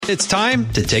It's time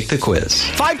to take the quiz.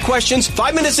 5 questions,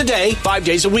 5 minutes a day, 5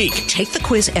 days a week. Take the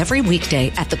quiz every weekday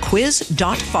at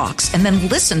thequiz.fox and then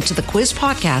listen to the quiz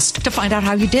podcast to find out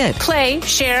how you did. Play,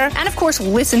 share, and of course,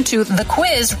 listen to the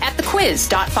quiz at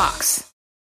thequiz.fox.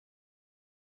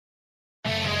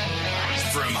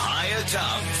 From high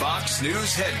atop Fox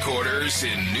News headquarters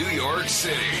in New York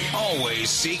City, always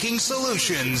seeking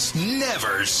solutions,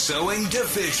 never sowing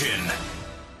division.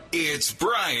 It's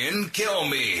Brian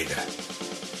Kilmeade.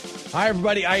 Hi,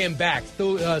 everybody. I am back.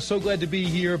 So glad to be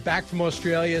here, back from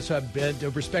Australia. So I've been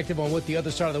a perspective on what the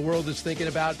other side of the world is thinking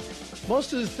about.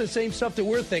 Most of the same stuff that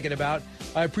we're thinking about.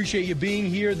 I appreciate you being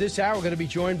here this hour. We're going to be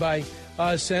joined by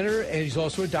Senator, and he's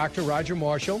also a doctor, Roger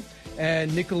Marshall,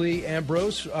 and Nicolai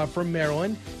Ambrose from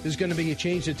Maryland. There's going to be a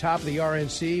change at the top of the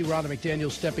RNC. Ronna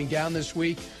McDaniel stepping down this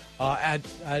week at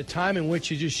a time in which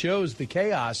it just shows the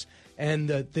chaos and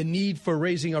the need for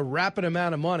raising a rapid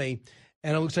amount of money.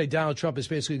 And it looks like Donald Trump is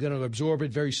basically going to absorb it,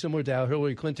 very similar to how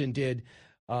Hillary Clinton did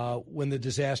when the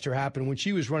disaster happened when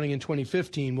she was running in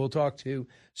 2015. We'll talk to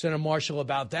Senator Marshall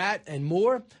about that and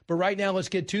more. But right now, let's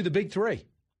get to the big three.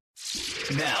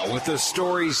 Now, with the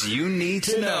stories you need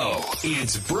to know,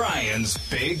 it's Brian's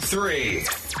Big Three.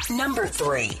 Number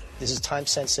 3. This is time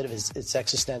sensitive. It's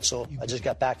existential. I just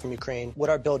got back from Ukraine.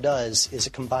 What our bill does is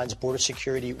it combines border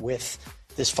security with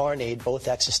this foreign aid, both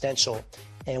existential.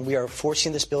 And we are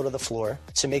forcing this bill to the floor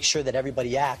to make sure that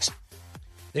everybody acts.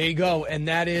 There you go. And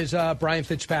that is Brian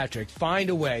Fitzpatrick. Find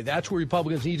a way. That's what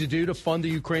Republicans need to do to fund the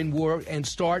Ukraine war and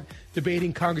start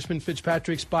debating Congressman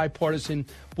Fitzpatrick's bipartisan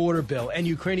border bill and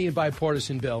Ukrainian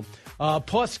bipartisan bill.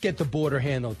 Plus, get the border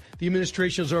handled. The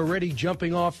administration is already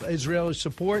jumping off Israeli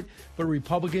support, but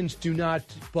Republicans do not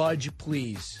budge,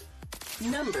 please.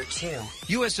 Number 2.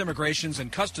 U.S. Immigration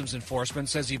and Customs Enforcement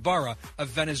says Ibarra, a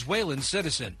Venezuelan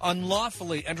citizen,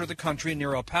 unlawfully entered the country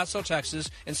near El Paso, Texas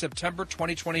in September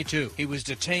 2022. He was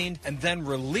detained and then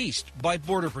released by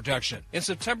Border Protection. In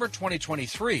September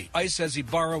 2023, ICE says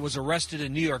Ibarra was arrested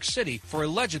in New York City for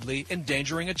allegedly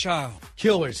endangering a child.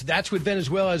 Killers. That's what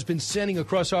Venezuela has been sending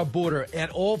across our border, and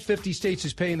all 50 states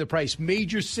is paying the price.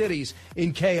 Major cities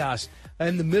in chaos.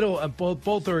 In the middle,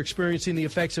 both are experiencing the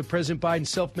effects of President Biden's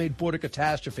self-made border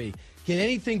catastrophe. Can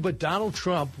anything but Donald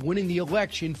Trump winning the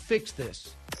election fix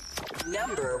this?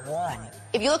 Number 1.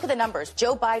 If you look at the numbers,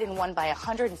 Joe Biden won by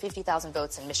 150,000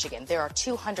 votes in Michigan. There are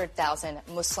 200,000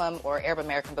 Muslim or Arab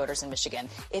American voters in Michigan.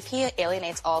 If he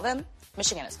alienates all of them,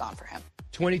 Michigan is gone for him.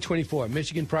 2024,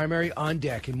 Michigan primary on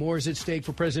deck. And more is at stake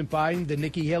for President Biden than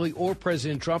Nikki Haley or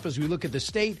President Trump as we look at the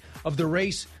state of the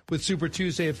race with Super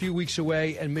Tuesday a few weeks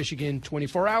away and Michigan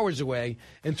 24 hours away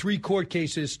and 3 court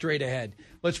cases straight ahead.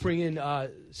 Let's bring in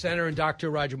Senator and Dr.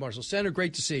 Roger Marshall. Senator,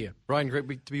 great to see you. Brian,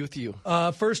 great to be with you.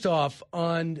 First off,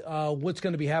 on what's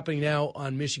going to be happening now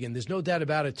on Michigan, there's no doubt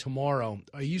about it tomorrow.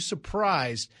 Are you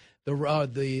surprised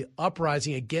the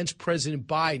uprising against President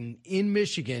Biden in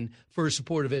Michigan for his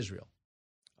support of Israel?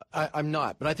 I'm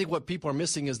not, but I think what people are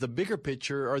missing is the bigger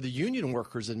picture are the union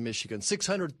workers in Michigan.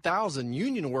 600,000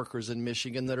 union workers in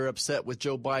Michigan that are upset with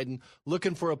Joe Biden,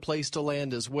 looking for a place to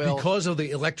land as well. Because of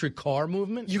the electric car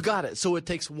movement? You got it. So it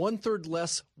takes 1/3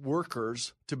 less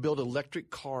workers to build electric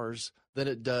cars than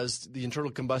it does the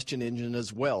internal combustion engine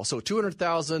as well. So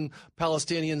 200,000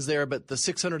 Palestinians there, but the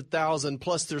 600,000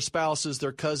 plus their spouses,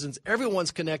 their cousins,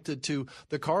 everyone's connected to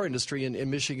the car industry in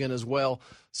Michigan as well.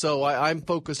 So I'm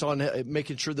focused on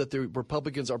making sure that the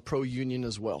Republicans are pro-union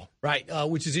as well. Right,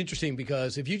 which is interesting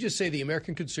because if you just say the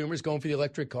American consumer is going for the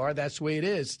electric car, that's the way it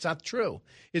is. It's not true.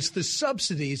 It's the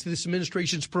subsidies this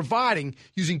administration is providing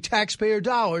using taxpayer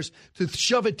dollars to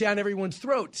shove it down everyone's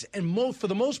throats. And for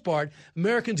the most part,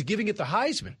 Americans are giving it the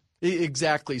Heisman.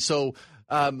 Exactly. So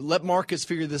let markets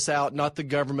figure this out, not the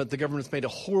government. The government's made a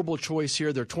horrible choice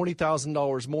here. They're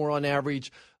 $20,000 more on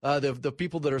average. The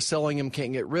people that are selling them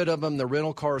can't get rid of them. The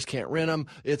rental cars can't rent them.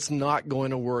 It's not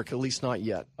going to work, at least not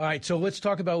yet. All right, so let's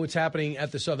talk about what's happening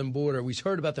at the southern border. We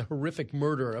heard about the horrific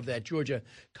murder of that Georgia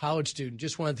college student.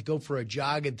 Just wanted to go for a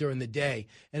jog during the day.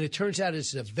 And it turns out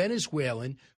it's a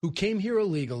Venezuelan who came here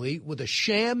illegally with a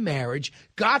sham marriage,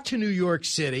 got to New York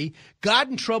City, got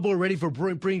in trouble already for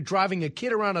driving a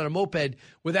kid around on a moped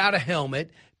without a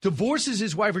helmet, divorces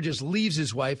his wife or just leaves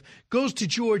his wife, goes to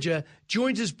Georgia,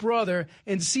 joins his brother,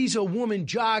 and sees a woman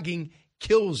jogging,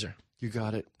 kills her. You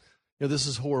got it. This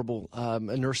is horrible. A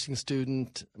nursing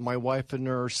student, my wife a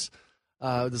nurse.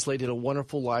 This lady had a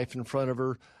wonderful life in front of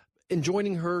her. And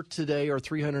joining her today are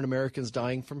 300 Americans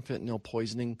dying from fentanyl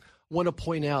poisoning. I want to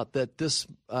point out that this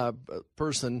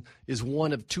person is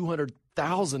one of 200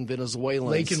 200,000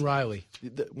 Venezuelans. Laken Riley.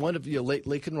 One of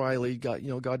Laken Riley,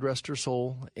 God rest her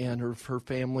soul, and her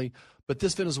family. But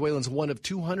this Venezuelan's one of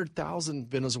 200,000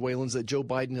 Venezuelans that Joe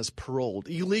Biden has paroled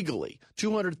illegally.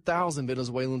 200,000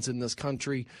 Venezuelans in this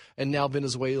country, and now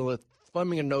Venezuela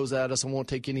thumbing a nose at us and won't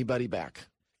take anybody back.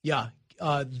 Yeah.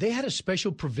 They had a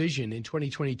special provision in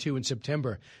 2022 in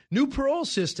September. New parole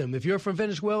system. If you're from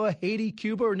Venezuela, Haiti,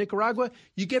 Cuba, or Nicaragua,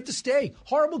 you get to stay.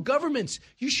 Horrible governments.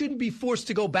 You shouldn't be forced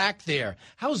to go back there.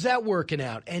 How's that working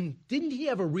out? And didn't he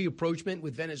have a reapproachment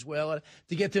with Venezuela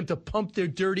to get them to pump their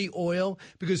dirty oil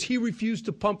because he refused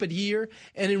to pump it here?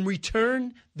 And in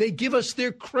return, they give us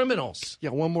their criminals. Yeah,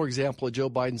 one more example of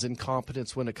Joe Biden's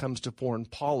incompetence when it comes to foreign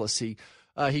policy.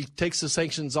 He takes the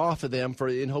sanctions off of them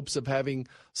in hopes of having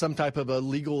some type of a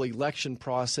legal election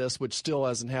process, which still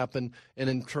hasn't happened. And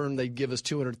in turn, they give us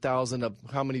 200,000 of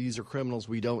how many of these are criminals,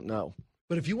 we don't know.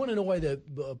 But if you want to know why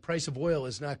the price of oil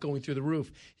is not going through the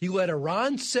roof, he let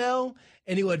Iran sell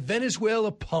and he let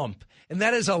Venezuela pump. And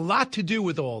that has a lot to do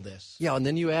with all this. Yeah, and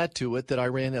then you add to it that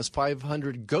Iran has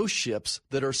 500 ghost ships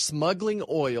that are smuggling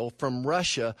oil from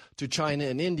Russia to China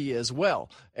and India as well.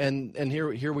 And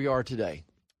here we are today.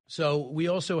 So we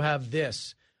also have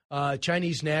this,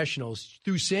 Chinese nationals.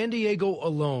 Through San Diego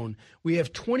alone, we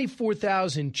have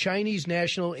 24,000 Chinese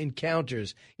national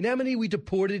encounters. You know how many we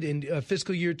deported in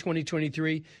fiscal year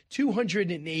 2023?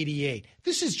 288.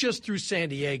 This is just through San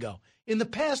Diego. In the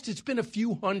past, it's been a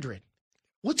few hundred.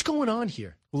 What's going on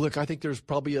here? Well, look, I think there's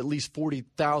probably at least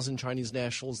 40,000 Chinese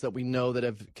nationals that we know that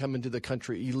have come into the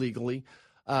country illegally.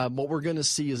 What we're going to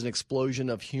see is an explosion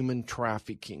of human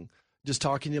trafficking. Just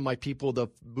talking to my people, the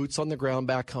boots on the ground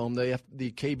back home, the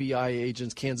KBI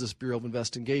agents, Kansas Bureau of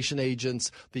Investigation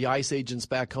agents, the ICE agents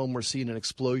back home, we're seeing an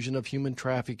explosion of human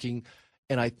trafficking,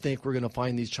 and I think we're going to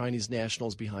find these Chinese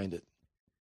nationals behind it.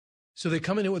 So they're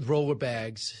coming in with roller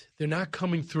bags. They're not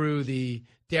coming through the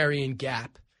Darien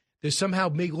Gap. They somehow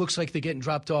looks like they're getting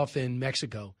dropped off in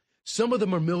Mexico. Some of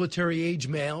them are military-age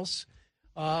males,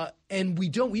 and we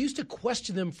used to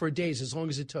question them for days as long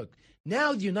as it took.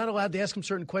 Now you're not allowed to ask them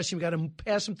certain questions. You've got to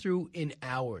pass them through in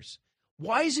hours.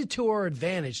 Why is it to our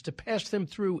advantage to pass them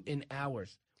through in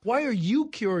hours? Why are you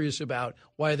curious about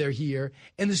why they're here,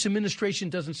 and this administration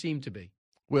doesn't seem to be?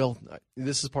 Well,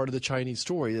 this is part of the Chinese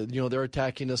story. They're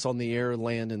attacking us on the air,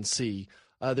 land, and sea.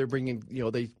 They're bringing,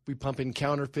 we pump in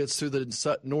counterfeits through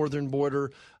the northern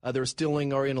border. They're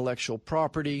stealing our intellectual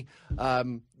property.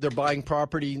 They're buying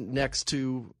property next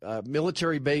to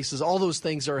military bases. All those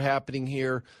things are happening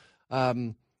here.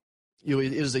 It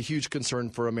is a huge concern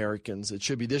for Americans. It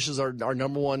should be. This is our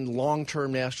number one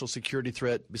long-term national security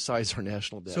threat besides our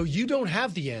national debt. So you don't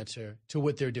have the answer to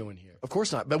what they're doing here. Of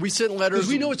course not. But we sent letters. Because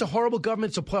we know it's a horrible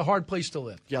government. It's a hard place to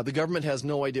live. Yeah, the government has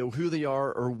no idea who they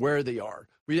are or where they are.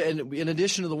 And in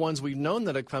addition to the ones we've known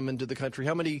that have come into the country,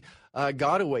 how many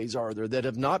gotaways are there that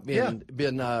have not been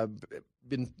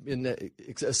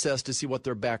assessed to see what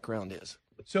their background is?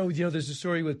 So, there's a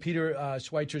story with Peter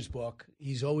Schweitzer's book.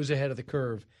 He's always ahead of the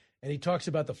curve. And he talks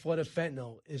about the flood of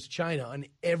fentanyl is China on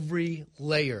every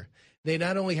layer. They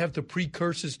not only have the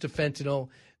precursors to fentanyl,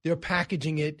 they're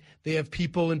packaging it. They have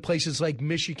people in places like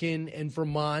Michigan and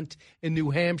Vermont and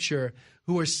New Hampshire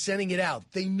who are sending it out.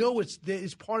 They know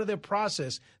it's part of their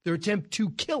process, their attempt to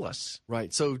kill us.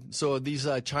 Right. So these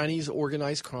Chinese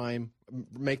organized crime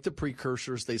make the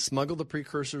precursors. They smuggle the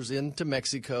precursors into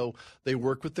Mexico. They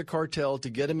work with the cartel to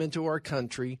get them into our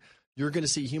country. You're going to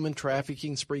see human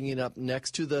trafficking springing up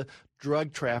next to the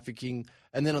drug trafficking.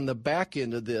 And then on the back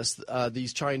end of this,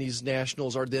 these Chinese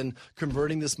nationals are then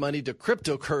converting this money to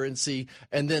cryptocurrency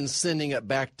and then sending it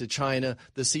back to China,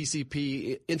 the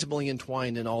CCP intimately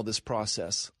entwined in all this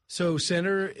process. So,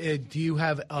 Senator, do you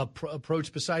have an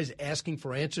approach besides asking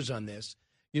for answers on this?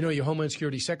 Your Homeland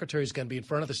Security Secretary is going to be in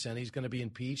front of the Senate. He's going to be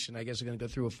impeached, and I guess they're going to go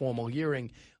through a formal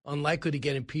hearing. Unlikely to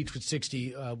get impeached with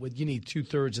 60. You need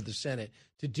 2/3 of the Senate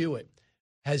to do it.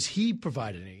 Has he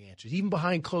provided any answers, even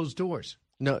behind closed doors?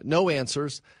 No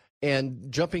answers.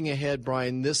 And jumping ahead,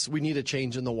 Brian, we need a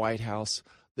change in the White House.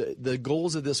 The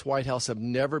goals of this White House have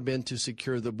never been to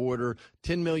secure the border.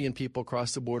 10 million people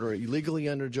cross the border illegally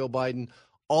under Joe Biden.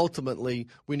 Ultimately,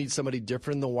 we need somebody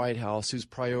different in the White House whose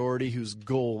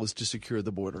goal is to secure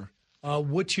the border.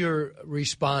 What's your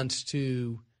response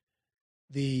to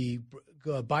the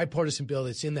bipartisan bill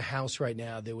that's in the House right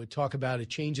now that would talk about a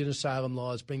change in asylum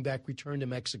laws, bring back return to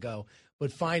Mexico,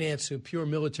 but finance through pure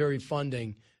military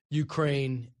funding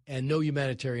Ukraine and no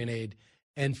humanitarian aid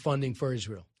and funding for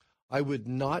Israel? I would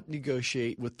not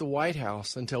negotiate with the White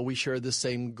House until we share the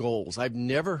same goals. I've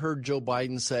never heard Joe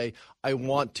Biden say, I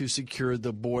want to secure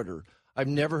the border. I've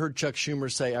never heard Chuck Schumer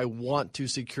say, I want to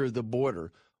secure the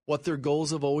border. what their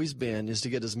goals have always been is to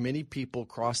get as many people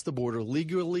across the border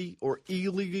legally or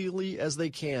illegally as they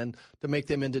can to make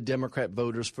them into Democrat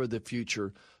voters for the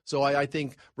future. So I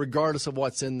think regardless of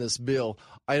what's in this bill,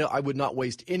 I would not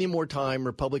waste any more time,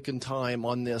 Republican time,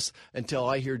 on this until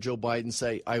I hear Joe Biden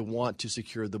say, I want to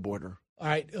secure the border. All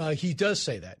right. He does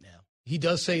say that now. He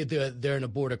does say they're in a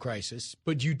border crisis.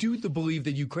 But you do believe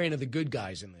that Ukraine are the good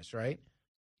guys in this, right?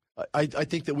 I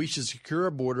think that we should secure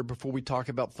our border before we talk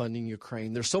about funding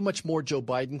Ukraine. There's so much more Joe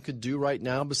Biden could do right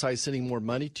now besides sending more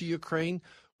money to Ukraine.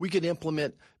 We could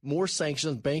implement more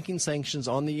sanctions, banking sanctions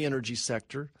on the energy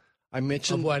sector. I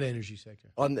mentioned of what energy sector?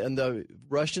 On the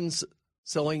Russians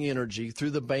selling energy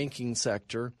through the banking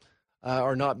sector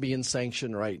are not being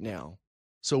sanctioned right now.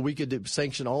 So we could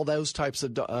sanction all those types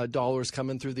of dollars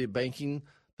coming through the banking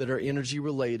that are energy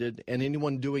related and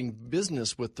anyone doing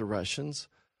business with the Russians.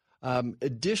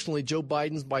 Additionally,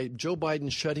 by Joe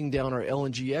Biden shutting down our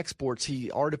LNG exports,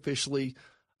 he artificially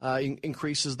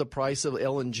increases the price of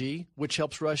LNG, which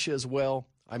helps Russia as well.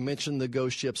 I mentioned the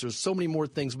ghost ships. There's so many more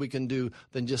things we can do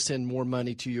than just send more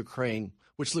money to Ukraine,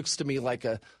 which looks to me like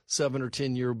a 7 or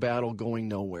 10 year battle going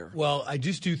nowhere. Well, I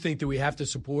just do think that we have to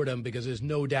support them because there's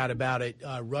no doubt about it.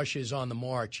 Russia is on the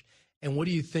march. And what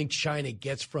do you think China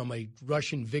gets from a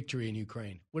Russian victory in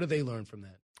Ukraine? What do they learn from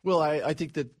that? Well, I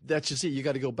think that's just it. You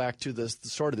got to go back to the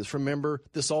start of this. Remember,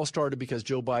 this all started because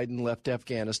Joe Biden left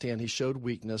Afghanistan. He showed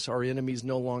weakness. Our enemies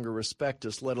no longer respect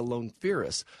us, let alone fear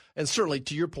us. And certainly,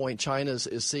 to your point, China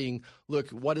is seeing,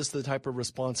 look, what is the type of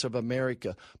response of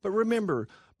America? But remember,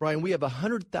 Brian, we have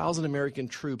 100,000 American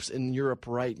troops in Europe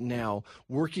right now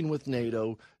working with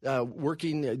NATO, the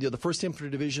 1st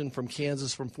Infantry Division from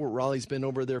Kansas, from Fort Riley's been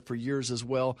over there for years as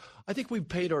well. I think we've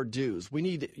paid our dues. We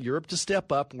need Europe to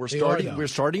step up. We're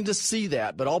starting to see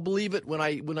that, but I'll believe it when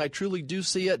I truly do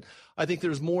see it. I think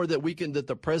there's more that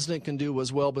the president can do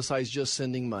as well besides just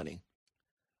sending money.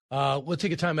 We'll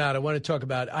take a time out. I want to talk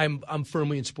about. I'm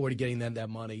firmly in support of getting them that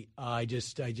money. I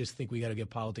just think we got to get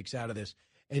politics out of this.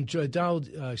 And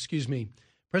President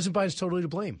Biden's totally to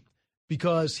blame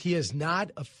because he has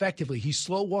not effectively, he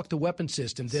slow-walked the weapon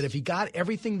system that if he got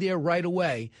everything there right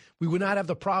away, we would not have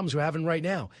the problems we're having right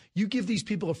now. You give these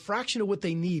people a fraction of what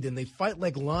they need, and they fight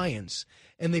like lions.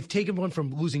 And they've taken one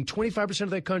from losing 25% of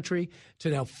their country to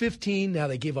now 15%. Now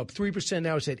they gave up 3%.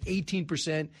 Now it's at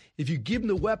 18%. If you give them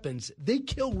the weapons, they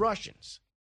kill Russians.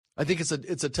 I think it's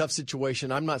a tough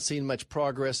situation. I'm not seeing much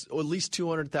progress. At least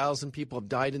 200,000 people have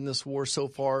died in this war so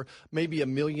far, maybe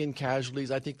 1 million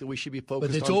casualties. I think that we should be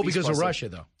focused on. But it's all because of Russia,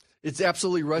 though. It's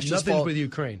absolutely Russia's fault. Nothing with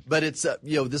Ukraine. But it's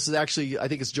this is actually, I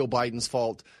think it's Joe Biden's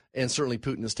fault, and certainly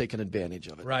Putin has taken advantage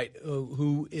of it. Right.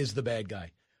 Who is the bad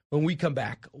guy? When we come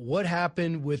back, what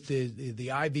happened with the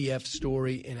IVF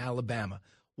story in Alabama?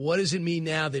 What does it mean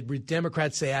now that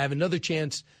Democrats say, I have another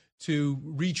chance to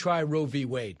retry Roe v.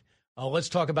 Wade? Let's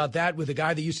talk about that with a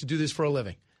guy that used to do this for a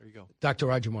living. There you go. Dr.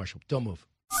 Roger Marshall. Don't move.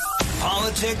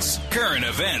 Politics, current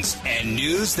events, and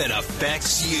news that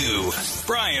affects you.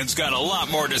 Brian's got a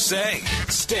lot more to say.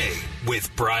 Stay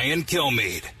with Brian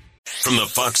Kilmeade. From the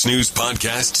Fox News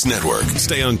Podcasts Network.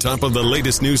 Stay on top of the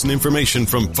latest news and information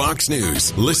from Fox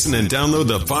News. Listen and download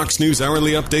the Fox News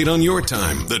Hourly Update on your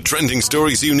time. The trending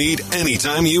stories you need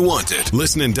anytime you want it.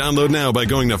 Listen and download now by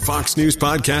going to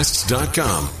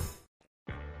foxnewspodcasts.com.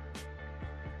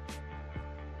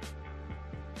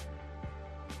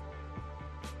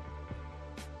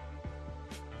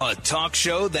 A talk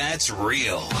show that's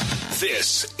real.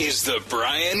 This is the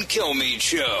Brian Kilmeade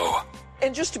Show.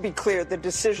 And just to be clear, the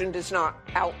decision does not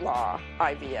outlaw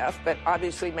IVF, but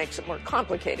obviously makes it more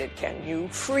complicated. Can you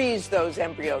freeze those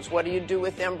embryos? What do you do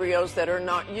with embryos that are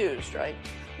not used, right?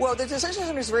 Well, the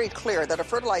decision is very clear that a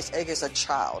fertilized egg is a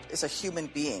child, is a human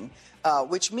being,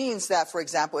 which means that, for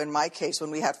example, in my case,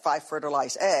 when we had 5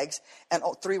 fertilized eggs and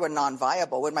 3 were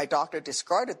non-viable, when my doctor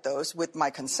discarded those with my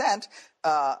consent,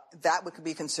 that would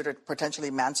be considered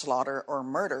potentially manslaughter or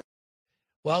murder.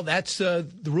 Well, that's the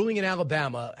ruling in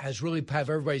Alabama has really have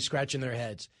everybody scratching their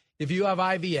heads. If you have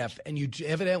IVF and you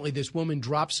evidently this woman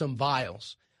dropped some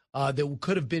vials that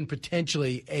could have been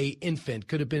potentially a infant,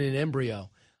 could have been an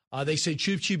embryo, they said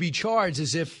should she be charged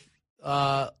as if,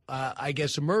 I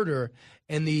guess, a murder?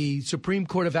 And the Supreme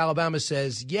Court of Alabama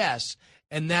says yes,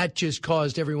 and that just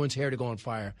caused everyone's hair to go on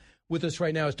fire. With us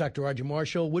right now is Dr. Roger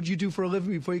Marshall. What did you do for a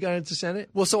living before you got into Senate?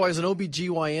 Well, so I was an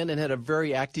OBGYN and had a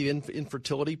very active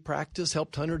infertility practice,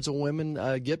 helped hundreds of women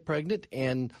get pregnant,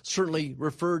 and certainly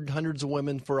referred hundreds of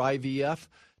women for IVF.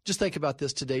 Just think about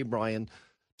this today, Brian.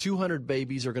 200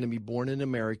 babies are going to be born in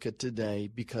America today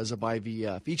because of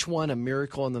IVF. Each one a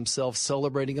miracle in themselves,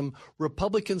 celebrating them.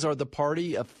 Republicans are the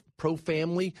party of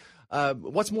pro-family.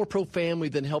 What's more pro-family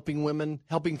than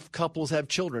helping couples have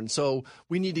children? So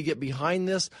we need to get behind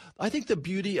this. I think the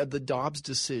beauty of the Dobbs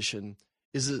decision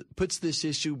is it puts this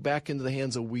issue back into the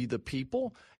hands of we the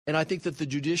people. And I think that the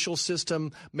judicial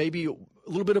system, maybe a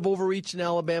little bit of overreach in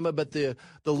Alabama, but the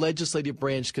legislative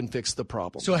branch can fix the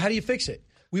problem. So how do you fix it?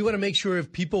 We want to make sure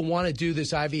if people want to do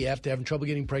this IVF, they're having trouble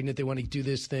getting pregnant, they want to do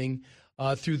this thing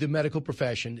through the medical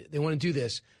profession, they want to do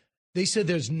this. They said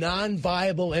there's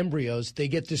non-viable embryos, they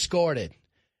get discarded.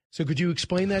 So could you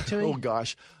explain that to me? Oh,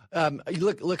 gosh.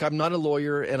 Look, I'm not a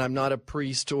lawyer and I'm not a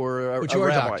priest or a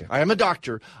rabbi. Doctor. I am a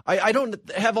doctor. I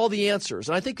don't have all the answers.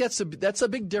 And I think that's a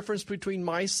big difference between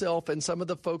myself and some of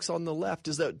the folks on the left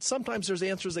is that sometimes there's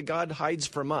answers that God hides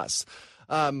from us.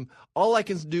 All I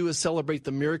can do is celebrate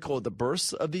the miracle of the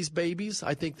births of these babies.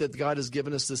 I think that God has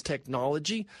given us this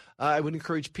technology. I would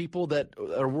encourage people that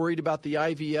are worried about the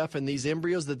IVF and these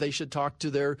embryos that they should talk to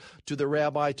their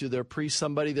rabbi, to their priest,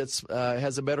 somebody that's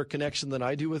has a better connection than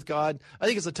I do with God. I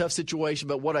think it's a tough situation,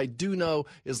 but what I do know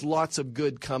is lots of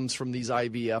good comes from these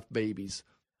IVF babies.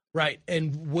 Right.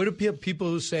 And what do people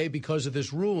who say because of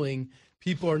this ruling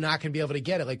people are not going to be able to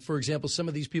get it? Like, for example, some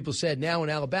of these people said now in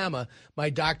Alabama, my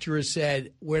doctor has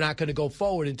said we're not going to go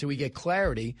forward until we get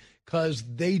clarity because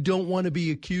they don't want to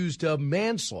be accused of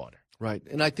manslaughter. Right.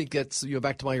 And I think that's,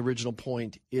 back to my original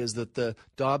point, is that the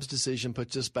Dobbs decision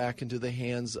puts us back into the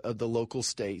hands of the local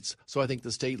states. So I think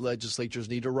the state legislatures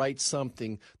need to write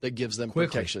something that gives them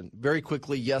protection. Very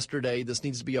quickly, yesterday, this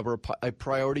needs to be a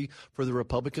priority for the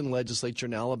Republican legislature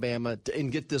in Alabama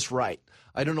and get this right.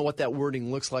 I don't know what that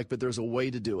wording looks like, but there's a way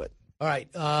to do it. All right.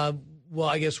 Well,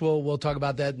 I guess we'll talk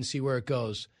about that and see where it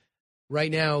goes. Right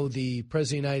now, the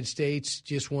President of the United States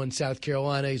just won South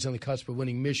Carolina. He's on the cusp of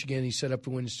winning Michigan. He's set up to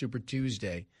win Super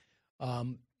Tuesday.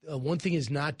 One thing he's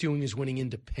not doing is winning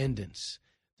independents.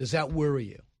 Does that worry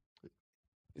you?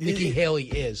 Nikki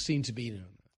Haley seems to be.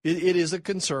 It is a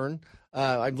concern.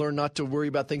 I've learned not to worry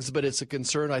about things, but it's a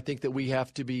concern. I think that we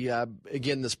have to be,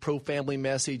 again, this pro-family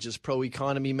message, this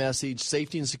pro-economy message,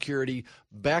 safety and security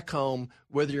back home,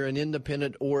 whether you're an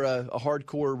independent or a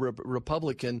hardcore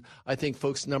Republican. I think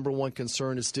folks' number one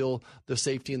concern is still the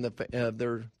safety and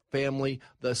their family,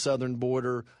 the southern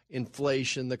border,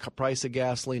 inflation, the price of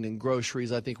gasoline and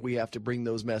groceries. I think we have to bring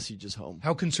those messages home.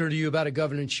 How concerned are you about a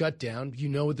government shutdown? You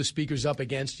know what the speaker's up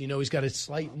against. You know he's got a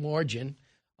slight margin.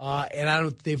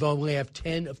 And they've only have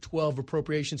 10 of 12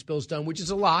 appropriations bills done, which is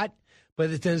a lot,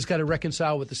 but then it's got to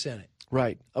reconcile with the Senate.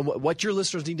 Right. What your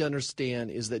listeners need to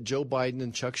understand is that Joe Biden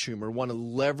and Chuck Schumer want to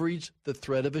leverage the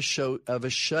threat of a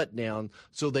shutdown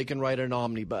so they can write an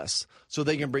omnibus, so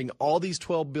they can bring all these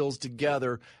 12 bills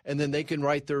together, and then they can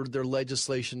write their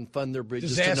legislation, fund their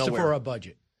bridges to nowhere. Disaster for our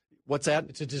budget. What's that?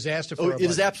 It's a disaster for our budget. It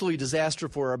is absolutely a disaster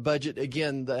for our budget.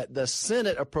 Again, the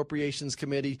Senate Appropriations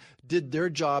Committee did their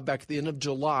job back at the end of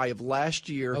July of last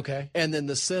year. Okay. And then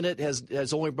the Senate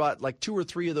has only brought like 2 or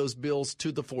 3 of those bills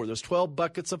to the floor. There's 12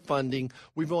 buckets of funding.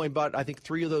 We've only brought, I think,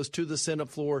 3 of those to the Senate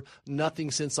floor, nothing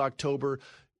since October.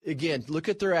 Again, look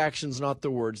at their actions, not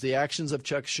the words. The actions of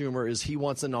Chuck Schumer is he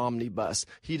wants an omnibus.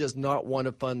 He does not want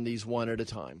to fund these one at a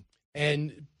time.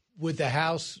 And with the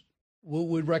House,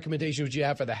 what recommendation would you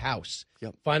have for the House?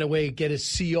 Yep. Find a way to get a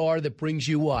CR that brings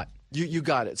you what? You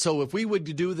got it. So if we would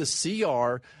do the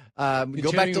CR,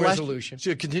 go back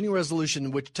to continuing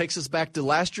resolution, which takes us back to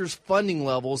last year's funding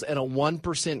levels and a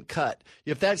 1% cut.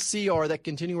 If that CR, that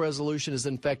continuing resolution, is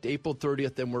in fact April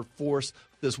 30th, then we're forced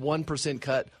this 1%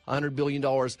 cut, $100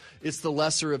 billion. It's the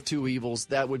lesser of two evils.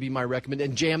 That would be my recommendation.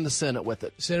 And jam the Senate with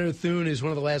it. Senator Thune is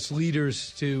one of the last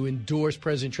leaders to endorse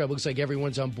President Trump. Looks like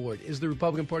everyone's on board. Is the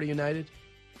Republican Party united?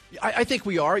 I think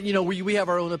we are. We have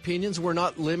our own opinions. We're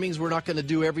not lemmings. We're not going to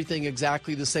do everything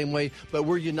exactly the same way, but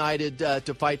we're united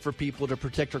to fight for people, to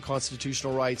protect our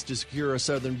constitutional rights, to secure our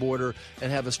southern border,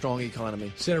 and have a strong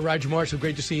economy. Senator Roger Marshall,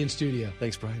 great to see you in studio.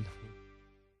 Thanks, Brian.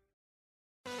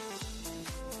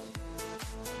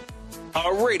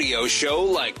 A radio show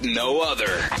like no other.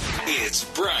 It's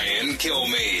Brian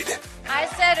Kilmeade. I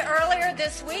said earlier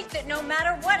this week that no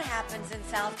matter what happens in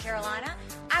South Carolina,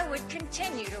 I would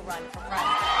continue to run for president.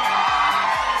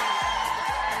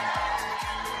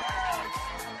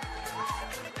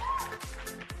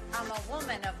 I'm a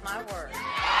woman of my word.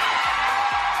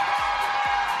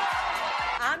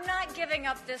 I'm not giving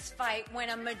up this fight when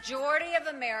a majority of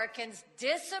Americans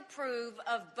disapprove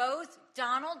of both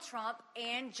Donald Trump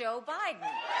and Joe Biden.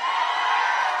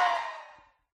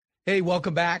 Hey,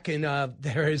 welcome back. And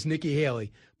there is Nikki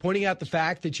Haley pointing out the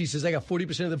fact that she says, I got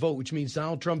 40% of the vote, which means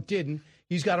Donald Trump didn't.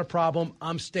 he's got a problem.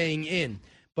 I'm staying in.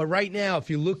 But right now, if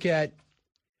you look at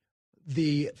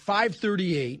the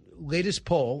 538 latest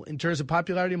poll in terms of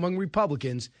popularity among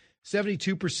Republicans,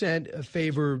 72%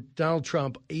 favor Donald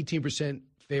Trump, 18%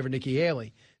 favor Nikki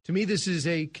Haley. To me, this is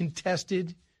a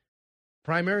contested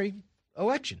primary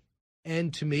election.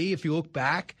 And to me, if you look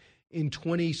back in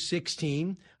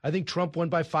 2016, I think Trump won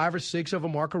by 5 or 6 over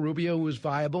Marco Rubio, who was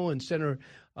viable, and Senator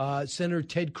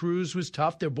Ted Cruz was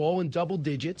tough. They're all in double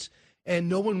digits. And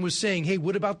no one was saying, hey,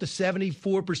 what about the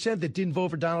 74% that didn't vote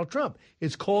for Donald Trump?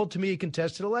 It's called, to me, a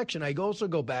contested election. I also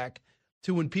go back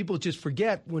to when people just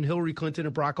forget when Hillary Clinton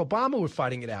and Barack Obama were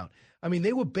fighting it out. I mean,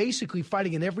 they were basically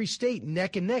fighting in every state,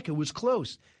 neck and neck. It was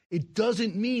close. It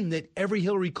doesn't mean that every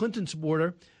Hillary Clinton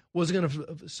supporter was going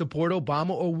to support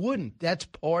Obama or wouldn't. That's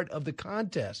part of the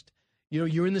contest. You know,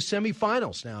 you're in the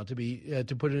semifinals now,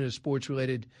 to put it in a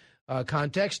sports-related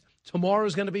context. Tomorrow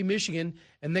is going to be Michigan,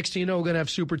 and next thing you know, we're going to have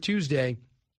Super Tuesday.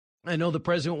 I know the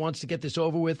president wants to get this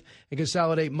over with and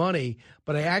consolidate money,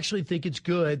 but I actually think it's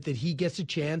good that he gets a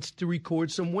chance to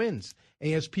record some wins. And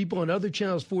he has people on other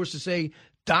channels forced to say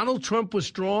Donald Trump was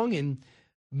strong in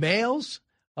males,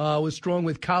 was strong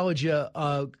with college,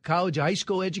 high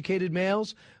school educated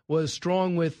males, was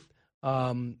strong with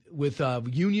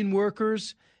union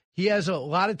workers. He has a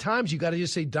lot of times you got to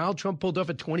just say Donald Trump pulled off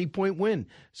a 20-point win.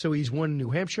 So he's won New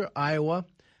Hampshire, Iowa,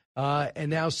 and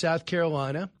now South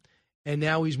Carolina, and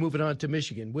now he's moving on to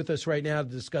Michigan. With us right now to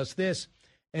discuss this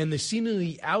and the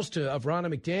seemingly ouster of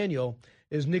Ronna McDaniel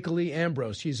is Nicolee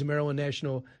Ambrose. She's a Maryland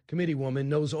National Committee woman,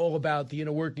 knows all about the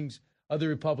inner workings of the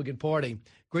Republican Party.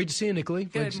 Great to see you,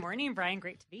 Nicolee. Good morning, Brian.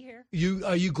 Great to be here.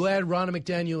 Are you glad Ronna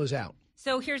McDaniel is out?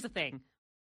 So here's the thing.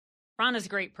 Ronna's a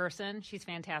great person. She's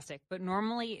fantastic. But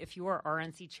normally, if you are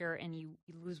RNC chair and you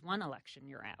lose one election,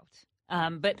 you're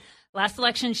out. But last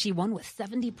election, she won with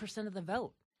 70% of the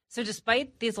vote. So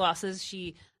despite these losses,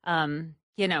 she, I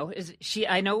know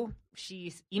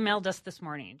she emailed us this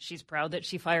morning. She's proud that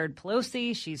she fired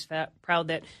Pelosi. She's proud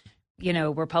that,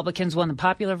 Republicans won the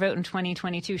popular vote in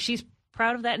 2022. She's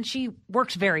proud of that, and she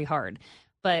works very hard.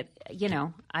 But,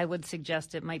 I would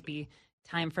suggest it might be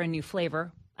time for a new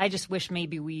flavor. I just wish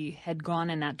maybe we had gone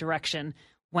in that direction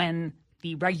when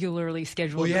the regularly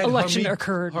scheduled election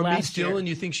occurred last year. And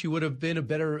you think she would have been a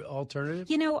better alternative?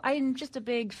 I'm just a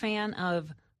big fan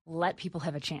of let people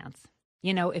have a chance.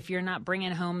 If you're not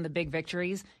bringing home the big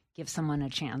victories, give someone a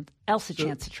chance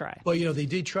to try. Well, they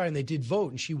did try and they did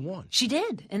vote, and she won. She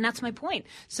did, and that's my point.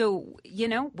 So,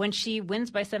 when she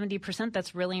wins by 70%,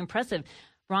 that's really impressive.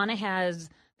 Ronna has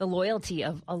the loyalty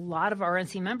of a lot of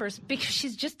RNC members because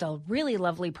she's just a really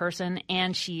lovely person,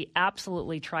 and she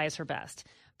absolutely tries her best.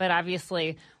 But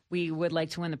obviously, we would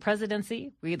like to win the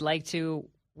presidency. We'd like to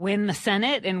win the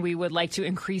Senate, and we would like to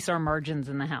increase our margins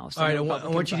in the House. All right, I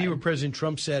want you to hear what President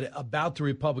Trump said about the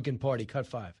Republican Party. Cut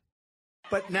 5.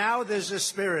 But now there's a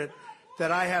spirit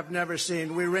that I have never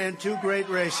seen. We ran 2 great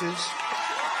races,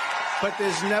 but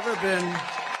there's never been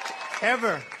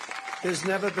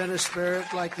a spirit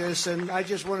like this. And I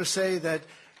just want to say that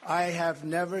I have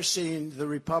never seen the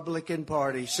Republican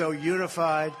Party so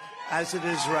unified as it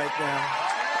is right now.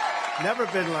 Never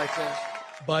been like that.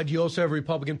 But you also have a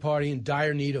Republican Party in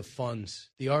dire need of funds.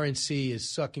 The RNC is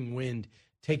sucking wind,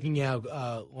 taking out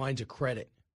lines of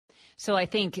credit. So I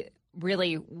think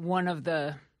really one of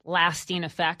the lasting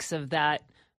effects of that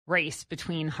race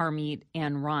between Harmeet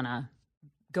and Ronna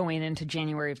going into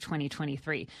January of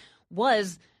 2023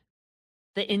 was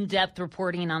the in-depth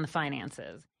reporting on the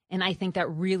finances. And I think that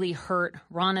really hurt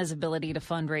Ronna's ability to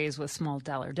fundraise with small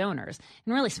dollar donors.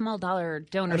 And really, small dollar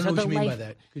donors I don't know what you mean by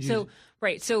that.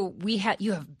 So you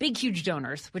have big, huge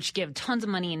donors, which give tons of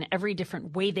money in every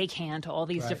different way they can to all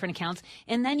these different accounts.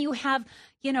 And then you have,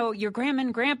 your grandma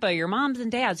and grandpa, your moms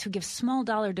and dads who give small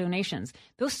dollar donations.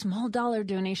 Those small dollar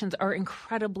donations are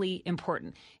incredibly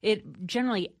important.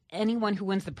 Generally, anyone who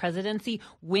wins the presidency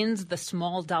wins the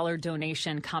small dollar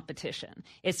donation competition.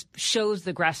 It shows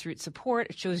the grassroots support.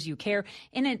 It shows you care.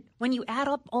 And when you add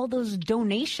up all those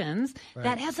donations,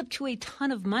 that adds up to a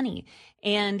ton of money.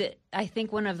 And I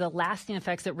think one of the lasting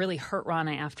effects that really hurt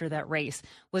Ronna after that race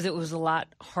was it was a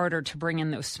lot harder to bring in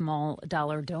those small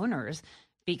dollar donors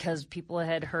because people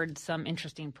had heard some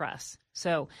interesting press.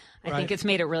 So I think it's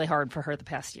made it really hard for her the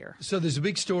past year. So there's a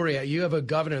big story. You have a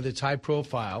governor that's high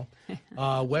profile,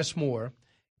 Wes Moore,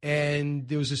 and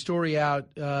there was a story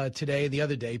out the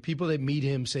other day. People that meet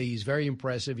him say he's very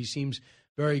impressive. He seems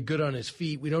very good on his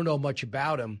feet. We don't know much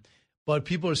about him, but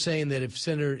people are saying that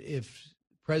if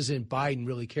President Biden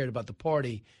really cared about the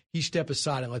party, he'd step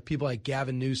aside and let people like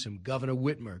Gavin Newsom, Governor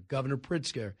Whitmer, Governor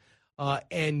Pritzker,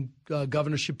 and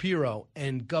Governor Shapiro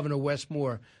and Governor Wes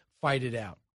Moore fight it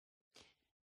out.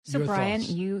 So, Your Brian,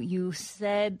 thoughts? you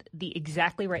said the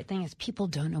exactly right thing is people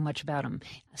don't know much about him.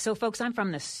 So, folks, I'm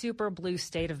from the super blue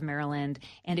state of Maryland,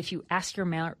 and if you ask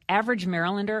your average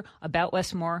Marylander about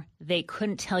Wes Moore, they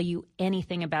couldn't tell you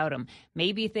anything about him.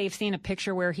 Maybe they've seen a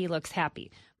picture where he looks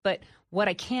happy. But what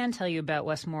I can tell you about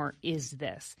Wes Moore is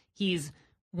this. He's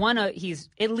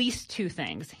at least two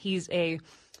things. He's a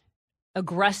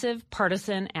aggressive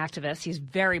partisan activist. He's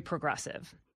very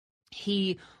progressive.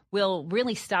 He will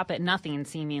really stop at nothing,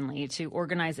 seemingly, to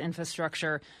organize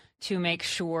infrastructure to make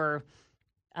sure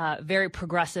very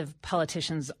progressive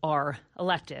politicians are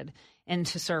elected and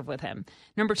to serve with him.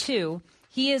 Number two,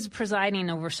 he is presiding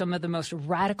over some of the most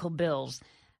radical bills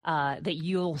that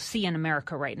you'll see in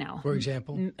America right now. For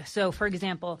example? So, for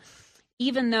example,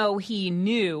 even though he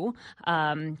knew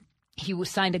he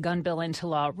signed a gun bill into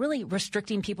law, really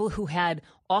restricting people who had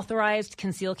authorized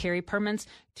concealed carry permits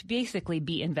to basically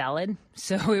be invalid,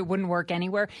 so it wouldn't work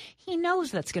anywhere. He knows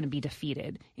that's going to be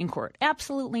defeated in court.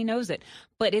 Absolutely knows it.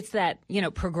 But it's that,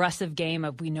 progressive game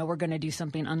of we know we're going to do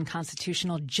something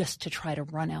unconstitutional just to try to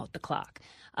run out the clock.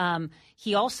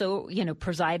 He also,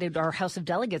 presided, our House of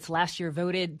Delegates last year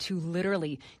voted to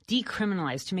literally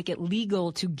decriminalize, to make it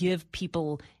legal to give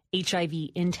people HIV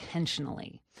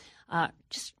intentionally.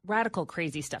 Just radical,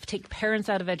 crazy stuff. Take parents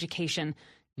out of education,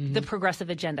 the progressive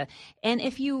agenda. And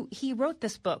he wrote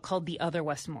this book called The Other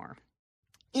Wes Moore.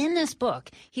 In this book,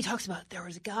 he talks about there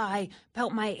was a guy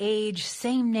about my age,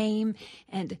 same name,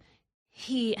 and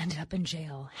he ended up in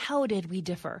jail. How did we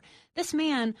differ? This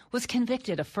man was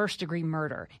convicted of first-degree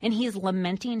murder, and he is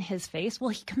lamenting his face. Well,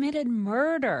 he committed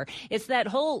murder. It's that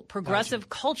whole progressive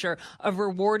culture of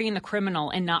rewarding the criminal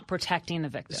and not protecting the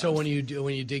victim. So when you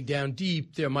dig down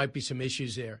deep, there might be some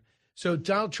issues there. So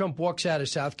Donald Trump walks out of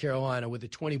South Carolina with a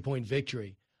 20-point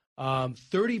victory.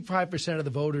 35% of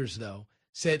the voters, though,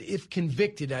 said if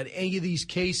convicted at any of these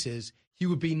cases, he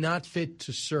would be not fit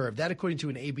to serve. That according to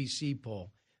an ABC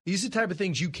poll. These are the type of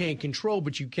things you can't control,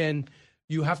 but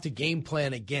you have to game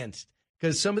plan against.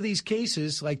 Because some of these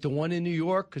cases, like the one in New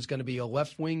York, is going to be a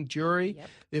left-wing jury. Yep.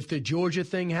 If the Georgia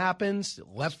thing happens,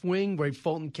 left-wing, right,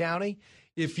 Fulton County.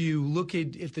 If you look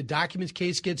at if the documents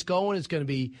case gets going, it's going to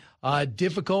be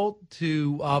difficult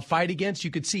to fight against.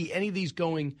 You could see any of these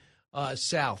going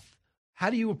south. How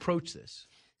do you approach this?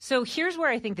 So here's where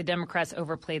I think the Democrats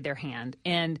overplayed their hand.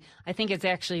 And I think it's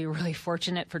actually really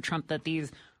fortunate for Trump that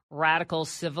these radical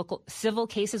civil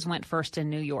cases went first in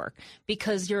New York,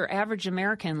 because your average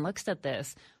American looks at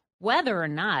this, whether or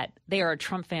not they are a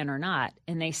Trump fan or not,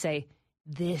 and they say,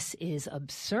 this is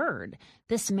absurd.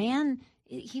 This man,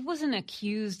 he wasn't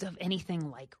accused of anything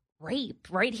like rape,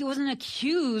 right? He wasn't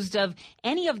accused of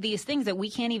any of these things that we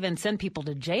can't even send people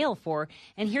to jail for.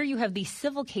 And here you have these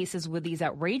civil cases with these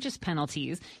outrageous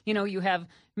penalties. You have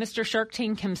Mr. Shark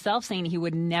Tank himself saying he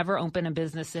would never open a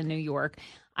business in New York.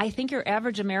 I think your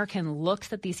average American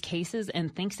looks at these cases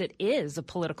and thinks it is a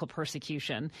political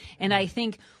persecution. And I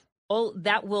think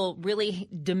that will really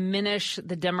diminish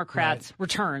the Democrats'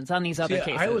 returns on these other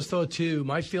cases. I always thought, too,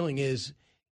 my feeling is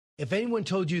if anyone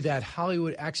told you that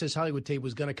Access Hollywood tape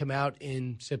was going to come out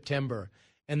in September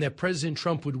and that President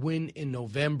Trump would win in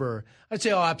November, I'd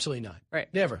say, oh, absolutely not. Right.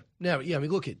 Never. Yeah, I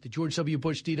mean, look at the George W.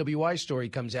 Bush DWI story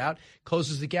comes out,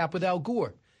 closes the gap with Al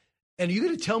Gore. And are you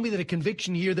going to tell me that a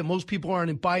conviction here that most people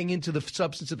aren't buying into the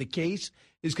substance of the case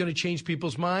is going to change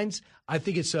people's minds? I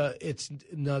think it's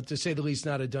not, to say the least,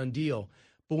 not a done deal.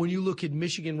 But when you look at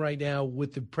Michigan right now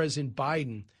with the President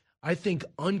Biden, I think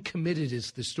uncommitted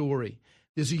is the story.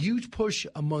 There's a huge push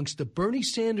amongst the Bernie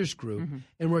Sanders group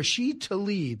and Rashid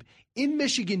Tlaib in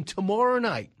Michigan tomorrow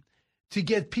night to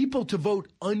get people to vote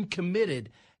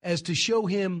uncommitted as to show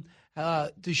him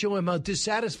how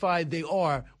dissatisfied they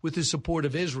are with the support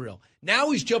of Israel.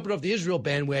 Now he's jumping off the Israel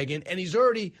bandwagon, and he's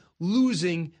already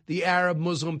losing the Arab,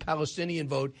 Muslim, Palestinian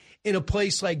vote in a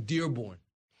place like Dearborn.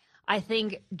 I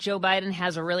think Joe Biden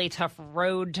has a really tough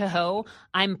road to hoe.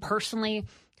 I'm personally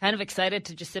kind of excited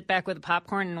to just sit back with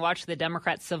popcorn and watch the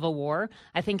Democrat Civil War.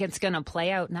 I think it's going to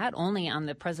play out not only on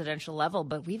the presidential level,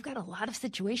 but we've got a lot of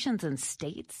situations in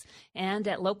states and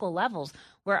at local levels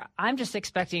where I'm just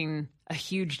expecting a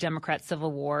huge Democrat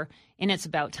Civil War, and it's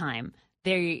about time.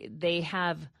 They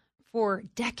have for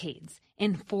decades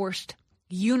enforced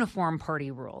uniform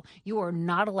party rule. You are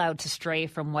not allowed to stray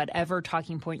from whatever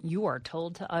talking point you are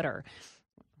told to utter.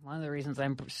 One of the reasons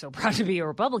I'm so proud to be a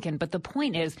Republican, but the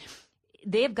point is,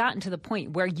 they have gotten to the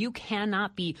point where you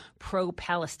cannot be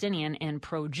pro-Palestinian and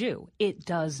pro-Jew. It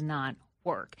does not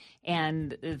work.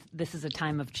 And this is a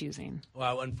time of choosing.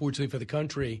 Well, unfortunately for the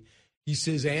country, he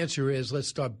says the answer is let's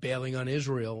start bailing on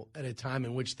Israel at a time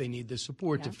in which they need the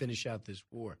support to finish out this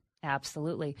war.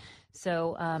 Absolutely.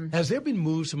 So has there been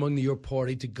moves among your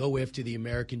party to go after the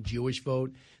American Jewish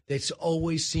vote that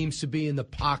always seems to be in the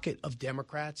pocket of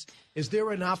Democrats? Is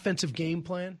there an offensive game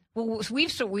plan? Well, we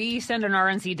send an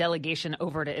RNC delegation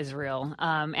over to Israel.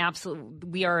 Absolutely.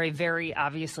 We are a very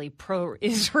obviously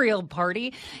pro-Israel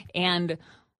party. And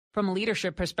from a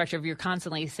leadership perspective, you're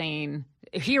constantly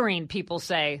hearing people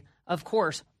say, of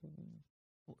course,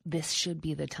 this should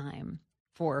be the time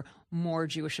for more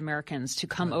Jewish Americans to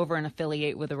come over and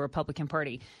affiliate with the Republican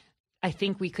Party. I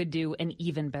think we could do an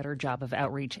even better job of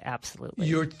outreach, absolutely.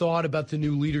 Your thought about the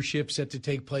new leadership set to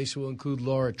take place will include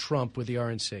Laura Trump with the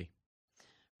RNC.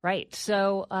 Right.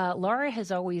 So Laura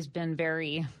has always been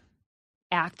very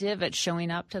active at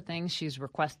showing up to things she's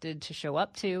requested to show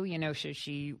up to. You know,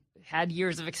 she had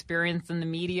years of experience in the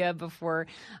media before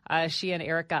she and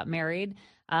Eric got married.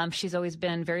 She's always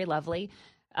been very lovely.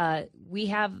 We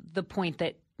have the point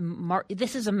that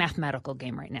this is a mathematical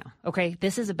game right now, okay?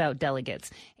 This is about delegates,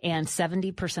 and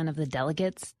 70% of the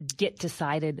delegates get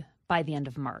decided by the end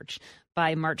of March.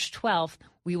 By March 12th,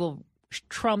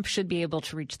 Trump should be able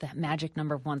to reach the magic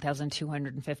number of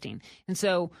 1,215. And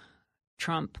so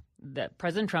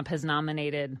President Trump has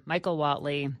nominated Michael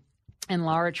Whatley and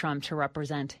Laura Trump to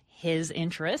represent his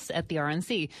interests at the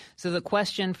RNC. So the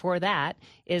question for that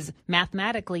is,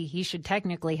 mathematically, he should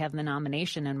technically have the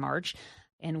nomination in March.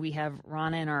 And we have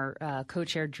Ronna and our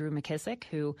co-chair, Drew McKissick,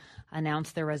 who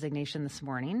announced their resignation this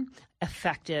morning,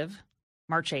 effective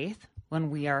March 8th,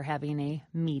 when we are having a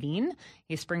meeting,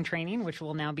 a spring training, which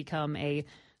will now become a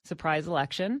surprise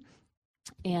election.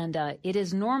 And it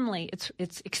is normally,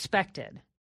 it's expected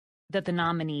that the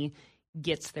nominee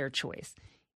gets their choice.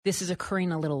 This is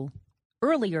occurring a little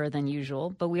earlier than usual,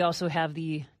 but we also have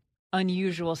the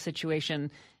unusual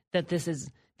situation that this is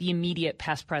the immediate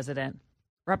past president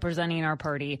representing our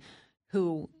party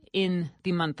who in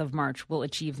the month of March will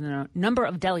achieve the number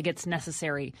of delegates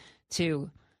necessary to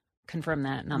confirm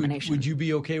that nomination. Would you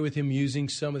be okay with him using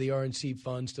some of the RNC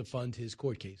funds to fund his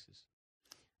court cases?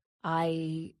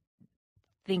 I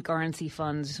think RNC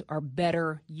funds are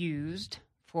better used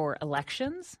for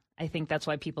elections. I think that's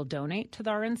why people donate to the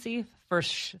RNC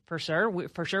for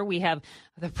sure. We have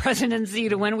the presidency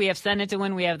to win. We have Senate to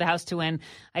win. We have the House to win.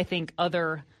 I think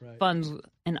other funds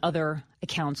and other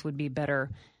accounts would be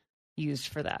better used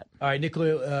for that. All right,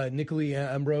 Nicolai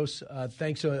Ambrose,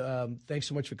 thanks so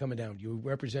much for coming down. You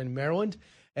represent Maryland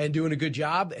and doing a good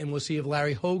job, and we'll see if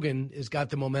Larry Hogan has got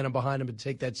the momentum behind him to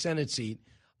take that Senate seat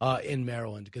in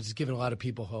Maryland, because it's giving a lot of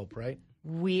people hope, right?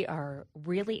 We are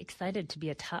really excited to be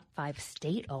a top 5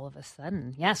 state all of a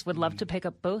sudden. Yes, would love to pick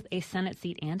up both a Senate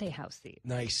seat and a House seat.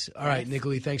 Nice. All right,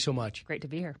 Nicolai, thanks so much. Great to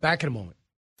be here. Back in a moment.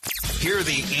 Hear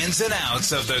the ins and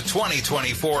outs of the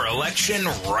 2024 election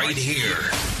right here.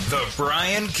 The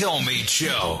Brian Kilmeade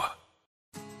Show.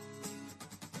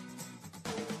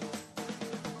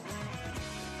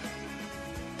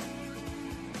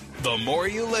 The more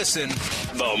you listen,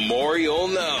 the more you'll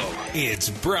know. It's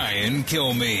Brian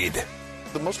Kilmeade.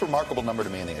 The most remarkable number to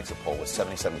me in the exit poll was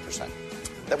 77%.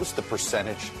 That was the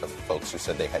percentage of folks who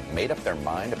said they had made up their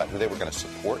mind about who they were going to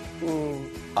support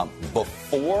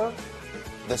before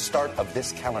the start of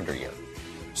this calendar year.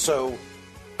 So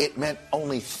it meant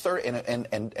only 30,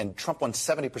 and Trump won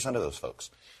 70% of those folks.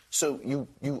 So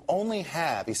you only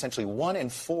have essentially 1 in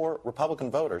 4 Republican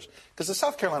voters, because the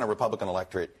South Carolina Republican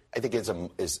electorate, I think,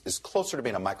 is closer to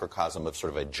being a microcosm of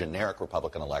sort of a generic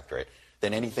Republican electorate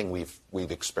than anything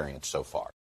we've experienced so far.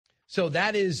 So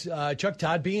that is Chuck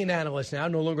Todd being an analyst now,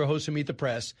 no longer host of Meet the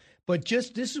Press. But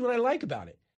just this is what I like about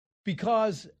it,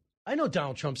 because I know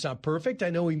Donald Trump's not perfect.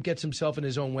 I know he gets himself in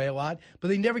his own way a lot, but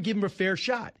they never give him a fair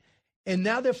shot. And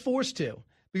now they're forced to,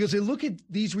 because they look at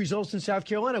these results in South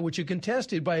Carolina, which are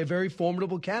contested by a very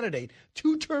formidable candidate,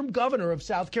 2-term governor of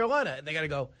South Carolina. And they got to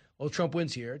go, well, Trump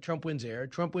wins here, Trump wins there,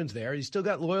 Trump wins there. He's still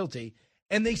got loyalty.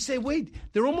 And they say, wait,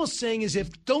 they're almost saying as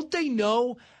if, don't they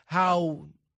know how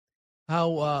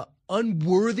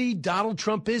unworthy Donald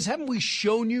Trump is? Haven't we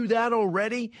shown you that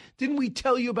already? Didn't we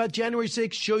tell you about January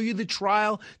 6th, show you the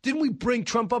trial? Didn't we bring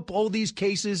Trump up all these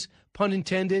cases, pun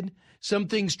intended? Some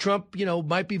things Trump,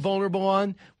 might be vulnerable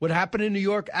on. What happened in New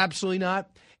York? Absolutely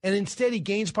not. And instead, he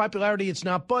gains popularity. It's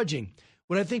not budging.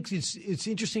 What I think it's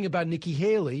interesting about Nikki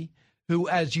Haley, who,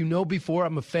 as you know before,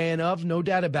 I'm a fan of, no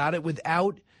doubt about it,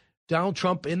 without Donald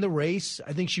Trump in the race.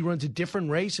 I think she runs a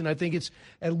different race, and I think it's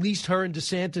at least her and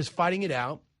DeSantis fighting it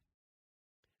out.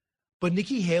 But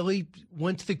Nikki Haley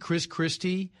went to the Chris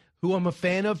Christie, who I'm a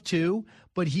fan of too,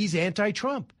 but he's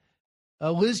anti-Trump.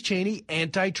 Liz Cheney,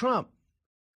 anti-Trump.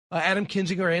 Adam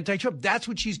Kinzinger, anti-Trump. That's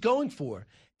what she's going for.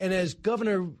 And as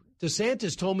Governor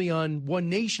DeSantis told me on One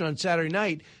Nation on Saturday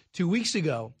night 2 weeks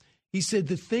ago, He said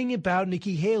the thing about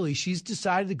Nikki Haley, she's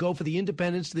decided to go for the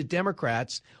independents, the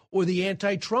Democrats, or the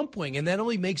anti-Trump wing, and that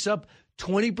only makes up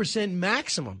 20%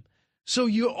 maximum. So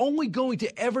you're only going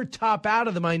to ever top out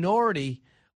of the minority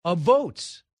of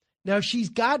votes. Now, she's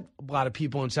got a lot of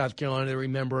people in South Carolina that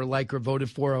remember her, like her,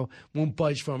 voted for her, won't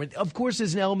budge from it. Of course,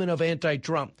 there's an element of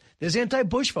anti-Trump. There's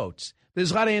anti-Bush votes. There's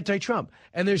a lot of anti-Trump.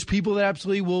 And there's people that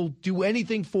absolutely will do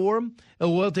anything for him, a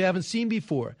loyalty they haven't seen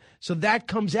before. So that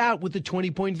comes out with the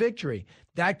 20-point victory.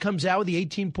 That comes out with the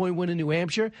 18-point win in New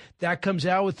Hampshire. That comes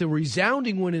out with the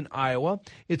resounding win in Iowa.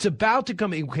 It's about to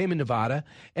come. It came in Nevada.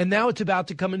 And now it's about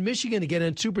to come in Michigan again.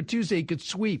 And Super Tuesday, it could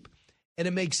sweep. And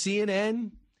it makes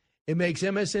CNN. It makes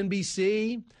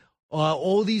MSNBC,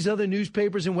 all these other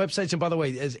newspapers and websites. And by the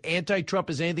way, as anti-Trump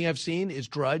as anything I've seen is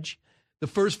Drudge. The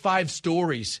first 5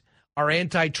 stories are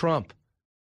anti-Trump,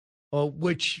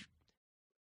 which,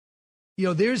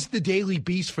 there's the Daily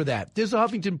Beast for that. There's the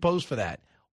Huffington Post for that.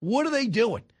 What are they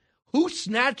doing? Who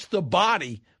snatched the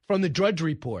body from the Drudge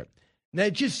Report? Now,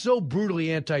 it's just so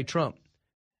brutally anti-Trump.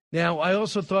 Now, I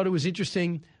also thought it was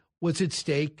interesting what's at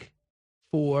stake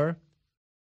for,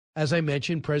 as I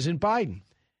mentioned, President Biden.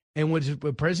 And what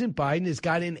President Biden has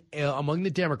got in among the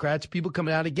Democrats, people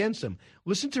coming out against him.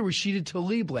 Listen to Rashida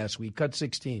Tlaib last week, cut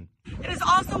 16. It is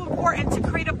also important to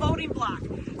create a voting bloc,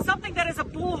 something that is a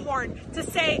bullhorn to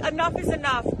say enough is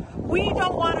enough. We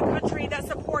don't want a country that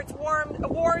supports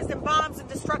wars and bombs and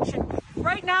destruction.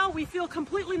 Right now, we feel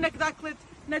completely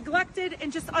neglected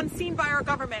and just unseen by our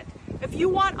government. If you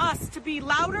want us to be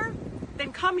louder,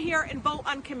 then come here and vote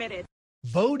uncommitted.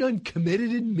 Vote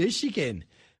uncommitted in Michigan.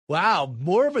 Wow,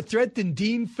 more of a threat than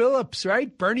Dean Phillips,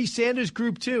 right? Bernie Sanders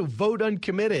group two, vote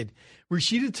uncommitted.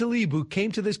 Rashida Tlaib, who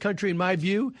came to this country, in my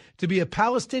view, to be a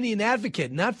Palestinian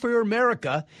advocate, not for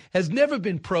America, has never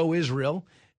been pro-Israel,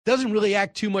 doesn't really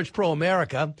act too much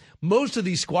pro-America. Most of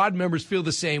these squad members feel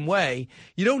the same way.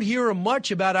 You don't hear him much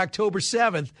about October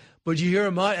 7th, but you hear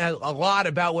him a lot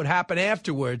about what happened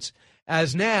afterwards,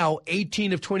 as now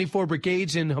 18 of 24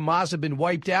 brigades in Hamas have been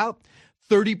wiped out.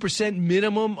 30%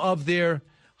 minimum of their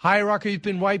hierarchy has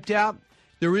been wiped out.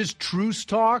 There is truce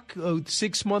talk, a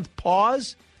 6-month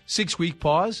pause, 6-week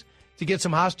pause to get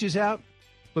some hostages out.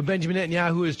 But Benjamin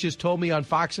Netanyahu has just told me on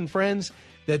Fox and Friends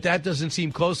that doesn't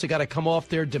seem close. They got to come off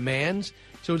their demands.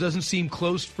 So it doesn't seem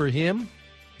close for him.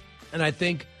 And I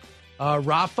think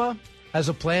Rafah has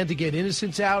a plan to get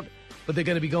innocents out, but they're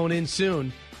going to be going in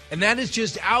soon. And that has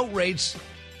just outraged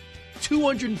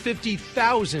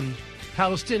 250,000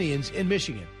 Palestinians in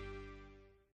Michigan.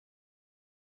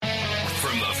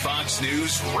 From the Fox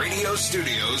News radio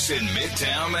studios in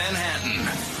Midtown Manhattan,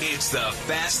 it's the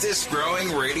fastest growing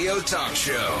radio talk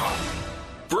show.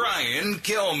 Brian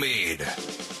Kilmeade.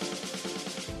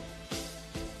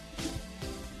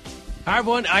 Hi,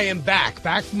 everyone. I am back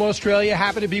from Australia.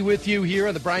 Happy to be with you here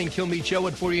on the Brian Kilmeade Show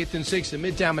at 48th and 6th in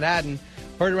Midtown Manhattan.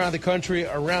 Heard around the country,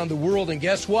 around the world. And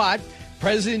guess what?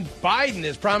 President Biden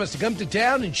has promised to come to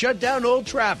town and shut down all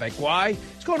traffic. Why?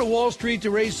 He's going to Wall Street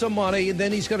to raise some money, and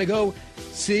then he's going to go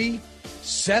see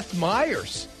Seth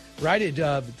Meyers, right,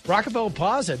 at Rockefeller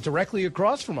Plaza, directly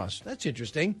across from us. That's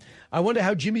interesting. I wonder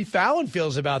how Jimmy Fallon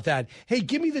feels about that. Hey,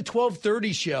 give me the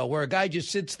 12:30 show where a guy just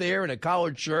sits there in a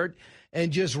collared shirt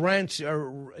and just rants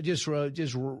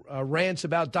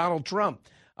about Donald Trump.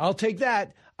 I'll take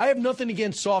that. I have nothing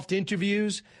against soft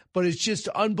interviews, but it's just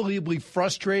unbelievably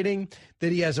frustrating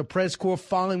that he has a press corps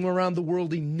following him around the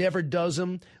world. He never does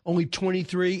them. Only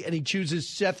 23, and he chooses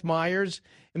Seth Meyers.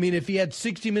 I mean, if he had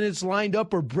 60 Minutes lined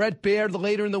up or Brett Baird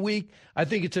later in the week, I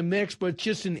think it's a mix, but it's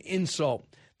just an insult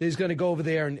that he's going to go over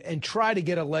there and try to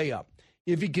get a layup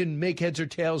if he can make heads or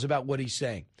tails about what he's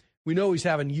saying. We know he's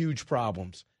having huge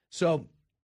problems. So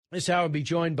this hour will be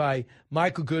joined by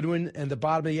Michael Goodwin, and the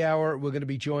bottom of the hour, we're going to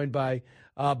be joined by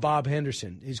Bob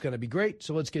Henderson. He's going to be great.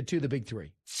 So let's get to the big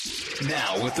three.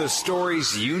 Now with the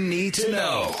stories you need to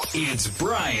know, it's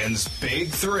Brian's Big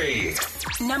Three.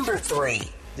 Number 3.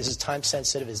 This is time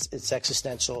sensitive. It's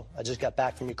existential. I just got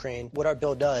back from Ukraine. What our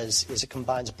bill does is it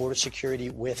combines border security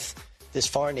with this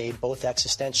foreign aid, both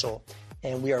existential.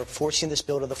 And we are forcing this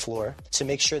bill to the floor to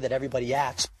make sure that everybody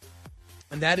acts.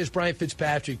 And that is Brian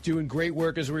Fitzpatrick doing great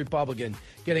work as a Republican,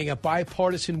 getting a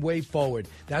bipartisan way forward.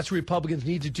 That's what Republicans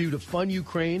need to do to fund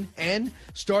Ukraine and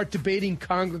start debating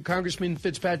Congressman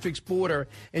Fitzpatrick's border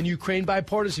and Ukraine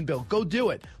bipartisan bill. Go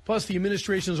do it. Plus, the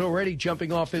administration is already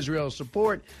jumping off Israel's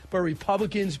support, but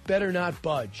Republicans better not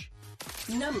budge.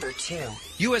 Number 2.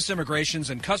 U.S. Immigrations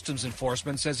and Customs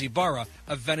Enforcement says Ibarra,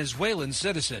 a Venezuelan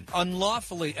citizen,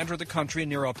 unlawfully entered the country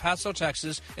near El Paso,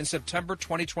 Texas in September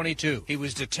 2022. He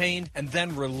was detained and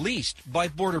then released by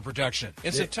Border Protection.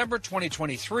 In September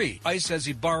 2023, ICE says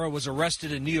Ibarra was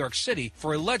arrested in New York City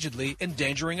for allegedly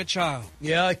endangering a child.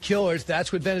 Yeah, killers.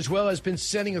 That's what Venezuela has been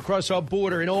sending across our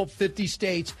border in all 50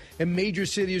 states, and major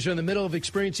cities are in the middle of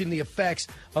experiencing the effects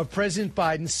of President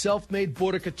Biden's self-made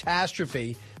border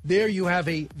catastrophe. There you have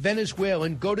a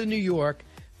Venezuelan go to New York,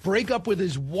 break up with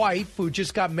his wife, who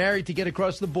just got married to get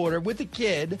across the border, with a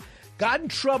kid, got in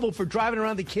trouble for driving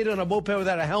around the kid on a moped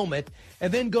without a helmet,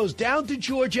 and then goes down to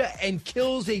Georgia and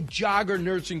kills a jogger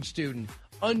nursing student.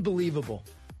 Unbelievable.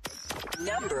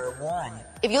 Number 1.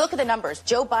 If you look at the numbers,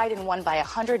 Joe Biden won by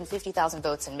 150,000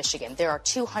 votes in Michigan. There are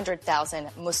 200,000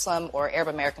 Muslim or Arab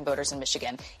American voters in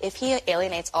Michigan. If he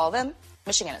alienates all of them,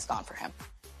 Michigan is gone for him.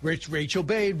 Rachel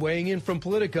Bade weighing in from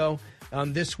Politico.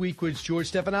 This week was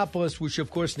George Stephanopoulos, which,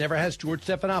 of course, never has George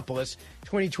Stephanopoulos.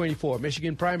 2024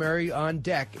 Michigan primary on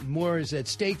deck. More is at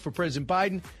stake for President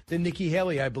Biden than Nikki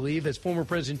Haley, I believe, as former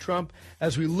President Trump.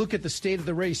 As we look at the state of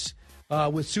the race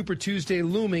with Super Tuesday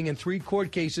looming and 3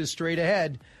 court cases straight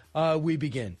ahead, we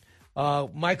begin.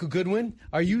 Michael Goodwin,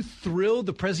 are you thrilled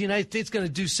the President of the United States is going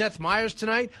to do Seth Meyers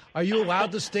tonight? Are you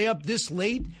allowed to stay up this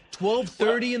late,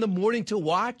 12:30 in the morning to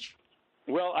watch?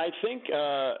 Well, I think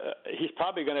he's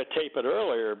probably going to tape it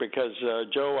earlier because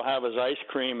Joe will have his ice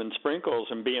cream and sprinkles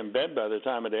and be in bed by the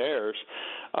time it airs.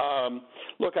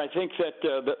 Look, I think that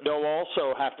they'll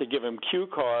also have to give him cue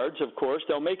cards, of course.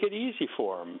 They'll make it easy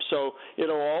for him. So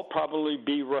it'll all probably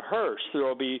be rehearsed. There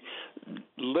will be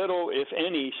little, if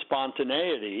any,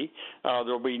 spontaneity. There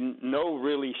will be no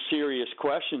really serious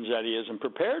questions that he isn't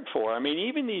prepared for. I mean,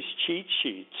 even these cheat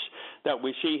sheets that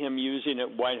we see him using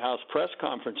at White House press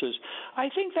conferences, I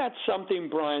think that's something,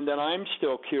 Brian, that I'm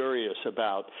still curious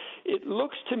about. It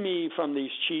looks to me from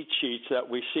these cheat sheets that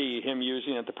we see him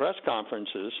using at the press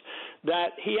conferences that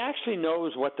he actually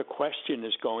knows what the question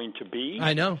is going to be.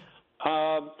 I know.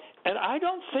 And I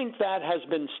don't think that has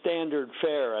been standard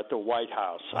fare at the White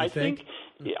House. I think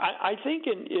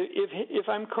if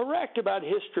I'm correct about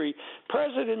history,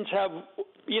 presidents have,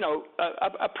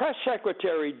 a press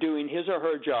secretary doing his or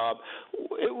her job,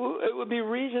 it would be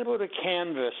reasonable to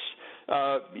canvass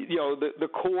the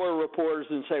core reporters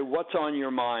and say, what's on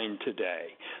your mind today?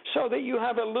 So that you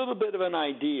have a little bit of an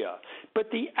idea.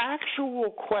 But the actual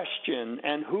question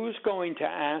and who's going to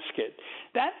ask it,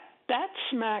 that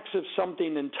smacks of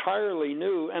something entirely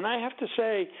new, and I have to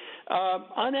say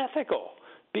unethical,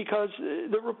 because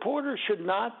the reporter should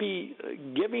not be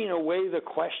giving away the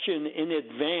question in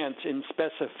advance in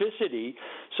specificity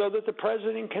so that the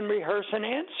president can rehearse an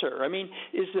answer. I mean,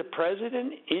 is the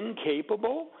president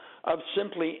incapable of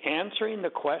simply answering the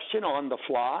question on the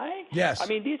fly? Yes. I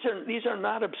mean, these are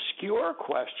not obscure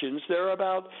questions. They're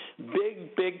about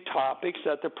big topics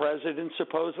that the president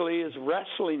supposedly is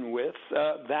wrestling with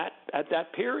at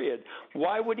that period.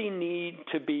 Why would he need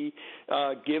to be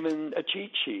given a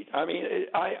cheat sheet? I mean,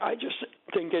 I just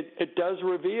think it does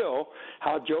reveal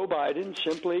how Joe Biden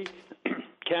simply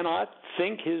cannot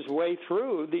think his way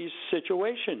through these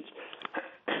situations.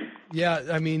 Yeah,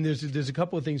 I mean, there's a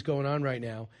couple of things going on right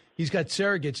now. He's got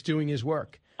surrogates doing his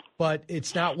work, but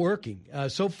it's not working.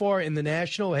 So far in the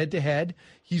national head-to-head,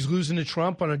 he's losing to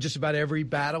Trump on just about every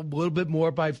battle, a little bit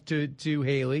more to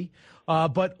Haley.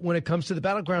 But when it comes to the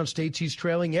battleground states, he's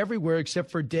trailing everywhere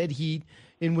except for dead heat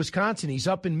in Wisconsin. He's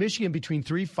up in Michigan between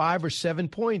 3, 5, or 7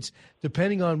 points,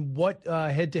 depending on what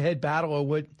head-to-head battle or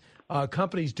what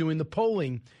company's doing the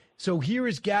polling. So here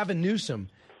is Gavin Newsom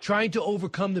trying to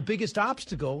overcome the biggest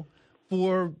obstacle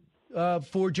for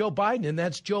Joe Biden, and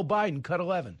that's Joe Biden, cut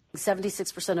 11.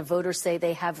 76% of voters say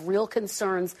they have real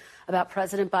concerns about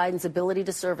President Biden's ability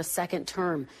to serve a second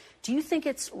term. Do you think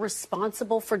it's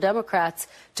responsible for Democrats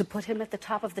to put him at the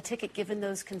top of the ticket, given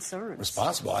those concerns?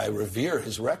 Responsible. I revere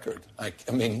his record. I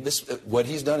mean, what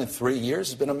he's done in 3 years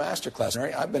has been a masterclass.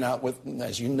 I've been out with,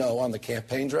 as you know, on the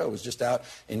campaign trail. I was just out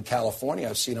in California.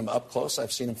 I've seen him up close.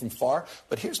 I've seen him from far.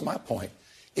 But here's my point.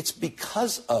 It's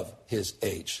because of his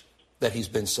age that he's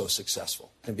been so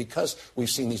successful. And because we've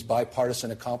seen these bipartisan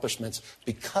accomplishments,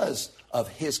 because of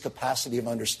his capacity of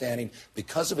understanding,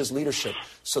 because of his leadership.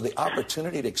 So the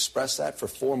opportunity to express that for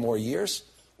 4 more years,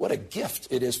 what a gift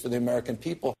it is for the American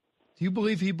people. Do you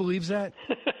believe he believes that?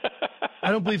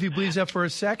 I don't believe he believes that for a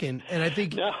second. And I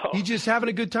think he's just having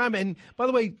a good time. And by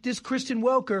the way, this Kristen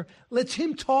Welker lets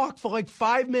him talk for like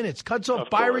 5 minutes, cuts off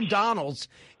Byron Donalds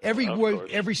every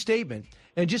word, every statement.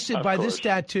 And just by this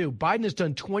stat, too, Biden has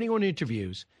done 21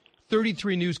 interviews,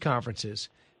 33 news conferences,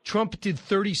 Trump did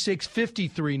 36,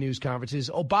 53 news conferences.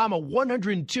 Obama,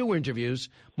 102 interviews,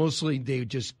 mostly they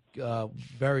just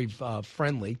very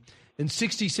friendly, and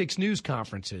 66 news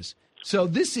conferences. So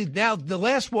this is now, the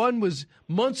last one was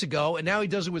months ago, and now he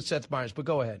does it with Seth Meyers. But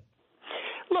go ahead.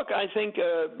 Look, I think,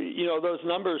 those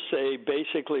numbers say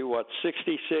basically,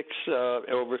 66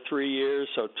 over 3 years,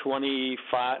 so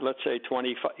 25, let's say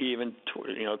 25, even,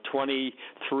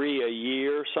 23 a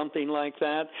year, something like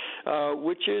that,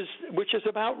 which is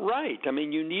about right. I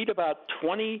mean, you need about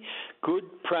 20 good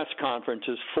press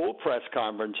conferences, full press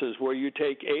conferences, where you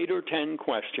take 8 or 10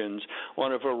 questions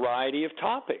on a variety of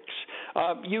topics.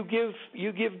 You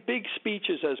give big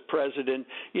speeches as president,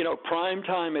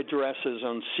 primetime addresses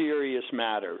on serious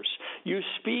matters. You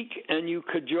speak and you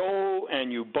cajole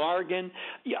and you bargain.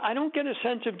 I don't get a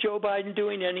sense of Joe Biden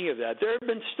doing any of that. There have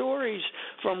been stories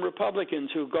from Republicans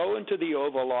who go into the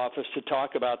Oval Office to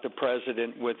talk about the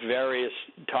president with various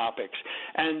topics.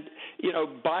 And,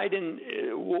 Biden,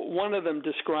 one of them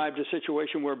described a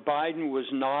situation where Biden was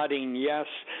nodding yes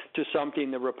to something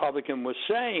the Republican was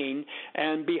saying,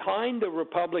 and behind the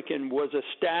Republican was a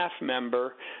staff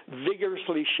member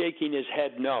vigorously shaking his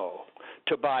head no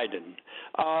to Biden.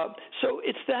 So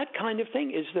it's that kind of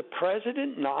thing. Is the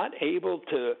president not able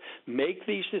to make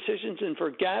these decisions? And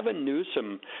for Gavin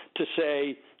Newsom to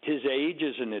say his age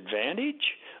is an advantage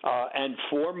and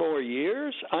 4 more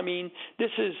years, I mean, this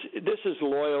is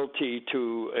loyalty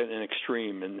to an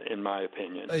extreme, in my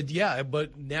opinion. Yeah,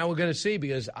 but now we're going to see,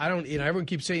 because everyone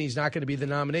keeps saying he's not going to be the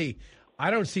nominee.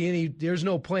 I don't see there's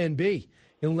no plan B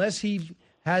unless he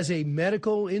has a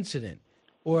medical incident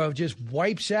or just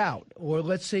wipes out, or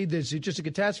let's say there's just a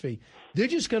catastrophe. They're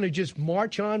just going to just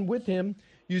march on with him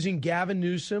using Gavin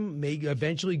Newsom, maybe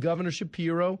eventually Governor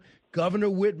Shapiro, Governor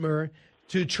Whitmer,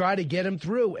 to try to get him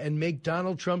through and make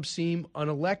Donald Trump seem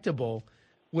unelectable,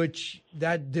 which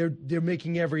that they're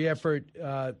making every effort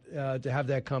to have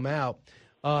that come out.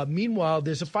 Meanwhile,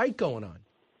 there's a fight going on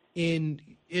in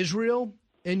Israel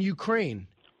and Ukraine,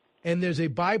 and there's a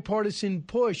bipartisan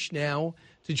push now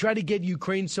to try to get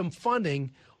Ukraine some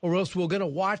funding, or else we're going to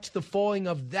watch the falling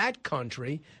of that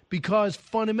country, because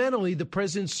fundamentally the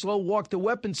president slow-walked the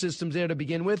weapon systems there to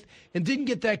begin with and didn't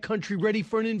get that country ready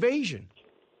for an invasion.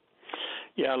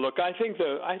 Yeah, look, I think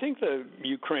the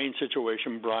Ukraine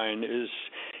situation, Brian,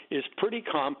 is pretty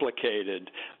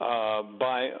complicated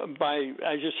by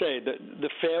as you say, the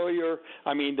failure.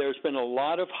 I mean, there's been a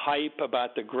lot of hype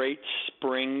about the Great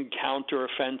Spring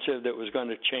counteroffensive that was going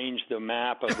to change the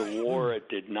map of the war. It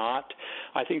did not.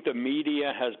 I think the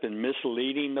media has been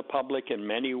misleading the public in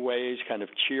many ways, kind of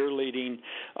cheerleading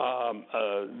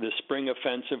the spring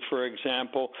offensive, for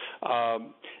example.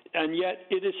 And yet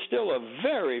it is still a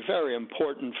very, very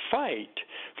important fight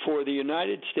for the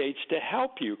United States to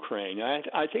help Ukraine.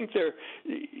 I think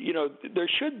there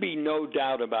should be no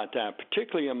doubt about that,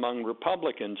 particularly among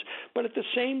Republicans. But at the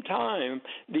same time,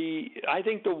 I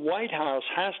think the White House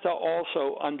has to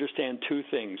also understand two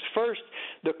things. First,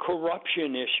 the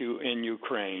corruption issue in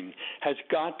Ukraine has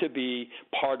got to be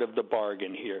part of the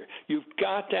bargain here. You've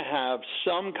got to have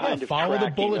some kind of follow the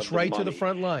tracking bullets of the right money. to the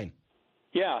front line.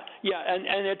 Yeah,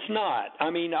 and it's not. I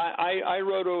mean, I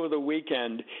wrote over the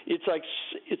weekend. It's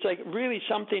like really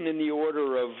something in the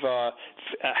order of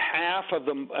half of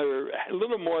the, or a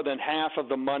little more than half of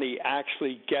the money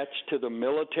actually gets to the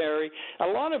military. A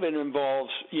lot of it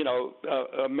involves,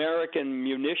 American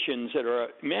munitions that are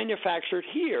manufactured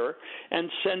here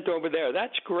and sent over there.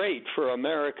 That's great for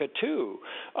America too.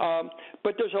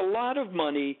 But there's a lot of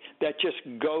money that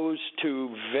just goes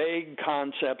to vague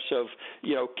concepts of,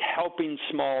 helping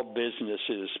small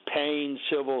businesses, paying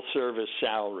civil service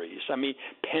salaries. I mean,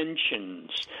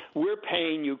 pensions. We're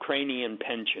paying Ukrainian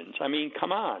pensions. I mean,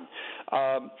 come on.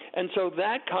 And so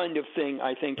that kind of thing,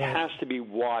 I think, has to be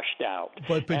washed out.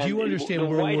 But you understand the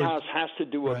where White we're... House has to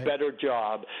do a better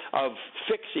job of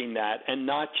fixing that and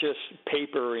not just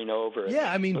papering over it.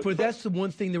 Yeah, I mean, but that's the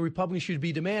one thing the Republicans should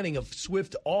be demanding, a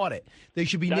swift audit. They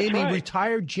should be naming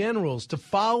retired generals to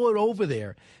follow it over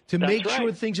there, to make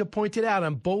sure things are pointed out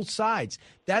on both sides.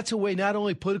 That's a way not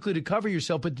only politically to cover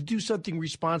yourself, but to do something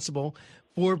responsible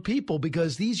for people,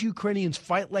 because these Ukrainians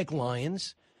fight like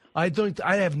lions. I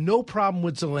have no problem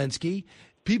with Zelensky.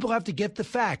 People have to get the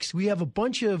facts. We have a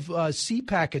bunch of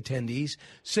CPAC attendees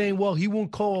saying, well, he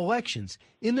won't call elections.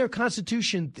 In their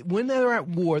constitution, when they're at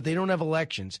war, they don't have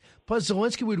elections. Plus,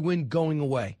 Zelensky would win going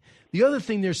away. The other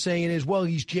thing they're saying is, well,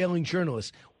 he's jailing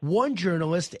journalists. One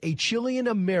journalist, a Chilean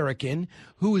American,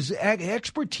 whose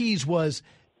expertise was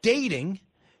dating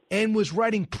and was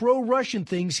writing pro-Russian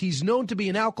things. He's known to be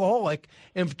an alcoholic,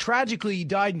 and tragically he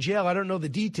died in jail. I don't know the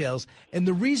details. And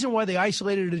the reason why they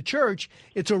isolated the church,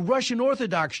 it's a Russian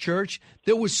Orthodox church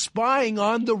that was spying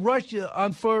on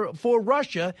for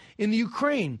Russia in the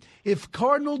Ukraine. If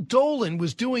Cardinal Dolan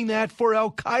was doing that for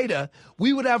Al-Qaeda,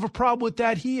 we would have a problem with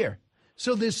that here.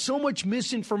 So there's so much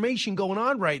misinformation going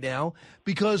on right now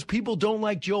because people don't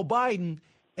like Joe Biden,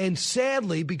 and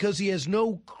sadly, because he has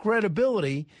no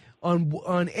credibility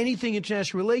on anything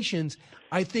international relations,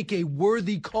 I think a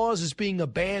worthy cause is being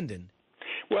abandoned.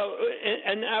 Well,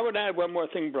 and I would add one more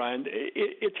thing, Brian.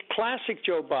 It's classic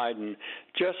Joe Biden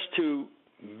just to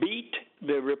beat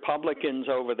the Republicans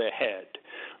over the head,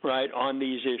 right, on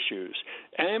these issues,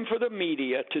 and for the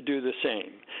media to do the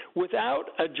same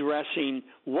without addressing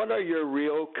what are your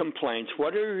real complaints,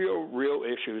 what are your real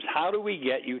issues, how do we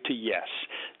get you to yes.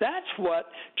 That's what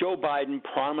Joe Biden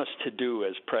promised to do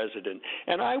as president.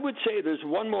 And I would say there's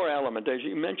one more element. As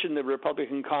you mentioned, the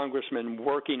Republican congressman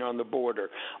working on the border.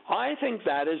 I think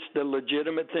that is the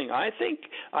legitimate thing. I think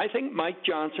Mike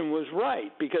Johnson was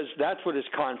right, because that's what his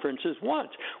conferences want.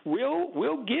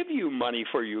 We'll give you money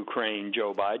for Ukraine,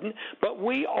 Joe Biden, but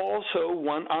we also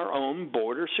want our own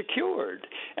border secured.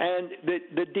 And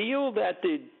the deal that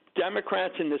the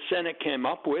Democrats in the Senate came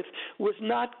up with was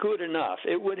not good enough.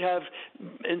 It would have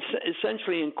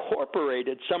essentially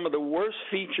incorporated some of the worst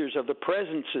features of the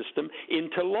present system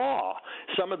into law.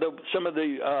 Some of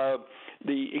the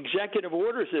executive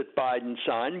orders that Biden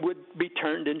signed would be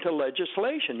turned into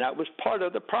legislation. That was part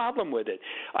of the problem with it.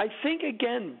 I think,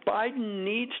 again, Biden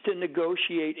needs to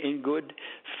negotiate in good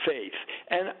faith,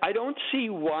 and I don't see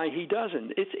why he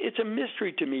doesn't. It's a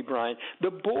mystery to me, Brian.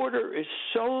 The border is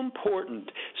so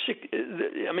important.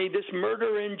 I mean, this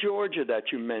murder in Georgia that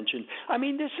you mentioned, I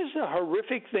mean, this is the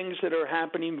horrific things that are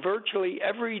happening virtually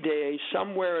every day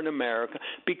somewhere in America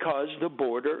because the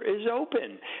border is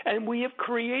open. And we have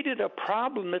created a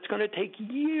problem that's going to take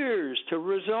years to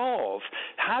resolve.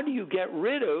 How do you get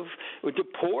rid of, or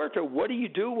deport, or what do you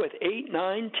do with 8,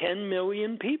 9, 10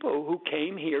 million people who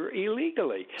came here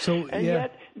illegally?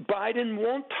 Yet Biden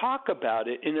won't talk about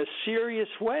it in a serious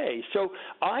way. So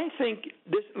I think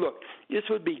this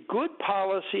would be good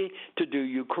policy to do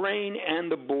Ukraine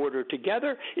and the border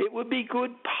together. It would be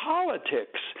good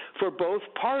politics for both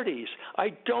parties.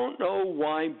 I don't know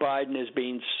why Biden is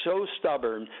being so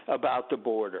stubborn about the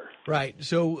border. Right.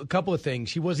 So a couple of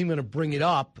things. He wasn't even going to bring it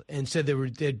up and said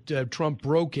that Trump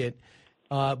broke it.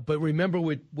 But remember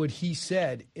what he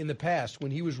said in the past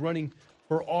when he was running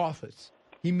for office.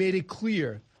 He made it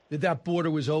clear that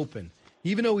border was open.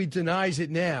 Even though he denies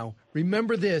it now,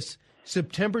 remember this,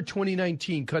 September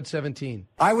 2019, cut 17.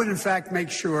 I would, in fact, make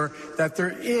sure that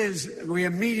we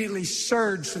immediately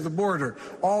surge to the border.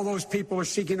 All those people are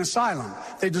seeking asylum.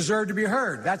 They deserve to be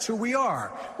heard. That's who we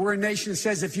are. We're a nation that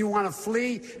says if you want to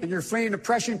flee and you're fleeing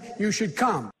oppression, you should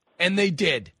come. And they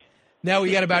did. Now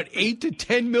we got about 8 to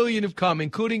 10 million have come,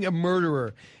 including a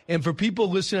murderer. And for people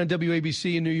listening on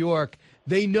WABC in New York,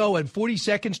 they know at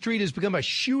 42nd Street has become a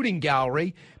shooting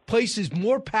gallery. Place is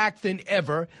more packed than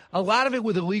ever, a lot of it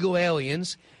with illegal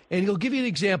aliens. And he'll give you an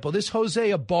example. This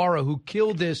Jose Ibarra, who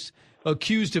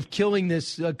accused of killing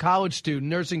this college student,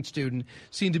 nursing student,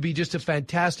 seemed to be just a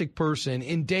fantastic person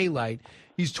in daylight.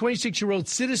 He's a 26-year-old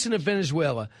citizen of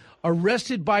Venezuela,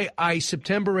 arrested by ICE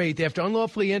September 8th after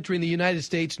unlawfully entering the United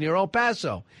States near El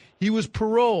Paso. He was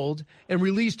paroled and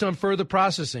released on further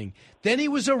processing. Then he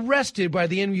was arrested by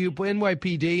the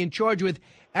NYPD and charged with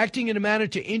acting in a manner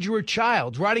to injure a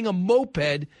child, riding a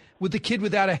moped with the kid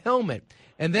without a helmet.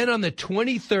 And then on the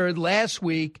 23rd, last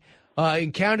week,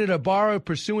 encountered Ibarra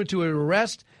pursuant to an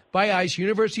arrest by ICE,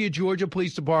 University of Georgia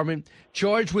Police Department,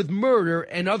 charged with murder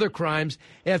and other crimes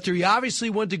after he obviously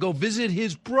went to go visit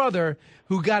his brother,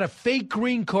 who got a fake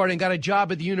green card and got a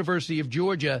job at the University of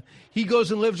Georgia. He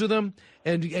goes and lives with him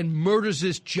and murders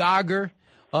this jogger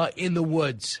in the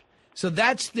woods. So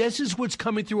this is what's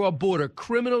coming through our border,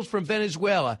 criminals from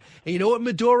Venezuela. And you know what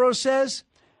Maduro says?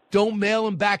 Don't mail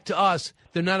them back to us.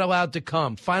 They're not allowed to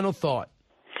come. Final thought.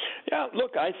 Yeah,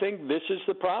 look, I think this is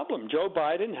the problem. Joe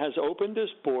Biden has opened his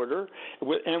border,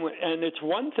 and it's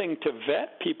one thing to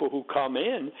vet people who come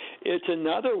in. It's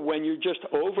another when you're just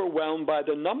overwhelmed by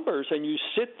the numbers and you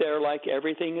sit there like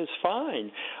everything is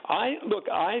fine.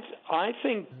 I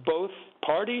think both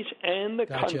parties and the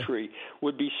country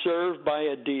would be served by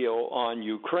a deal on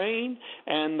Ukraine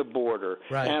and the border.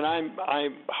 Right. And I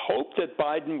hope that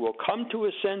Biden will come to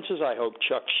his senses. I hope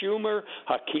Chuck Schumer,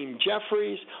 Hakeem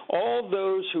Jeffries, all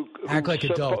those who like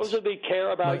supposedly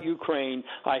care about Ukraine,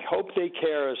 I hope they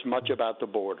care as much about the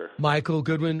border. Michael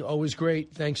Goodwin, always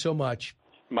great. Thanks so much.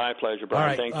 My pleasure, Brian. All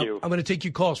right, Thank you. I'm going to take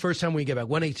your calls. First time we get back,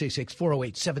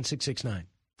 1-866-408-7669.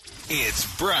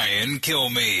 It's Brian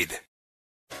Kilmeade.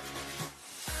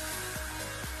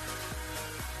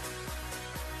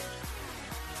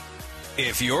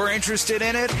 If you're interested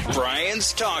in it,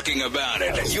 Brian's talking about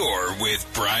it. You're with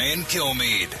Brian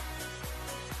Kilmeade.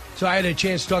 So I had a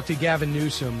chance to talk to Gavin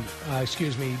Newsom,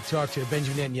 talk to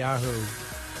Benjamin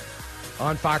Netanyahu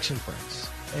on Fox and Friends.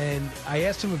 And I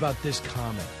asked him about this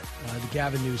comment that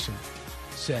Gavin Newsom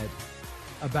said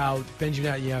about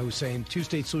Benjamin Netanyahu saying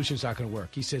two-state solution is not going to work.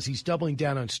 He says he's doubling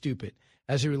down on stupid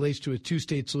as it relates to a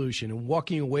two-state solution and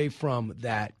walking away from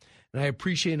that. And I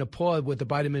appreciate and applaud what the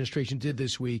Biden administration did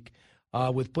this week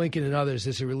with Blinken and others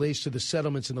as it relates to the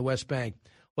settlements in the West Bank.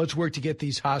 Let's work to get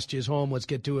these hostages home. Let's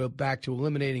get back to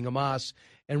eliminating Hamas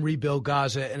and rebuild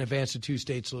Gaza and advance a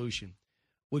two-state solution.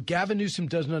 What Gavin Newsom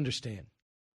doesn't understand,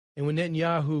 and when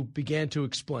Netanyahu began to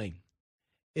explain,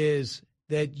 is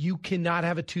that you cannot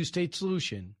have a two-state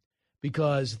solution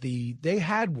because they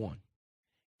had one.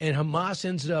 And Hamas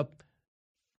ends up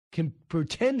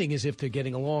pretending as if they're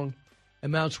getting along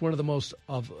and mounts one of the most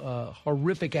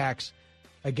horrific acts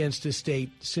against this state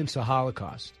since the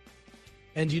Holocaust.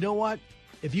 And you know what?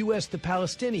 If you ask the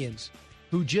Palestinians,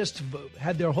 who just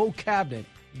had their whole cabinet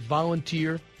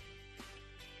volunteer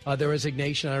their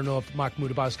resignation, I don't know if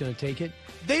Mahmoud Abbas is going to take it,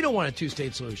 they don't want a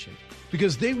two-state solution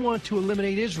because they want to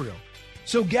eliminate Israel.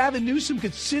 So Gavin Newsom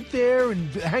could sit there and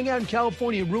hang out in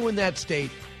California and ruin that state,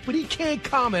 but he can't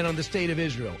comment on the state of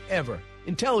Israel, ever,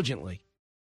 intelligently.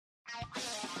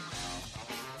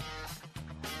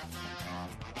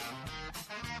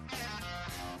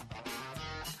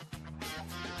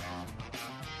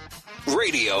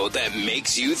 Radio that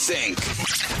makes you think.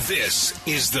 This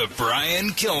is the Brian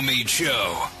Kilmeade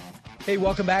Show. Hey,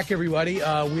 welcome back, everybody. We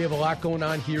have a lot going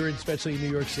on here, especially in New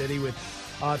York City, with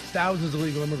thousands of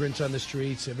illegal immigrants on the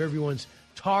streets. If everyone's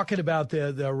talking about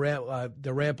the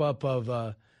ramp up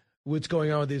of what's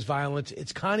going on with this violence,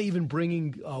 it's kind of even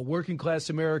bringing working class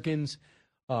Americans,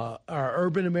 our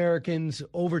urban Americans,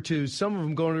 over to some of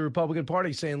them going to the Republican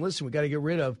Party, saying, "Listen, we got to get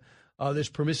rid of this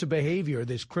permissive behavior,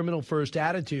 this criminal first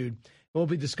attitude." We'll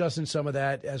be discussing some of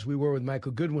that as we were with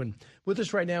Michael Goodwin. With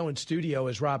us right now in studio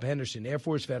is Rob Henderson, Air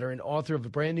Force veteran, author of a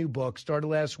brand new book,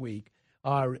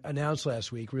 announced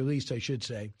last week, released, I should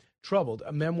say, Troubled,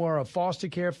 a memoir of foster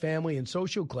care, family, and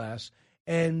social class,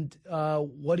 and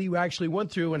what he actually went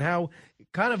through and how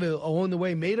kind of along the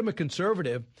way made him a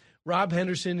conservative. Rob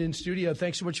Henderson in studio.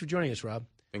 Thanks so much for joining us, Rob.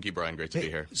 Thank you, Brian. Great to be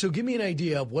here. So give me an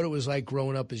idea of what it was like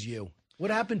growing up as you.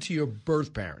 What happened to your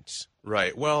birth parents?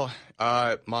 Right. Well,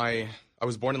 I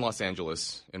was born in Los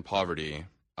Angeles in poverty.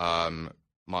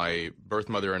 My birth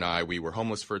mother and I, we were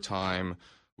homeless for a time.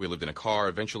 We lived in a car.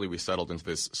 Eventually, we settled into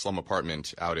this slum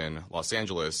apartment out in Los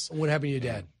Angeles. What happened to your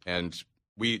dad? And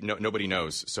nobody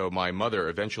knows. So my mother,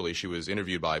 eventually, she was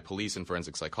interviewed by police and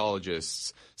forensic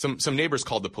psychologists. Some neighbors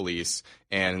called the police,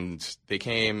 and they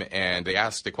came and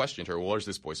they questioned her, well, where's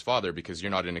this boy's father? Because you're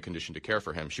not in a condition to care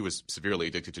for him. She was severely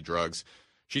addicted to drugs.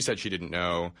 She said she didn't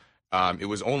know. It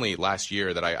was only last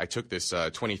year that I took this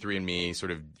 23andMe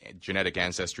sort of genetic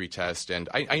ancestry test, and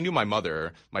I knew my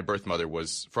mother, my birth mother,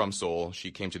 was from Seoul.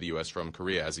 She came to the U.S. from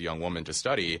Korea as a young woman to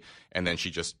study, and then she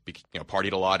just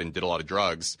partied a lot and did a lot of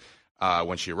drugs.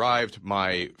 When she arrived,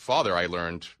 my father, I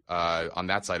learned on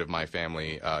that side of my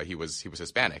family, he was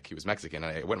Hispanic, he was Mexican.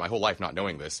 I went my whole life not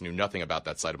knowing this, knew nothing about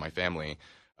that side of my family.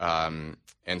 And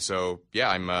so, yeah,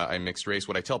 I'm mixed race.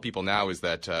 What I tell people now is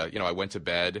that I went to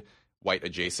bed white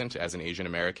adjacent as an Asian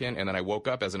American, and then I woke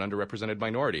up as an underrepresented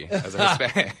minority, as a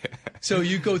Hispanic. So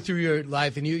you go through your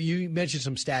life, and you mentioned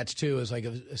some stats, too. It's like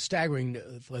a staggering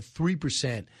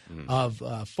 3%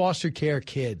 of foster care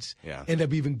kids end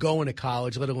up even going to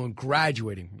college, let alone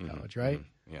graduating from college, right?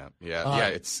 Yeah.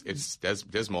 It's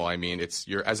dismal. I mean,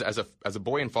 you're as a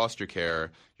boy in foster care,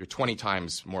 you're 20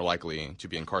 times more likely to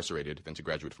be incarcerated than to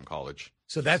graduate from college.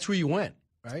 So that's where you went.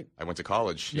 Right? I went to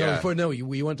college, you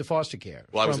went to foster care.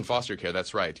 Well, I was in foster care,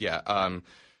 that's right, yeah.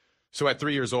 So at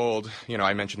 3 years old,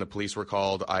 I mentioned the police were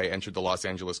called. I entered the Los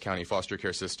Angeles County foster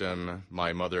care system.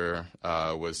 My mother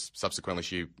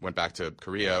she went back to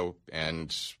Korea,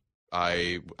 and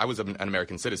I was an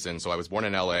American citizen, so I was born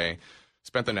in L.A.,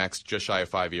 spent the next just shy of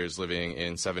 5 years living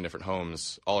in 7 different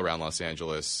homes all around Los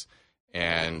Angeles,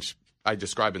 and I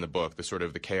describe in the book the sort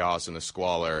of the chaos and the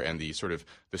squalor and the sort of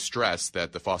the stress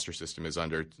that the foster system is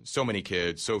under. So many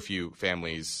kids, so few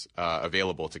families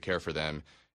available to care for them.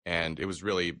 And it was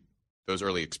really, those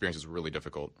early experiences were really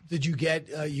difficult. Did you get,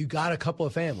 you got a couple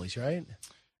of families, right?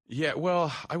 Yeah,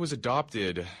 well, I was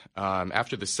adopted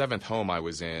after the 7th home I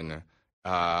was in.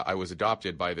 I was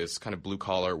adopted by this kind of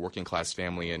blue-collar, working-class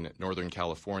family in Northern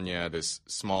California, this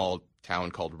small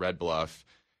town called Red Bluff.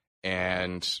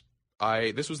 And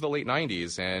this was the late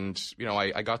 90s, and,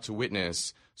 I got to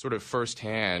witness sort of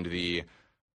firsthand the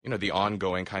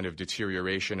ongoing kind of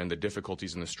deterioration and the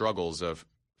difficulties and the struggles of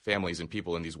families and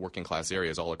people in these working-class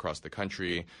areas all across the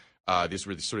country. These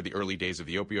were sort of the early days of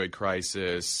the opioid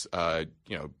crisis,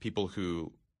 people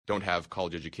who don't have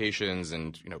college educations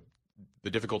and, the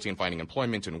difficulty in finding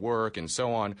employment and work and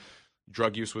so on.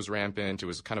 Drug use was rampant. It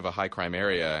was kind of a high-crime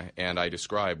area, and I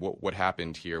describe what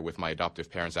happened here with my adoptive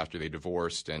parents after they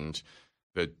divorced and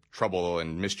the trouble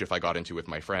and mischief I got into with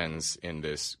my friends in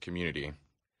this community.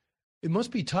 It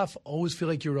must be tough. Always feel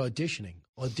like you're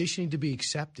auditioning to be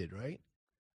accepted, right?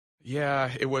 Yeah,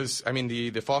 it was. I mean,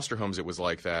 the foster homes, it was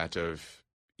like that. Of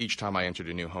each time I entered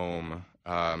a new home,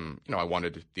 I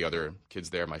wanted the other kids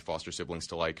there, my foster siblings,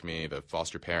 to like me, the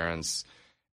foster parents,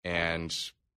 and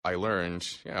I learned,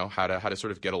 how to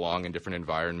sort of get along in different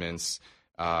environments.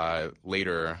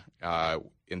 Later,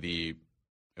 in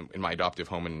my adoptive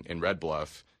home in Red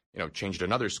Bluff, changed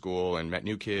another school and met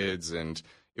new kids, and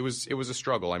it was a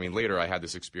struggle. I mean, later I had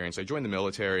this experience. I joined the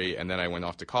military, and then I went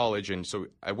off to college, and so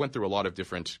I went through a lot of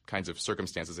different kinds of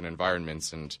circumstances and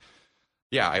environments, and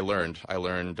yeah, I learned,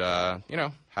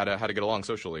 how to get along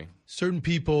socially. Certain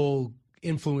people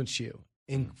influence you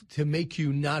to make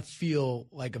you not feel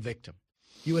like a victim.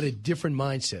 You had a different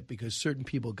mindset because certain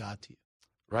people got to you.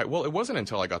 Right. Well, it wasn't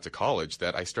until I got to college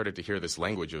that I started to hear this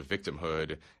language of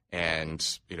victimhood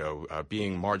and,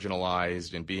 being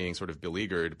marginalized and being sort of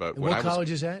beleaguered. But and what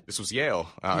college is that? This was Yale,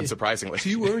 unsurprisingly. So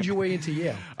you earned your way into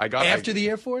Yale. After the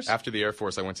Air Force? After the Air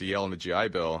Force, I went to Yale on the GI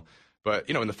Bill. But,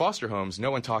 in the foster homes, no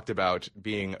one talked about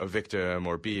being a victim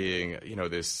or being,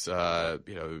 this,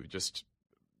 just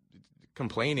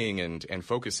complaining and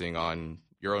focusing on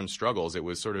your own struggles. It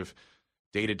was sort of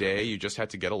day to day. You just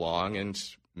had to get along and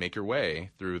make your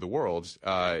way through the world.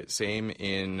 Same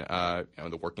in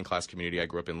the working class community I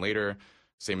grew up in later.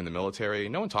 Same in the military.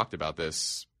 No one talked about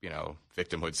this,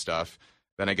 victimhood stuff.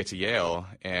 Then I get to Yale,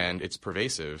 and it's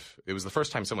pervasive. It was the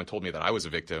first time someone told me that I was a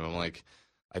victim. I'm like,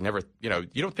 I never, you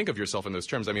don't think of yourself in those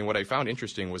terms. I mean, what I found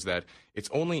interesting was that it's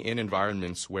only in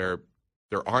environments where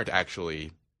there aren't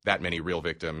actually that many real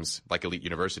victims, like elite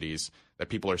universities, that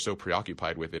people are so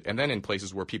preoccupied with it. And then in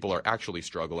places where people are actually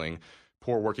struggling,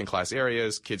 poor working class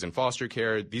areas, kids in foster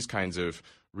care, these kinds of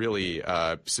really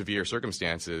severe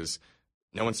circumstances,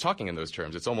 no one's talking in those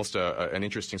terms. It's almost an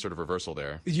interesting sort of reversal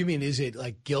there. You mean, is it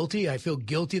like guilty? I feel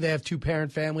guilty they have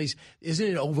two-parent families. Isn't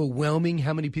it overwhelming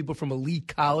how many people from elite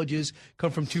colleges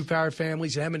come from two-parent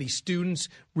families and how many students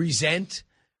resent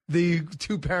the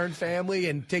two-parent family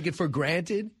and take it for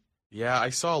granted? Yeah, I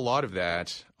saw a lot of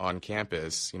that on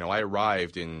campus. I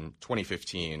arrived in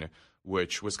 2015,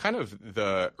 which was kind of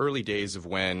the early days of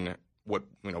when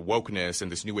wokeness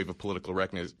and this new wave of political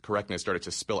correctness started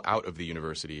to spill out of the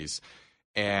universities.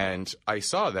 And I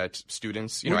saw that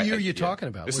students... What year are you talking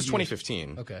about? This is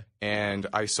 2015. Okay. And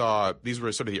I saw these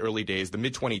were sort of the early days. The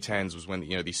mid-2010s was when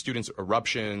these students'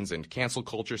 eruptions and cancel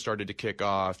culture started to kick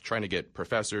off, trying to get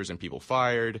professors and people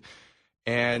fired.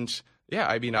 And yeah,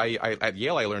 I mean, I at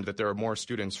Yale, I learned that there are more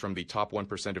students from the top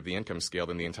 1% of the income scale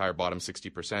than the entire bottom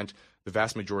 60%. The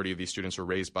vast majority of these students were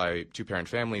raised by two-parent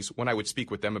families. When I would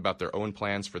speak with them about their own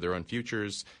plans for their own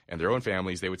futures and their own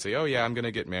families, they would say, oh, yeah, I'm going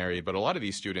to get married. But a lot of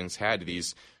these students had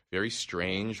these very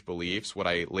strange beliefs, what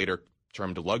I later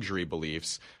termed luxury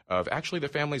beliefs, of actually the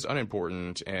family's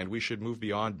unimportant and we should move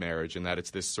beyond marriage and that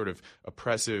it's this sort of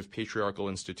oppressive patriarchal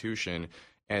institution.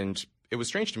 And it was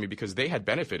strange to me because they had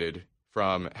benefited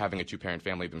from having a two-parent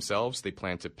family themselves. They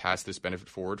planned to pass this benefit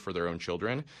forward for their own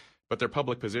children. But their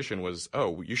public position was,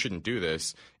 oh, you shouldn't do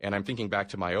this. And I'm thinking back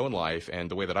to my own life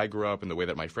and the way that I grew up and the way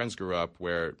that my friends grew up,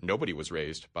 where nobody was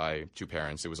raised by two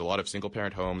parents. It was a lot of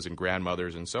single-parent homes and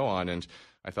grandmothers and so on. And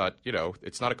I thought,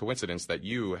 it's not a coincidence that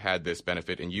you had this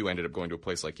benefit and you ended up going to a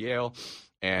place like Yale.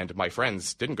 And my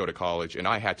friends didn't go to college, and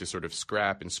I had to sort of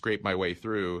scrap and scrape my way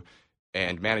through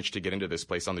and managed to get into this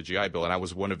place on the GI Bill, and I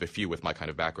was one of the few with my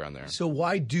kind of background there. So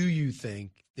why do you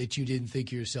think that you didn't think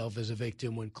of yourself as a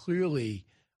victim when clearly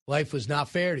life was not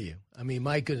fair to you? I mean,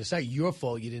 my goodness, it's not your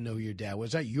fault you didn't know who your dad was.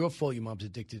 It's not your fault your mom's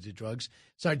addicted to drugs.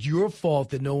 It's not your fault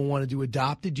that no one wanted to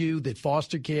adopted you, that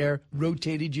foster care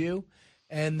rotated you,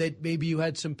 and that maybe you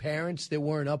had some parents that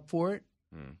weren't up for it.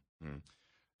 Mm-hmm.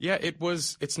 Yeah,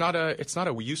 it's not a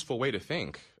useful way to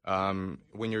think.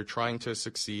 When you're trying to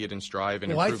succeed and strive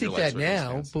and improve your life circumstances. I think that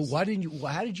now, but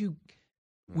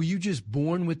were you just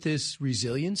born with this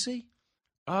resiliency?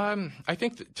 I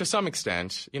think to some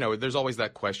extent, there's always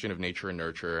that question of nature and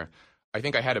nurture. I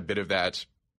think I had a bit of that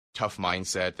tough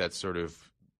mindset, that sort of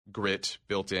grit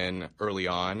built in early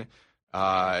on.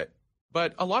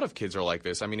 But a lot of kids are like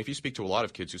this. I mean, if you speak to a lot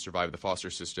of kids who survive the foster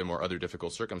system or other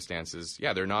difficult circumstances,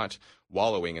 yeah, they're not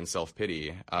wallowing in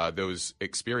self-pity. Those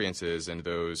experiences and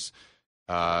those,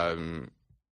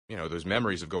 those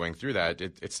memories of going through that,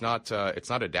 it's not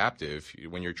adaptive.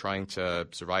 When you're trying to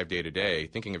survive day to day,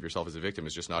 thinking of yourself as a victim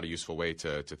is just not a useful way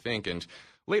to think. And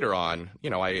later on,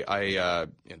 the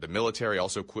military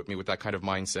also equipped me with that kind of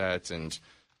mindset, and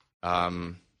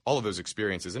all of those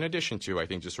experiences, in addition to, I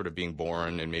think, just sort of being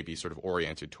born and maybe sort of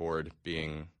oriented toward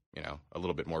being, a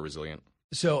little bit more resilient.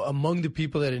 So among the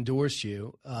people that endorsed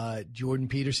you, Jordan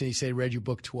Peterson, he said, read your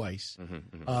book twice.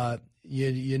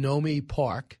 Yeonmi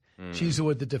Park, she's the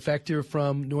defector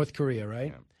from North Korea,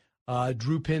 right? Yeah.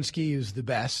 Drew Pinsky, who's the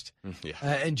best. Yeah.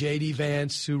 And J.D.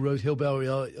 Vance, who wrote Hillbilly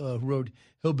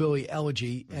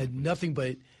Elegy, had nothing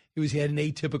but, he had an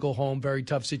atypical home, very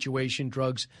tough situation,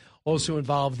 drugs also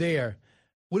involved there.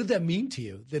 What did that mean to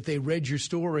you, that they read your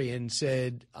story and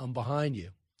said, I'm behind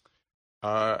you?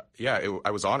 I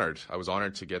was honored. I was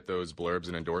honored to get those blurbs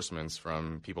and endorsements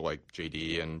from people like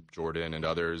JD and Jordan and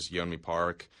others, Yeonmi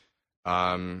Park,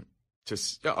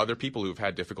 other people who've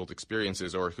had difficult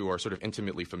experiences or who are sort of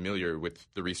intimately familiar with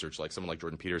the research, like someone like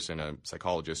Jordan Peterson, a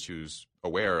psychologist who's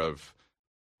aware of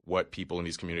what people in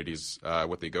these communities,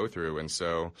 what they go through. And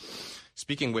so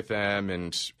speaking with them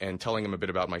and telling them a bit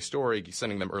about my story,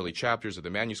 sending them early chapters of the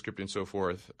manuscript and so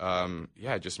forth,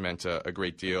 it just meant a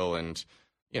great deal. And,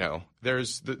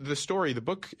 there's the story. The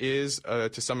book is,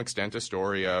 to some extent, a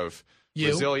story of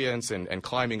resilience and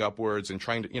climbing upwards and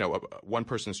trying to, one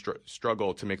person's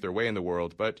struggle to make their way in the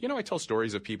world. But, I tell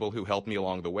stories of people who helped me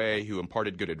along the way, who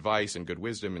imparted good advice and good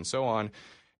wisdom and so on.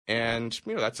 And,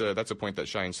 that's a point that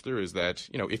shines through, is that,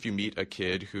 if you meet a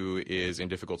kid who is in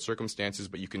difficult circumstances,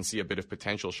 but you can see a bit of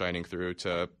potential shining through,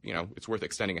 to, it's worth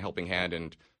extending a helping hand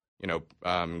and,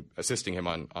 assisting him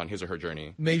on his or her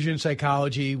journey. Major in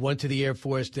psychology, went to the Air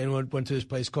Force, then went to this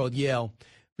place called Yale.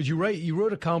 But you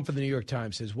wrote a column for the New York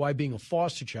Times, says, why being a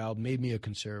foster child made me a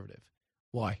conservative.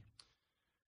 Why?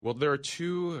 Well, there are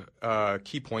two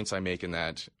key points I make in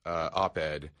that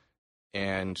op-ed.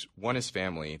 And one is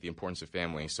family, the importance of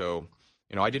family. So,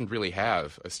 I didn't really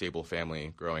have a stable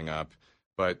family growing up,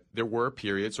 but there were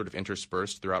periods sort of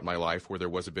interspersed throughout my life where there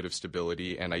was a bit of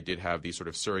stability, and I did have these sort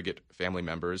of surrogate family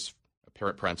members,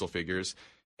 parental figures,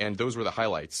 and those were the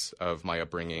highlights of my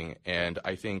upbringing. And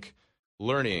I think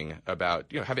learning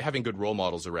about, having good role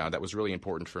models around, that was really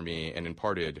important for me, and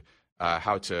imparted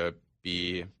how to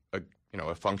be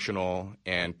a functional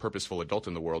and purposeful adult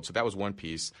in the world. So that was one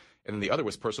piece. And then the other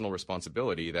was personal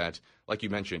responsibility, that, like you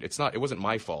mentioned, it wasn't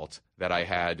my fault that I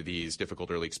had these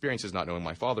difficult early experiences, not knowing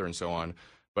my father and so on.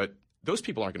 But those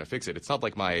people aren't going to fix it. It's not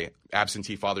like my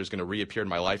absentee father is going to reappear in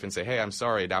my life and say, hey, I'm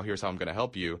sorry, now here's how I'm going to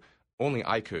help you. Only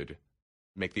I could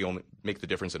make the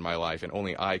difference in my life, and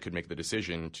only I could make the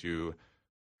decision to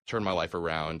turn my life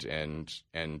around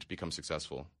and become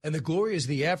successful. And the glory is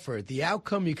the effort. The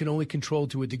outcome you can only control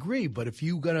to a degree, but if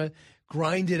you're going to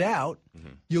grind it out,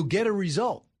 you'll get a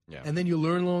result. Yeah. And then you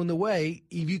learn along the way.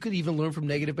 You could even learn from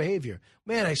negative behavior.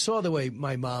 Man, I saw the way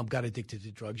my mom got addicted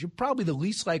to drugs. You're probably the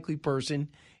least likely person,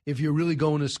 if you're really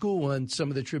going to school on some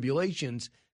of the tribulations,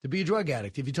 to be a drug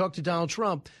addict. If you talk to Donald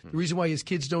Trump, the reason why his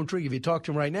kids don't drink, if you talk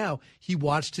to him right now, he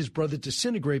watched his brother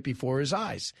disintegrate before his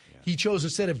eyes. Yeah. He chose,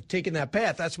 instead of taking that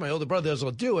path, that's my older brother,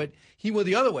 I'll do it, he went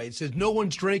the other way. It says, no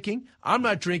one's drinking, I'm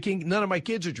not drinking, none of my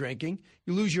kids are drinking.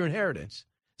 You lose your inheritance.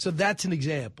 So that's an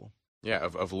example. Yeah,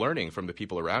 of learning from the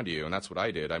people around you, and that's what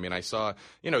I did. I mean, I saw,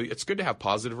 it's good to have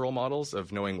positive role models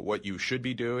of knowing what you should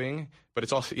be doing, but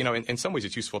it's also, in some ways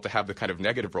it's useful to have the kind of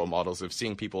negative role models of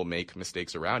seeing people make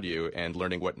mistakes around you and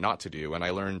learning what not to do. And I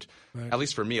learned, at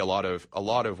least for me, a lot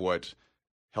of what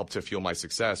helped to fuel my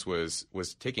success was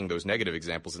taking those negative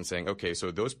examples and saying, okay,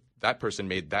 so that person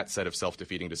made that set of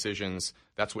self-defeating decisions,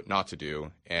 that's what not to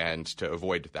do, and to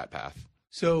avoid that path.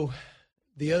 So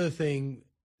the other thing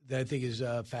that I think is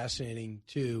fascinating,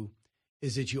 too,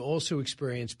 is that you also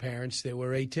experienced parents that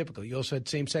were atypical. You also had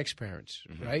same-sex parents,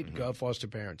 right? Foster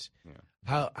parents. Yeah.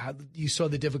 How you saw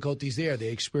the difficulties there? They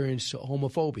experienced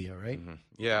homophobia, right?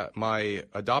 Yeah. My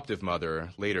adoptive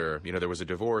mother later, there was a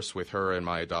divorce with her and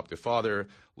my adoptive father.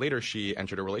 Later, she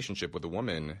entered a relationship with a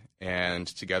woman, and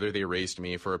together they raised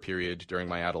me for a period during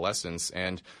my adolescence.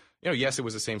 And yes, it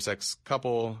was a same-sex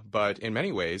couple, but in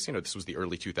many ways, this was the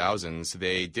early 2000s,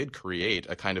 they did create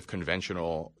a kind of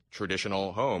conventional,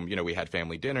 traditional home. We had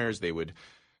family dinners. They would,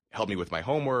 help me with my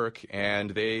homework, and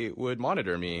they would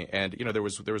monitor me. And, there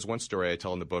was one story I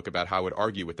tell in the book about how I would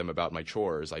argue with them about my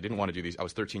chores. I didn't want to do these. I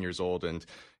was 13 years old, and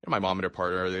my mom and her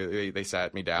partner, they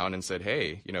sat me down and said,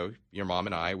 hey, your mom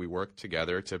and I, we worked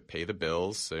together to pay the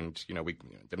bills. And, we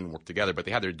didn't work together, but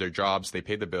they had their jobs. They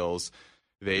paid the bills.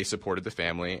 They supported the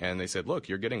family. And they said, look,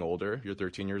 you're getting older. You're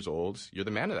 13 years old. You're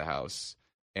the man of the house.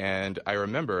 And I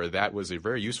remember that was a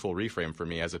very useful reframe for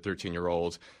me as a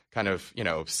 13-year-old, kind of,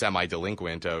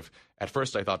 semi-delinquent of, at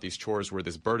first I thought these chores were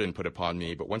this burden put upon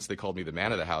me, but once they called me the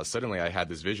man of the house, suddenly I had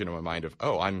this vision in my mind of,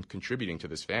 oh, I'm contributing to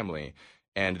this family.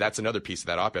 And that's another piece of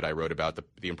that op-ed I wrote about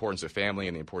the importance of family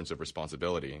and the importance of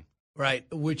responsibility. Right,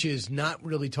 which is not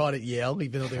really taught at Yale,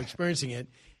 even though they're experiencing it.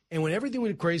 And when everything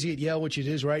went crazy at Yale, which it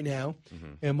is right now,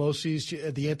 and most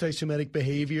of the anti-Semitic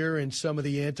behavior and some of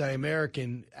the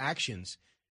anti-American actions,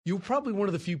 you were probably one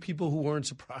of the few people who weren't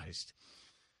surprised.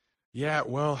 Yeah,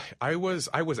 well,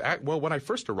 when I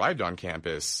first arrived on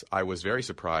campus, I was very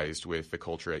surprised with the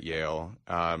culture at Yale.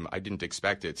 I didn't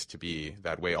expect it to be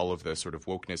that way. All of the sort of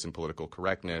wokeness and political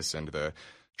correctness and the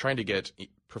trying to get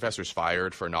professors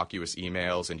fired for innocuous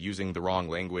emails and using the wrong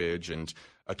language and,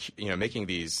 making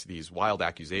these wild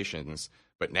accusations.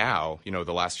 But now,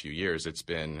 the last few years, it's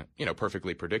been,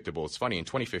 perfectly predictable. It's funny. In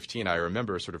 2015, I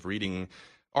remember sort of reading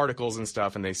articles and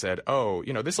stuff, and they said, oh,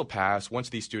 this will pass once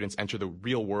these students enter the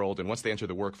real world, and once they enter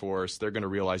the workforce, they're going to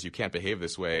realize you can't behave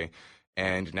this way.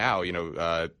 And now,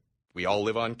 we all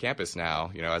live on campus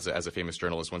now. As a famous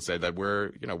journalist once said, that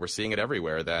we're seeing it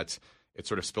everywhere, that it's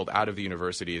sort of spilled out of the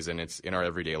universities and it's in our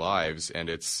everyday lives. And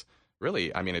it's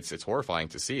really, it's horrifying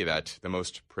to see that the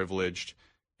most privileged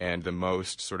and the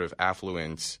most sort of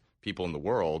affluent people in the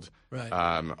world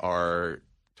are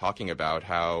talking about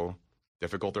how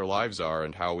difficult their lives are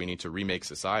and how we need to remake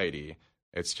society.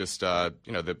 It's just,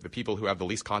 the people who have the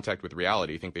least contact with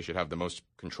reality think they should have the most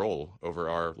control over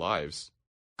our lives.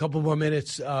 A couple more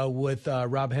minutes with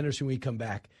Rob Henderson when we come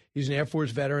back. He's an Air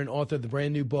Force veteran, author of the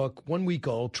brand new book, 1 week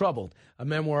old, Troubled, a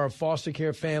memoir of foster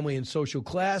care, family, and social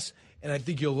class. And I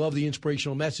think you'll love the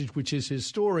inspirational message, which is his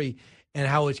story and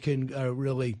how it can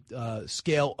really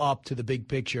scale up to the big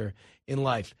picture in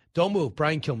life. Don't move.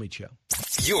 Brian Kilmeade Show.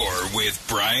 You're with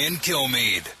Brian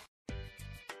Kilmeade.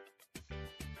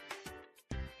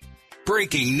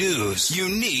 Breaking news,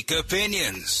 unique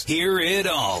opinions. Hear it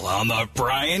all on the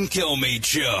Brian Kilmeade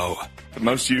Show.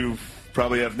 Most of you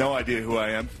probably have no idea who I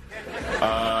am.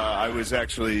 I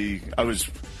was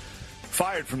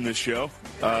fired from this show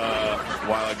a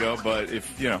while ago, but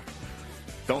if,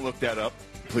 don't look that up,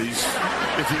 please.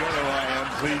 If you don't know who I am,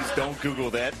 please don't Google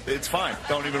that. It's fine.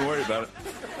 Don't even worry about it.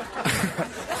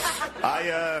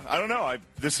 I don't know. I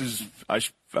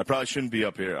probably shouldn't be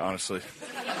up here, honestly.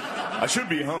 I should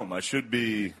be home. I should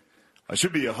be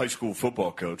a high school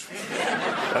football coach.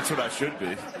 That's what I should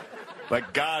be.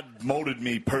 Like, God molded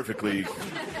me perfectly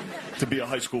to be a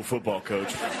high school football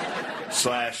coach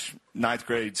 / ninth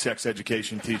grade sex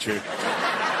education teacher.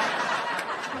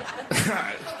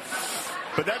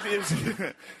 But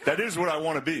that is what I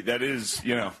want to be. That is,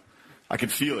 I can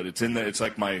feel it. It's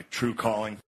like my true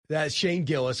calling. That's Shane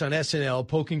Gillis on SNL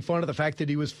poking fun at the fact that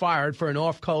he was fired for an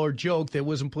off-color joke that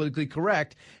wasn't politically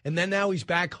correct. And then now he's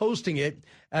back hosting it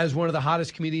as one of the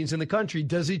hottest comedians in the country.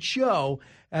 Does it show,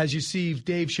 as you see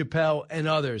Dave Chappelle and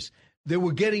others, that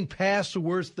we're getting past the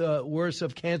worst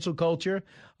of cancel culture?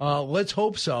 Let's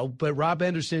hope so. But Rob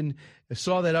Henderson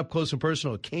saw that up close and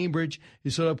personal at Cambridge. He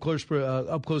saw it up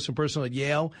close and personal at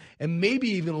Yale, and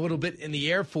maybe even a little bit in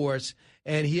the Air Force.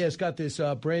 And he has got this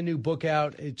brand new book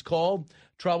out. It's called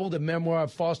Troubled, a memoir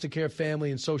of foster care,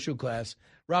 family, and social class.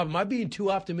 Rob, am I being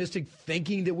too optimistic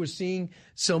thinking that we're seeing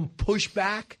some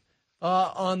pushback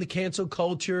on the cancel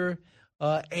culture,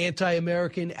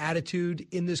 anti-American attitude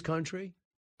in this country?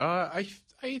 I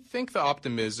think the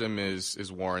optimism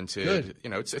is warranted.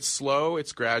 Good. It's slow,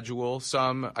 it's gradual.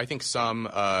 I think some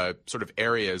sort of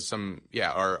areas,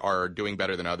 are doing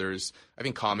better than others. I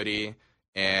think comedy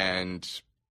and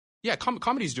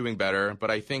comedy's doing better,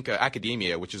 but I think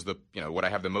academia, which is what I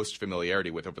have the most familiarity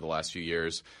with over the last few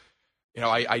years,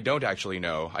 I don't actually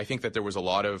know. I think that there were a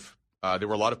lot of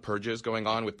purges going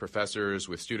on with professors,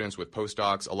 with students, with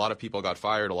postdocs. A lot of people got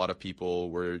fired. A lot of people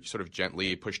were sort of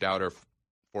gently pushed out or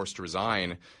forced to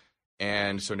resign.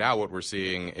 And so now what we're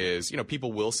seeing is,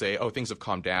 people will say, oh, things have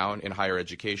calmed down in higher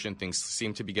education. Things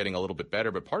seem to be getting a little bit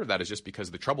better. But part of that is just because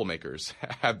the troublemakers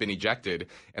have been ejected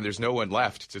and there's no one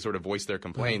left to sort of voice their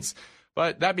complaints.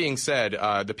 But that being said,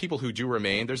 the people who do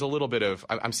remain, there's a little bit of,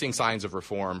 I'm seeing signs of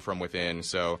reform from within.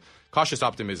 So cautious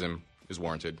optimism is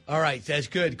warranted. All right, that's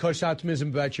good. Cautious optimism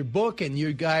about your book. And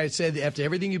you guys said after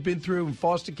everything you've been through in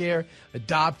foster care,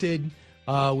 adopted,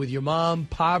 with your mom,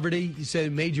 poverty. You said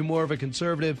it made you more of a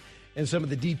conservative, and some of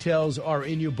the details are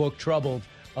in your book, Troubled.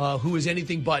 Who is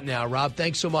anything but now, Rob.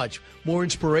 Thanks so much. More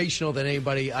inspirational than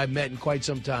anybody I've met in quite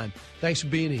some time. Thanks for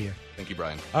being here. Thank you,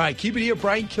 Brian. All right, keep it here.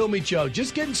 Brian Kilmeade Show.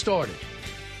 Just getting started.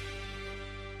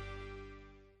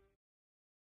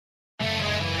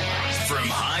 From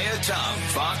high atop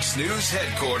Fox News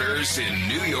headquarters in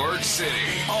New York City,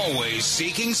 always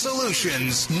seeking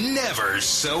solutions, never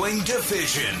sowing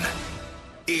division.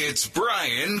 It's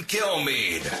Brian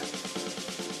Kilmeade.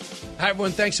 Hi,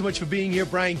 everyone. Thanks so much for being here.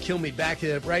 Brian Kilmeade back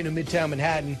right in Midtown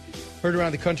Manhattan. Heard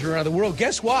around the country, around the world.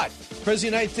 Guess what? President of the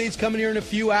United States coming here in a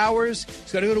few hours.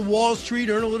 He's got to go to Wall Street,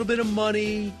 earn a little bit of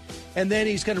money, and then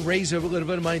he's going to raise a little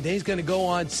bit of money. Then he's going to go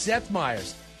on Seth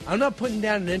Meyers. I'm not putting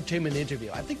down an entertainment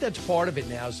interview. I think that's part of it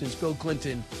now since Bill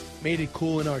Clinton made it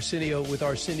cool in Arsenio with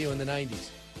Arsenio in the 90s.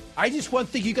 I just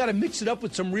think you got to mix it up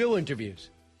with some real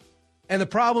interviews. And the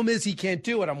problem is he can't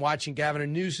do it. I'm watching Governor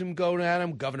Newsom go at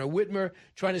him, Governor Whitmer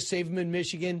trying to save him in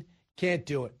Michigan. Can't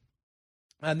do it.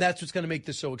 And that's what's going to make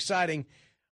this so exciting.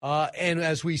 And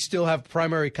as we still have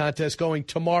primary contests going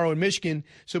tomorrow in Michigan.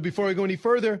 So before we go any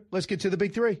further, let's get to the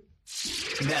big three.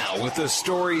 Now with the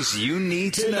stories you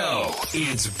need to know,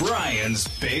 it's Brian's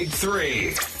Big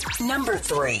Three. Number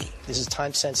 3. This is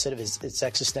time sensitive. It's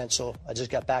existential. I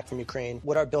just got back from Ukraine.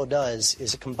 What our bill does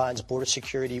is it combines border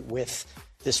security with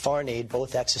this foreign aid,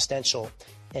 both existential.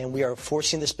 And we are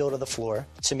forcing this bill to the floor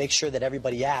to make sure that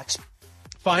everybody acts.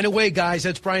 Find a way, guys.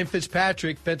 That's Brian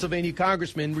Fitzpatrick, Pennsylvania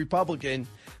Congressman, Republican.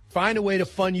 Find a way to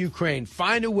fund Ukraine.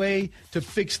 Find a way to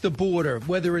fix the border,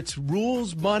 whether it's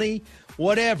rules, money,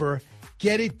 whatever.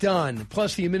 Get it done.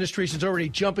 Plus, the administration's already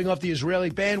jumping off the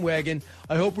Israeli bandwagon.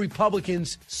 I hope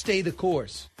Republicans stay the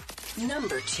course.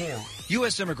 Number 2.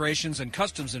 U.S. Immigrations and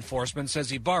Customs Enforcement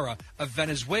says Ibarra, a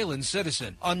Venezuelan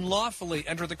citizen, unlawfully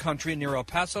entered the country near El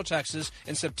Paso, Texas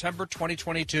in September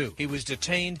 2022. He was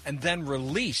detained and then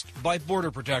released by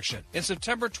Border Protection. In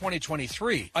September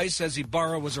 2023, ICE says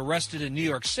Ibarra was arrested in New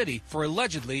York City for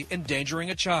allegedly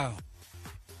endangering a child.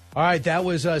 All right, that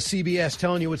was CBS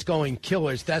telling you what's going.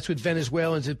 Killers. That's what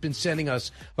Venezuelans have been sending us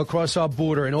across our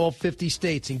border in all 50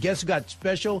 states. And guess who got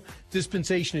special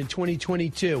dispensation in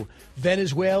 2022?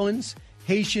 Venezuelans,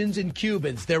 Haitians, and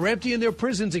Cubans. They're emptying their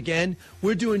prisons again.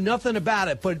 We're doing nothing about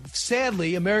it. But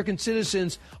sadly, American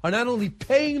citizens are not only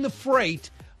paying the freight,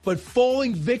 but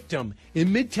falling victim. In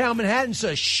Midtown Manhattan's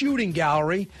a shooting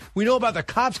gallery. We know about the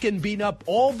cops getting beaten up,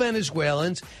 all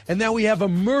Venezuelans. And now we have a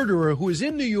murderer who is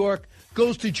in New York,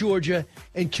 goes to Georgia,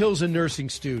 and kills a nursing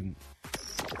student.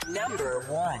 Number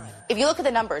 1. If you look at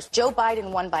the numbers, Joe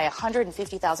Biden won by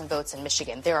 150,000 votes in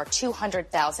Michigan. There are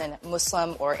 200,000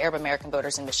 Muslim or Arab American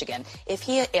voters in Michigan. If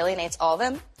he alienates all of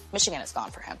them, Michigan is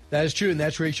gone for him. That is true, and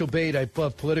that's Rachel Bade of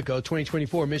Politico.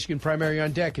 2024 Michigan primary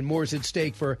on deck, and more is at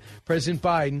stake for President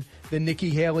Biden than Nikki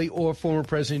Haley or former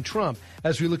President Trump.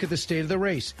 As we look at the state of the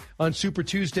race, on Super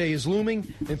Tuesday is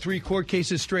looming, and 3 court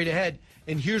cases straight ahead.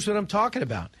 And here's what I'm talking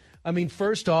about. I mean,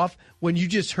 first off, when you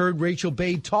just heard Rachel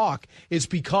Bade talk, it's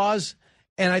because,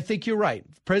 and I think you're right,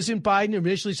 President Biden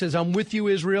initially says, I'm with you,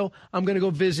 Israel. I'm going to go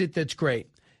visit. That's great.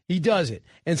 He does it.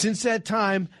 And since that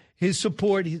time, his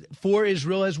support for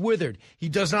Israel has withered. He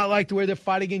does not like the way they're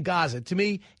fighting in Gaza. To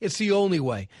me, it's the only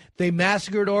way. They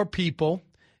massacred our people.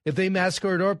 If they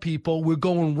massacred our people, we're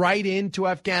going right into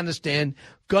Afghanistan,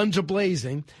 guns are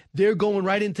blazing. They're going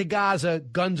right into Gaza,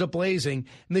 guns are blazing.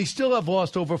 And they still have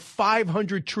lost over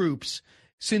 500 troops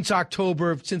since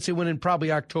they went in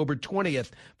probably October 20th.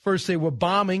 First, they were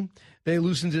bombing. They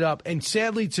loosened it up. And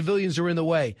sadly, civilians are in the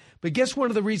way. But guess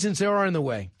one of the reasons they are in the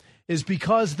way is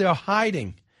because they're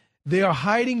hiding. They are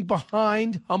hiding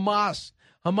behind Hamas.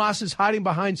 Hamas is hiding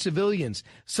behind civilians.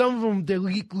 Some of them, they're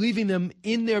leaving them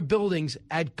in their buildings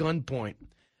at gunpoint.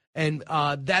 And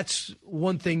that's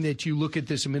one thing that you look at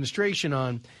this administration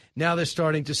on. Now they're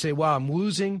starting to say, wow, I'm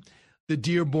losing the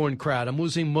Dearborn crowd. I'm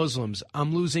losing Muslims.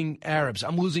 I'm losing Arabs.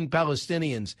 I'm losing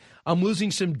Palestinians. I'm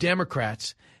losing some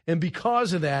Democrats. And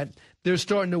because of that, they're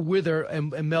starting to wither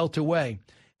and melt away.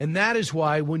 And that is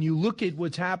why when you look at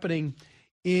what's happening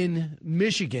in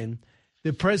Michigan,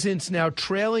 the president's now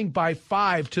trailing by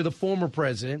 5 to the former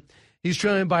president. He's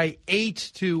trailing by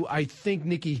 8 to, I think,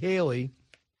 Nikki Haley.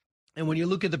 And when you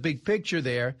look at the big picture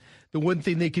there, the one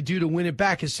thing they could do to win it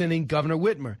back is send in Governor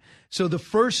Whitmer. So the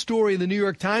first story in the New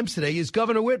York Times today is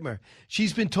Governor Whitmer.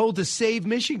 She's been told to save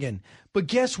Michigan. But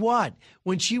guess what?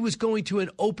 When she was going to an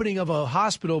opening of a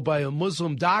hospital by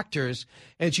Muslim doctors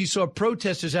and she saw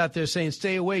protesters out there saying,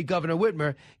 stay away, Governor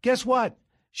Whitmer, guess what?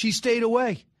 She stayed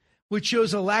away, which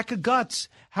shows a lack of guts.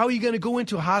 How are you going to go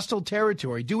into hostile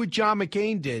territory? Do what John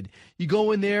McCain did. You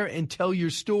go in there and tell your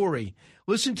story.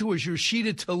 Listen to what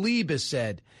Rashida Tlaib has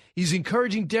said. He's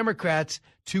encouraging Democrats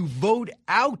to vote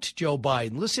out Joe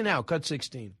Biden. Listen out, cut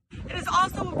 16. It is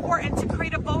also important to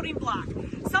create a voting bloc,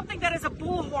 something that is a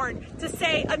bullhorn to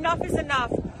say enough is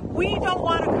enough. We don't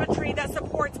want a country that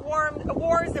supports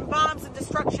wars and bombs and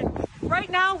destruction. Right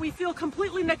now, we feel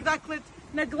completely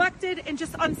neglected and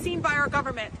just unseen by our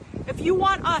government. If you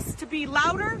want us to be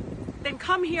louder, then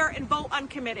come here and vote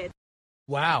uncommitted.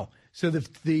 Wow. So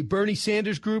the Bernie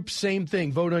Sanders group, same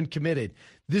thing, vote uncommitted.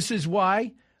 This is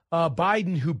why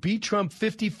Biden, who beat Trump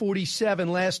 50-47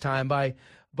 last time by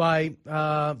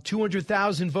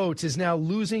 200,000 votes, is now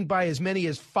losing by as many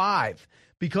as 5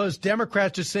 because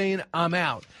Democrats are saying, I'm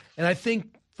out. And I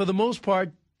think, for the most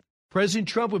part, President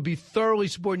Trump would be thoroughly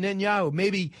supporting Netanyahu,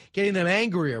 maybe getting them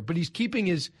angrier, but he's keeping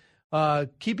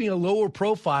a lower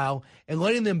profile and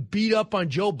letting them beat up on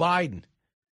Joe Biden.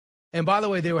 And by the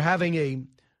way, they were having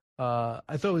I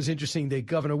thought it was interesting that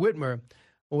Governor Whitmer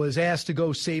was asked to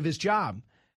go save his job.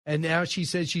 And now she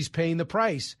says she's paying the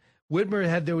price.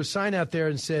 Whitmer there was a sign out there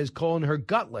and says, calling her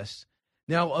gutless.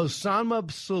 Now, Osama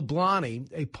Sublani,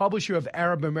 a publisher of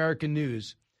Arab American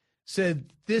News,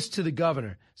 said this to the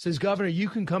governor. Says, Governor, you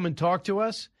can come and talk to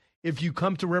us if you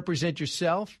come to represent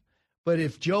yourself. But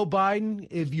if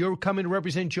you're coming to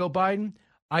represent Joe Biden,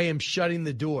 I am shutting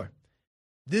the door.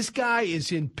 This guy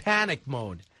is in panic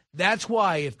mode. That's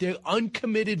why if their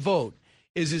uncommitted vote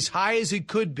is as high as it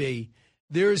could be,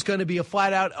 there is going to be a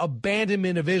flat-out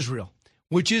abandonment of Israel,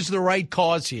 which is the right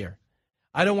cause here.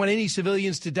 I don't want any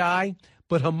civilians to die,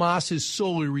 but Hamas is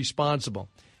solely responsible.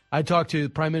 I talked to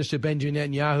Prime Minister Benjamin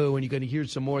Netanyahu, and you're going to hear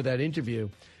some more of that interview.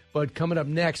 But coming up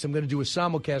next, I'm going to do a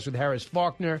simulcast with Harris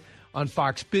Faulkner on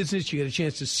Fox Business. You get a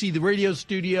chance to see the radio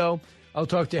studio. I'll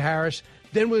talk to Harris.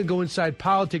 Then we're going to go inside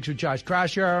politics with Josh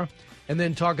Krasher, and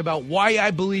then talk about why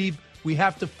I believe we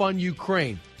have to fund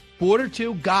Ukraine. Border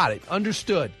 2, got it,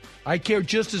 understood. I care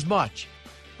just as much.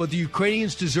 But the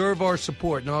Ukrainians deserve our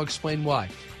support, and I'll explain why.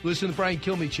 Listen to the Brian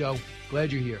Kilmeade Show.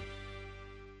 Glad you're here.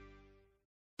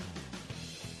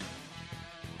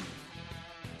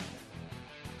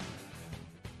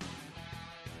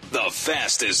 The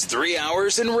fastest 3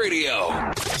 hours in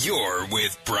radio. You're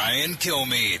with Brian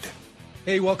Kilmeade.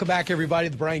 Hey, welcome back, everybody,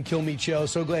 to the Brian Kilmeade Show.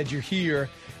 So glad you're here.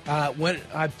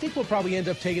 I think we'll probably end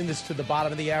up taking this to the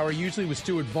bottom of the hour. Usually with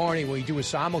Stuart Varney, when we do a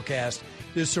simulcast,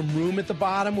 there's some room at the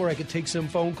bottom where I could take some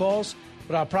phone calls,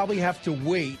 but I'll probably have to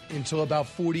wait until about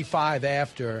 45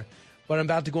 after. But I'm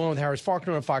about to go on with Harris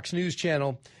Faulkner on Fox News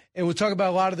Channel, and we'll talk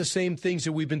about a lot of the same things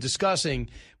that we've been discussing.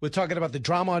 We're talking about the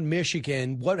drama in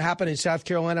Michigan, what happened in South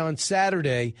Carolina on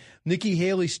Saturday, Nikki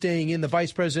Haley staying in, the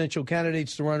vice presidential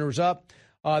candidates, the runners-up,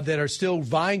 that are still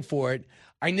vying for it.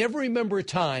 I never remember a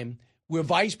time where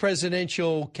vice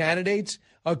presidential candidates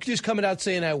are just coming out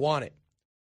saying, I want it.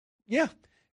 Yeah.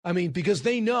 I mean, because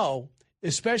they know,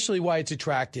 especially why it's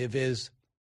attractive is,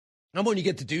 number one, you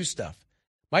get to do stuff.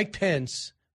 Mike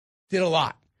Pence did a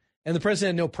lot, and the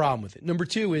president had no problem with it. Number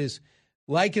two is,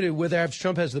 like it, whether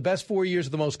Trump has the best 4 years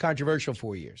or the most controversial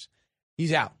 4 years,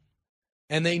 he's out.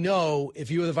 And they know if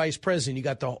you were the vice president, you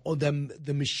got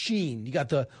the machine, you got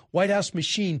the White House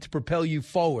machine to propel you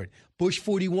forward. Bush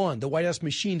 41, the White House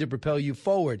machine to propel you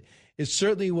forward. It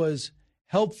certainly was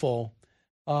helpful,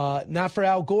 not for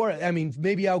Al Gore. I mean,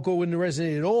 maybe Al Gore wouldn't have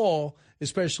resonated at all,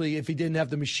 especially if he didn't have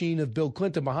the machine of Bill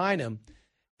Clinton behind him.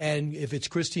 And if it's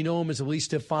Kristi Noem, it's Elise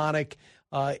Stefanik.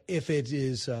 If it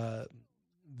is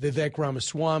Vivek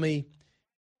Ramaswamy.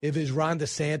 If it's Ron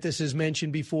DeSantis is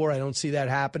mentioned before, I don't see that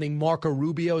happening. Marco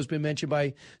Rubio has been mentioned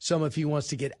by some if he wants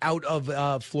to get out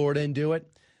of Florida and do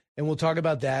it. And we'll talk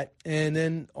about that. And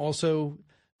then also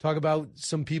talk about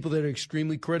some people that are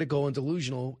extremely critical and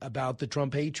delusional about the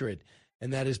Trump hatred,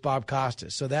 and that is Bob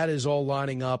Costas. So that is all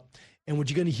lining up. And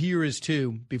what you're going to hear is,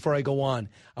 too, before I go on,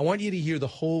 I want you to hear the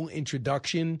whole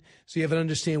introduction so you have an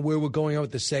understand where we're going on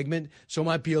with the segment. So it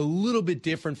might be a little bit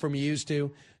different from you used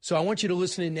to. So I want you to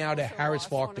listen in now to Harris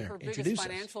Faulkner. One of her biggest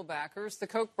financial backers, the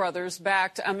Koch brothers,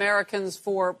 backed Americans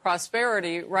for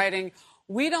Prosperity, writing,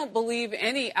 "We don't believe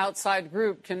any outside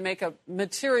group can make a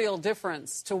material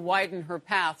difference to widen her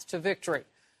path to victory."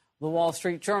 The Wall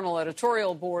Street Journal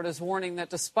editorial board is warning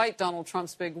that despite Donald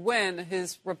Trump's big win,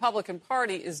 his Republican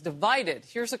Party is divided.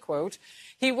 Here's a quote.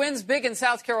 "He wins big in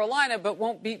South Carolina, but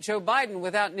won't beat Joe Biden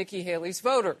without Nikki Haley's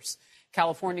voters."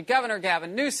 California Governor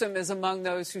Gavin Newsom is among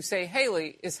those who say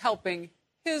Haley is helping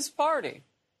his party.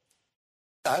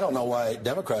 I don't know why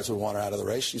Democrats would want her out of the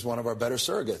race. She's one of our better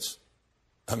surrogates.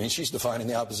 I mean, she's defining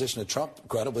the opposition to Trump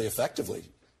incredibly effectively.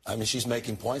 I mean, she's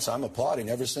making points I'm applauding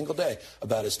every single day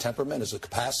about his temperament, his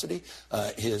capacity,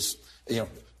 his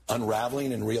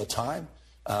unraveling in real time.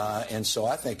 And so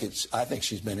I think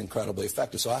she's been incredibly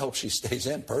effective. So I hope she stays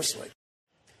in personally.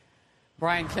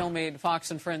 Brian Kilmeade,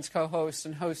 Fox and Friends co-host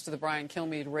and host of the Brian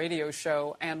Kilmeade radio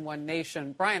show and One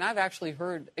Nation. Brian, I've actually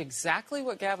heard exactly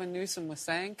what Gavin Newsom was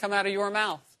saying come out of your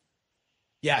mouth.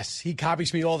 Yes, he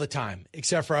copies me all the time,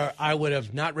 except for I would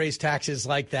have not raised taxes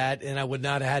like that, and I would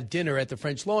not have had dinner at the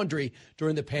French Laundry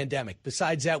during the pandemic.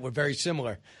 Besides that, we're very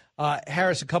similar.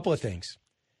 Harris, a couple of things.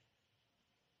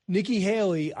 Nikki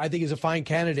Haley, I think, is a fine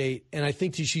candidate, and I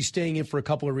think that she's staying in for a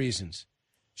couple of reasons.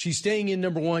 She's staying in,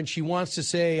 number one, she wants to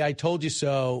say, I told you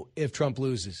so, if Trump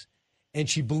loses. And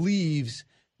she believes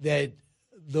that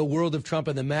the world of Trump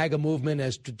and the MAGA movement,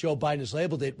 as Joe Biden has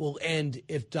labeled it, will end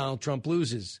if Donald Trump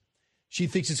loses. She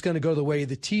thinks it's going to go the way of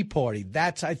the Tea Party.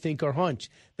 That's, I think, her hunch.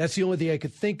 That's the only thing I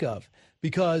could think of.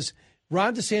 Because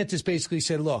Ron DeSantis basically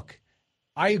said, look,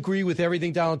 I agree with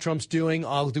everything Donald Trump's doing.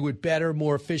 I'll do it better,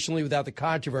 more efficiently, without the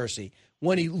controversy.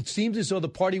 When it seemed as though the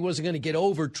party wasn't going to get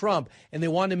over Trump and they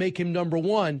wanted to make him number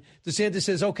one, DeSantis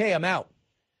says, okay, I'm out.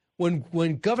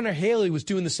 When Governor Haley was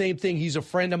doing the same thing, he's a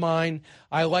friend of mine.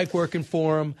 I like working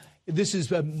for him. This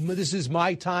is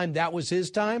my time. That was his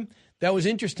time. That was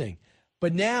interesting.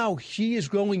 But now she is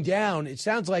going down. It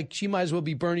sounds like she might as well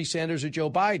be Bernie Sanders or Joe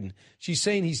Biden. She's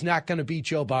saying he's not going to beat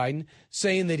Joe Biden,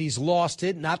 saying that he's lost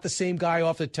it, not the same guy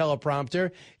off the teleprompter,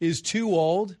 is too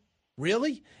old.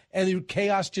 Really? And the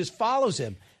chaos just follows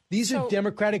him. These are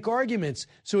Democratic arguments.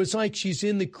 So it's like she's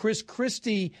in the Chris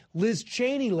Christie, Liz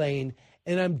Cheney lane,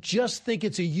 and I just think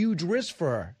it's a huge risk for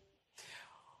her.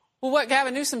 Well, what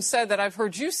Gavin Newsom said that I've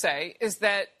heard you say is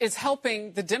that it's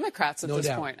helping the Democrats at this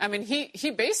point. I mean,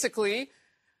 he basically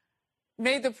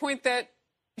made the point that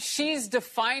she's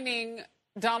defining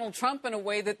Donald Trump in a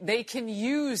way that they can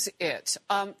use it.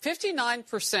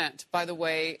 59%, by the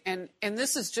way, and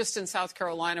this is just in South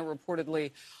Carolina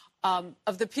reportedly,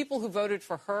 of the people who voted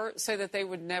for her say that they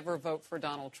would never vote for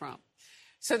Donald Trump.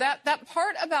 So that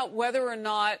part about whether or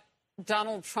not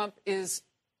Donald Trump is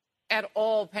at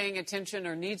all paying attention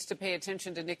or needs to pay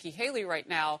attention to Nikki Haley right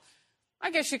now,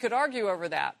 I guess you could argue over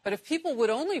that. But if people would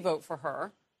only vote for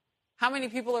her, how many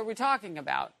people are we talking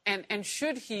about? And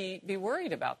should he be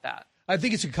worried about that? I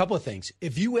think it's a couple of things.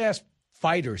 If you ask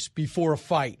fighters before a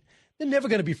fight, they're never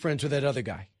going to be friends with that other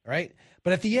guy, right?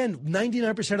 But at the end,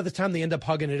 99% of the time, they end up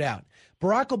hugging it out.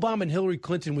 Barack Obama and Hillary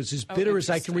Clinton was as bitter as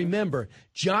I can remember.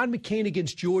 John McCain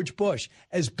against George Bush,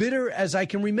 as bitter as I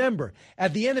can remember.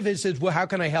 At the end of it, it says, well, how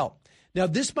can I help? Now,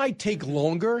 this might take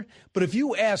longer, but if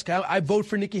you ask, I vote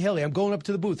for Nikki Haley, I'm going up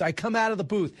to the booth, I come out of the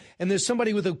booth, and there's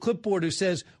somebody with a clipboard who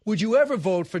says, would you ever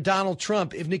vote for Donald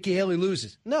Trump if Nikki Haley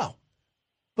loses? No.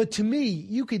 But to me,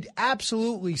 you could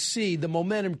absolutely see the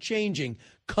momentum changing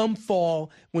come fall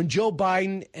when Joe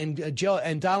Biden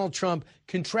and Donald Trump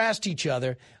contrast each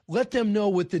other. Let them know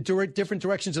what the different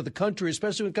directions of the country,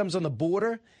 especially when it comes on the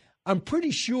border. I'm pretty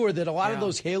sure that a lot of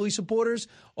those Haley supporters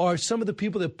are some of the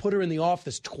people that put her in the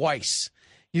office twice.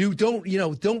 You don't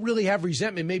really have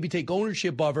resentment, maybe take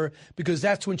ownership of her because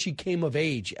that's when she came of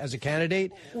age as a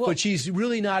candidate. Well, but she's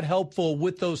really not helpful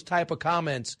with those type of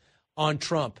comments on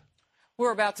Trump.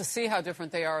 We're about to see how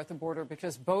different they are at the border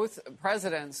because both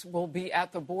presidents will be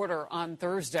at the border on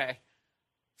Thursday,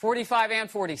 45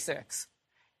 and 46.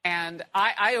 And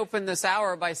I opened this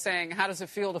hour by saying, how does it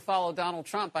feel to follow Donald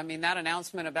Trump? I mean, that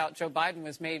announcement about Joe Biden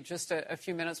was made just a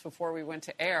few minutes before we went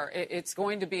to air. It's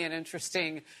going to be an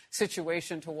interesting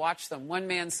situation to watch them. One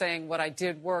man saying what I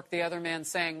did worked, the other man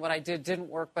saying what I did didn't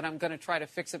work, but I'm going to try to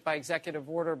fix it by executive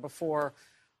order before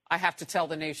I have to tell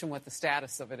the nation what the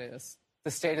status of it is,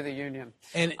 the State of the Union.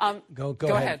 And go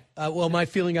ahead. Well, my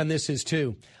feeling on this is,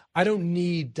 too, I don't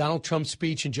need Donald Trump's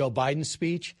speech and Joe Biden's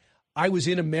speech. I was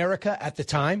in America at the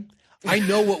time. I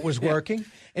know what was working.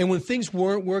 And when things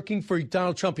weren't working for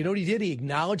Donald Trump, you know what he did? He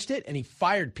acknowledged it and he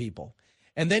fired people.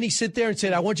 And then he sit there and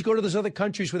said, I want you to go to those other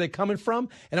countries where they're coming from,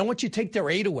 and I want you to take their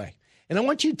aid away. And I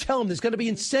want you to tell them there's going to be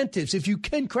incentives if you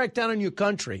can crack down on your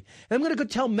country. And I'm going to go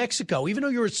tell Mexico, even though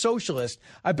you're a socialist,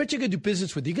 I bet you're going to do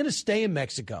business with you. You're going to stay in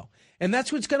Mexico. And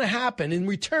that's what's going to happen. In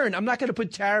return, I'm not going to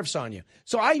put tariffs on you.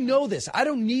 So I know this. I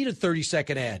don't need a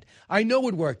 30-second ad. I know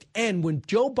it worked. And when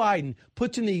Joe Biden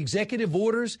puts in the executive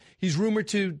orders he's rumored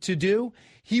to do,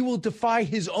 he will defy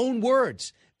his own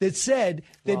words that said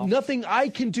that nothing I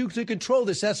can do to control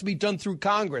this has to be done through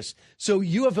Congress. So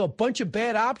you have a bunch of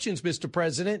bad options, Mr.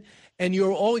 President, and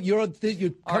you're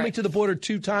coming to the border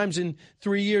 2 times in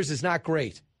 3 years is not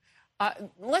great.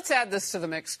 Let's add this to the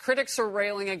mix. Critics are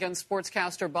railing against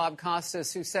sportscaster Bob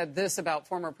Costas, who said this about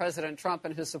former President Trump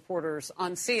and his supporters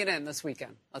on CNN this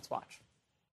weekend. Let's watch.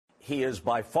 he is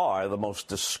by far the most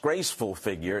disgraceful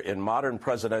figure in modern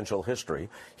presidential history.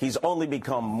 He's only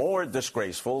become more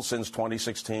disgraceful since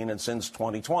 2016 and since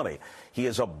 2020. He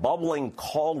is a bubbling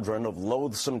cauldron of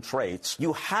loathsome traits.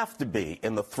 You have to be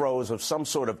in the throes of some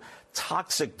sort of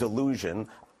toxic delusion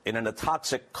in a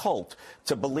toxic cult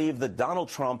to believe that Donald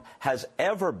Trump has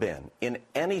ever been, in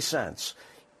any sense,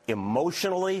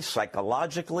 emotionally,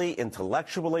 psychologically,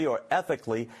 intellectually, or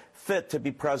ethically fit to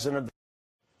be president.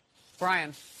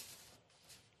 Brian.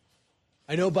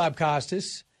 I know Bob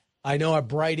Costas. I know how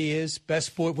bright he is. Best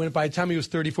sport. By the time he was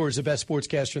 34, he was the best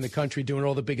sportscaster in the country, doing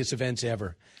all the biggest events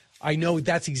ever. I know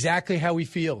that's exactly how he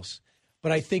feels.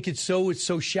 But I think it's so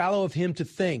shallow of him to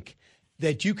think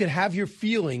that you could have your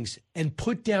feelings and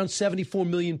put down 74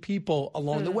 million people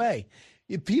along the way.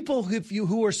 People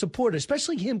who are supported,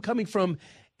 especially him coming from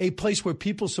a place where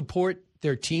people support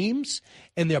their teams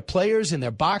and their players and their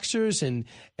boxers and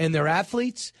their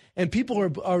athletes, and people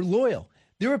are loyal.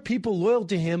 There are people loyal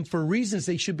to him for reasons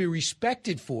they should be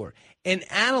respected for and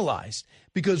analyzed.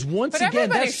 Because once again,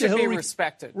 that's the Hillary, be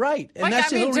respected, right? And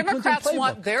that's the Hillary Democrats Clinton playbook.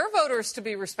 want their voters to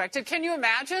be respected. Can you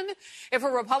imagine if a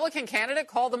Republican candidate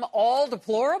called them all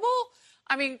deplorable?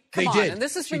 I mean, come on. And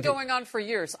this has been going on for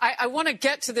years. I want to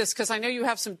get to this because I know you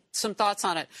have some thoughts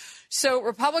on it. So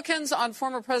Republicans on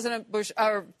former President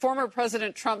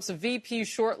Trump's VP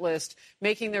shortlist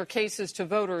making their cases to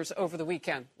voters over the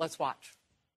weekend. Let's watch.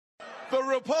 The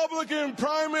Republican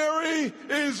primary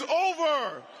is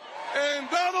over, and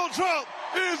Donald Trump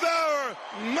is our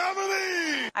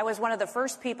nominee. I was one of the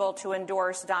first people to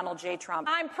endorse Donald J. Trump.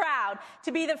 I'm proud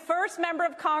to be the first member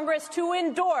of Congress to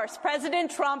endorse President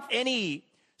Trump. Any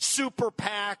super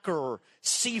PAC or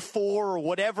C4 or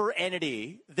whatever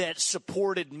entity that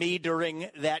supported me during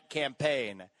that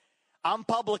campaign, I'm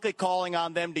publicly calling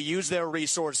on them to use their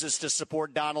resources to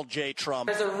support Donald J.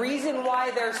 Trump. There's a reason why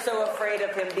they're so afraid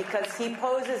of him, because he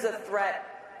poses a threat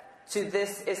to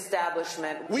this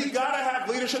establishment. We got to have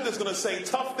leadership that's going to say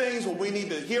tough things when we need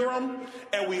to hear them,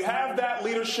 and we have that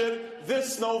leadership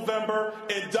this November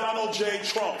in Donald J.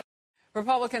 Trump.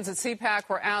 Republicans at CPAC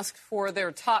were asked for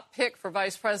their top pick for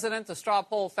vice president. The straw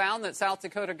poll found that South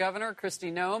Dakota Governor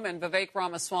Kristi Noem and Vivek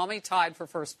Ramaswamy tied for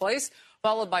first place,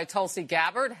 followed by Tulsi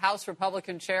Gabbard, House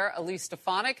Republican Chair Elise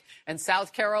Stefanik, and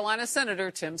South Carolina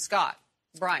Senator Tim Scott.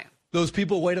 Brian. Those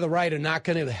people way to the right are not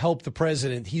going to help the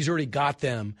president. He's already got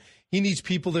them. He needs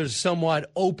people that are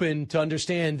somewhat open to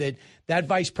understand that that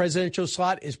vice presidential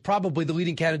slot is probably the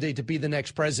leading candidate to be the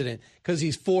next president because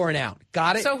he's 4 and out.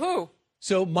 Got it? So who?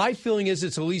 So my feeling is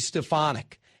it's Elise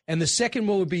Stefanik. And the second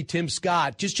one would be Tim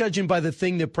Scott, just judging by the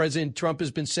thing that President Trump has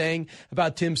been saying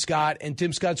about Tim Scott. And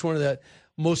Tim Scott's one of the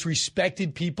most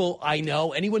respected people I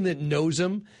know. Anyone that knows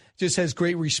him just has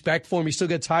great respect for him. He still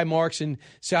gets high marks in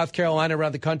South Carolina,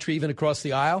 around the country, even across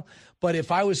the aisle. But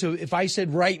if I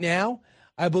said right now,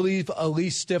 I believe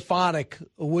Elise Stefanik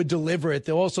would deliver it.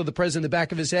 Also, the president in the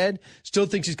back of his head still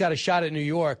thinks he's got a shot at New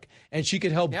York, and she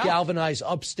could help galvanize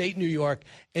upstate New York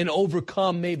and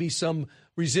overcome maybe some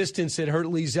resistance that hurt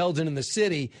Lee Zeldin in the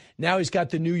city. Now he's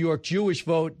got the New York Jewish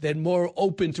vote that more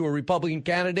open to a Republican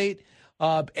candidate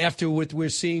after what we're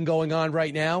seeing going on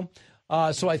right now.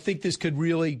 So I think this could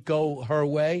really go her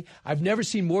way. I've never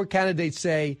seen more candidates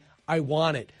say, I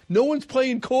want it. No one's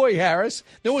playing coy, Harris.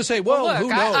 No one's saying, well, look, who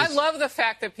knows? I love the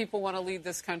fact that people want to lead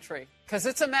this country because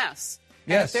it's a mess.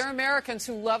 Yes. And if they're Americans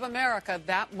who love America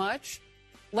that much,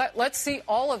 let's see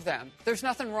all of them. There's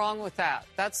nothing wrong with that.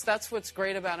 That's what's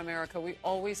great about America. We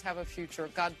always have a future.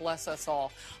 God bless us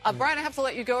all. Brian, I have to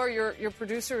let you go, or your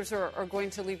producers are going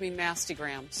to leave me nasty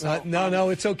grams. So, no,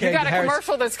 it's okay. You got a Harris,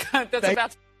 commercial that's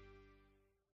about to...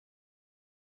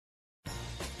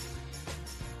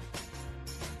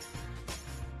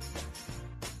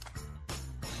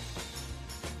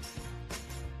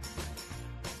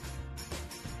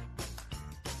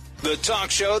 The talk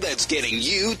show that's getting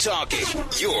you talking.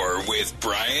 You're with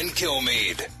Brian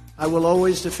Kilmeade. I will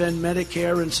always defend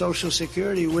Medicare and Social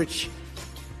Security, which,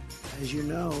 as you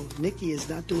know, Nikki is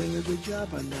not doing a good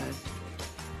job on that.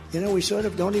 You know, we sort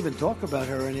of don't even talk about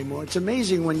her anymore. It's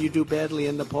amazing when you do badly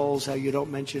in the polls how you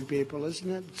don't mention people, isn't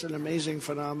it? It's an amazing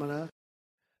phenomenon.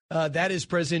 That is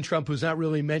President Trump, who's not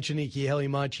really mentioning Nikki Haley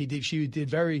much. She did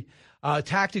very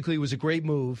tactically. It was a great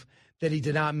move that he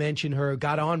did not mention her,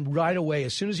 got on right away.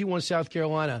 As soon as he won South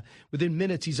Carolina, within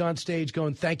minutes, he's on stage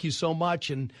going, thank you so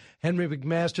much. And Henry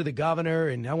McMaster, the governor,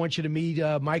 and I want you to meet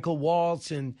Michael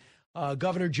Waltz and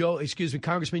Congressman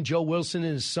Joe Wilson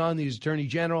and his son, the attorney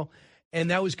general. And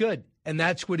that was good. And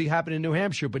that's what happened in New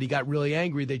Hampshire. But he got really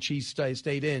angry that she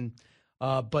stayed in.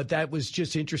 But that was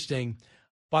just interesting.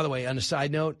 By the way, on a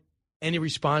side note, any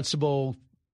responsible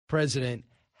president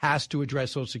has to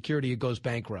address Social Security, it goes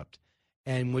bankrupt.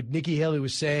 And what Nikki Haley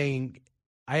was saying,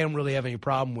 I don't really have any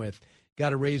problem with.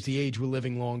 Got to raise the age we're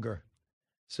living longer.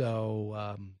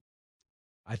 So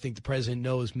I think the president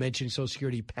knows mentioning Social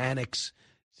Security panics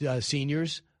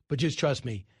seniors, but just trust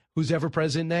me, who's ever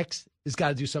president next has got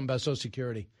to do something about Social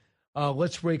Security.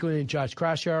 Let's break in Josh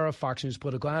Krashower, Fox News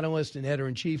political analyst and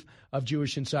editor-in-chief of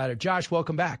Jewish Insider. Josh,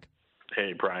 welcome back.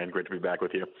 Hey, Brian. Great to be back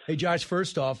with you. Hey, Josh,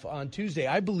 first off, on Tuesday,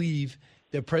 I believe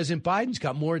that President Biden's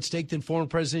got more at stake than former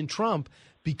President Trump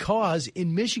because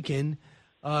in Michigan,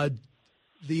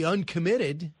 the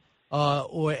uncommitted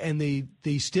and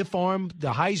the stiff arm,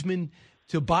 the Heisman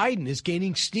to Biden is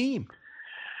gaining steam.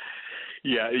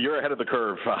 Yeah, you're ahead of the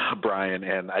curve, Brian,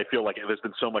 and I feel like there's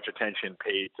been so much attention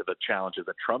paid to the challenges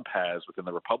that Trump has within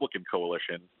the Republican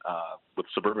coalition with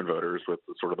suburban voters, with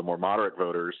sort of the more moderate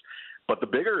voters. But the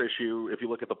bigger issue, if you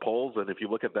look at the polls and if you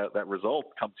look at that result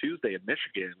come Tuesday in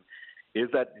Michigan, is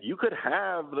that you could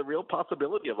have the real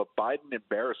possibility of a Biden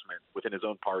embarrassment within his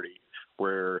own party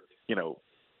where,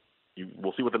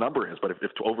 we'll see what the number is, but if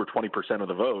over 20% of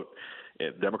the vote,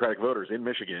 Democratic voters in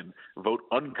Michigan vote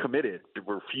uncommitted,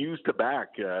 refuse to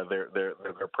back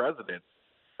their president,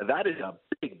 that is a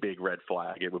big red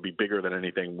flag. It would be bigger than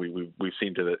anything we've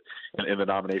seen in the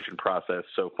nomination process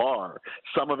so far.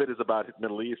 Some of it is about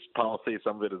Middle East policy.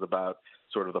 Some of it is about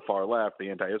sort of the far left,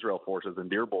 the anti-Israel forces in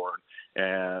Dearborn.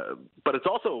 But it's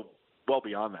also well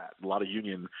beyond that. A lot of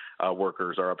union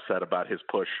workers are upset about his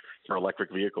push for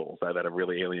electric vehicles that have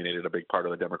really alienated a big part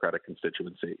of the Democratic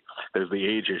constituency. There's the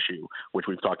age issue, which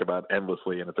we've talked about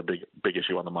endlessly, and it's a big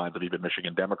issue on the minds of even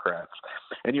Michigan Democrats.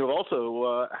 And you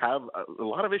also have a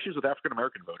lot of issues with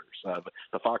African-American voters.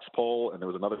 The Fox poll, and there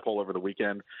was another poll over the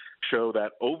weekend, show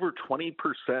that over 20%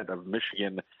 of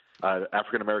Michigan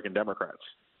African-American Democrats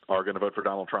are going to vote for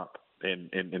Donald Trump in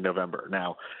November.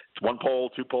 Now, it's one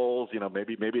poll, two polls,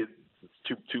 maybe it's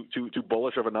too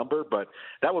bullish of a number, but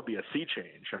that would be a sea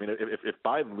change. I mean, if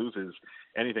Biden loses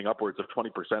anything upwards of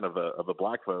 20% of the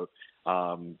black vote,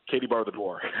 Katie bar the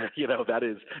door. That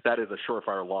is a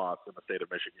surefire loss in the state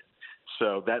of Michigan.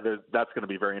 So that's going to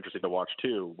be very interesting to watch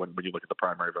too when you look at the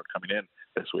primary vote coming in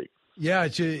this week. Yeah,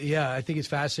 I think it's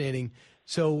fascinating.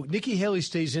 So Nikki Haley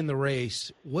stays in the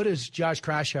race. What does Josh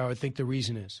Krashower think the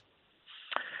reason is?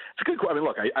 It's a good question. I mean,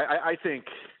 look, I think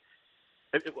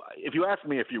if you asked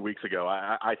me a few weeks ago,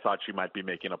 I thought she might be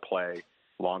making a play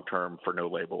long term for no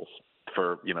labels.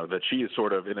 For that she is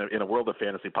sort of in a world of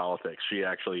fantasy politics. She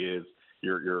actually is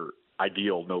your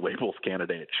ideal no labels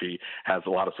candidate. She has a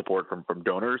lot of support from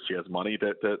donors. She has money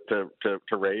to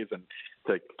raise and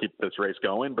to keep this race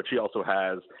going. But she also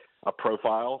has a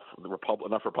profile.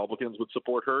 Enough Republicans would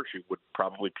support her. She would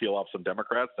probably peel off some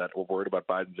Democrats that were worried about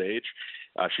Biden's age.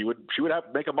 She would have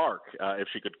to make a mark if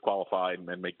she could qualify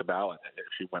and make the ballot if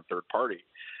she went third party.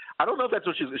 I don't know if that's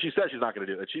what she says she's not going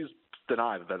to do that. She's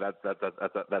denied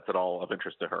that's at all of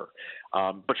interest to her.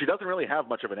 But she doesn't really have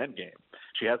much of an end game.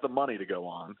 She has the money to go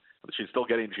on. She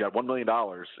got $1 million,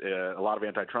 a lot of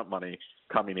anti-Trump money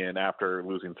coming in after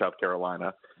losing South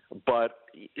Carolina. But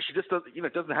she just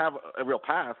doesn't have a real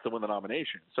path to win the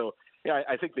nomination. So,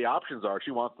 I think the options are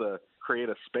she wants to create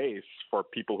a space for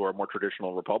people who are more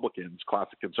traditional Republicans,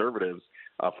 classic conservatives,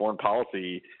 foreign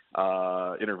policy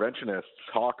interventionists,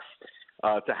 hawks,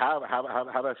 to have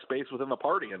a space within the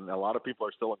party. And a lot of people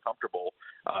are still uncomfortable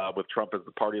with Trump as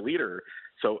the party leader.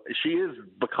 So she has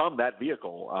become that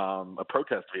vehicle, a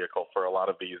protest vehicle for a lot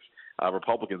of these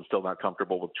Republicans still not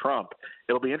comfortable with Trump.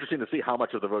 It'll be interesting to see how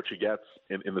much of the vote she gets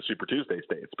in the Super Tuesday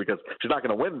states, because she's not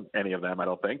going to win any of them, I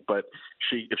don't think. But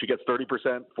if she gets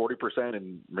 30%, 40%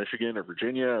 in Michigan or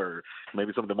Virginia or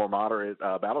maybe some of the more moderate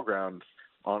battlegrounds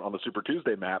on the Super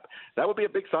Tuesday map, that would be a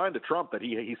big sign to Trump that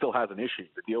he still has an issue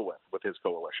to deal with his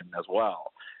coalition as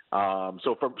well.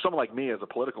 So for someone like me as a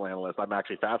political analyst, I'm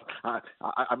actually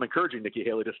I'm encouraging Nikki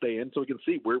Haley to stay in so we can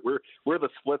see where the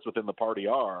splits within the party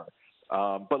are.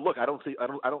 But look, I don't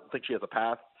think she has a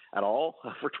path at all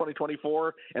for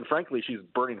 2024. And frankly, she's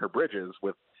burning her bridges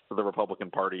with the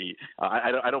Republican Party.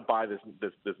 I don't buy this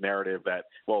narrative that,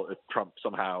 well, if Trump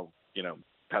somehow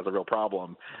has a real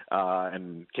problem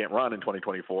and can't run in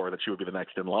 2024, that she would be the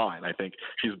next in line. I think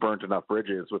she's burnt enough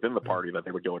bridges within the party that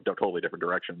they would go in a totally different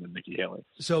direction than Nikki Haley.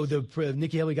 So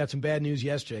Nikki Haley got some bad news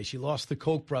yesterday. She lost the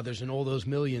Koch brothers and all those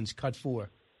millions cut for.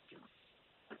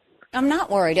 I'm not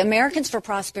worried. Americans for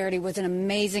Prosperity was an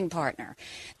amazing partner.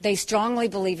 They strongly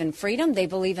believe in freedom. They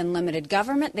believe in limited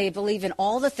government. They believe in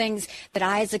all the things that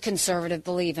I as a conservative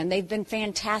believe in. They've been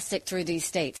fantastic through these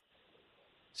states.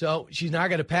 So she's not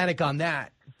going to panic on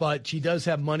that, but she does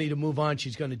have money to move on.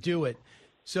 She's going to do it.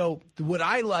 So what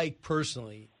I like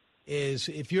personally is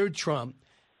if you're Trump,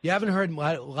 You haven't heard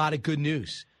a lot of good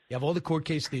news. You have all the court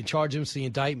cases, the charges, the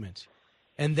indictments.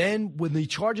 And then when the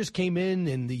charges came in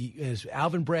and as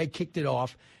Alvin Bragg kicked it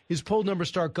off, his poll numbers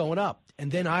start going up.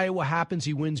 And then Iowa happens,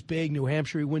 he wins big. New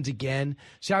Hampshire, he wins again.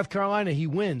 South Carolina, he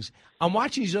wins. I'm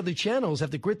watching these other channels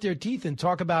have to grit their teeth and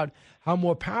talk about how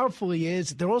more powerful he is.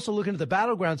 They're also looking at the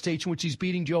battleground station, which he's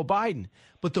beating Joe Biden.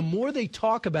 But the more they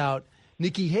talk about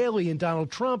Nikki Haley and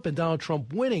Donald Trump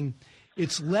winning,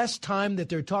 it's less time that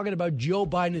they're talking about Joe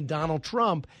Biden and Donald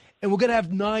Trump. And we're going to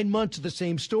have 9 months of the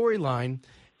same storyline.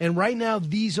 And right now,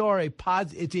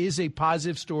 it is a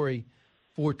positive story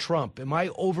for Trump. Am I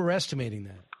overestimating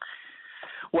that?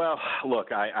 Well,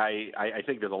 look, I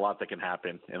think there's a lot that can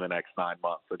happen in the next 9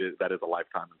 months. That is a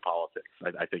lifetime in politics.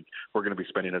 I think we're going to be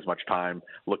spending as much time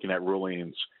looking at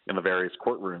rulings in the various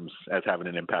courtrooms as having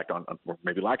an impact on, or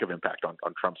maybe lack of impact on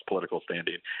Trump's political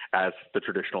standing as the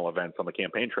traditional events on the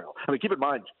campaign trail. I mean, keep in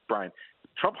mind, Brian,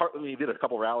 Trump he did a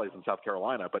couple rallies in South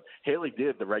Carolina, but Haley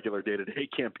did the regular day-to-day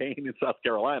campaign in South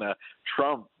Carolina.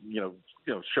 Trump,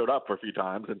 showed up for a few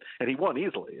times and he won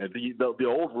easily. The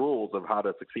old rules of how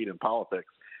to succeed in politics,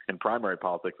 and primary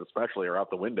politics especially, are out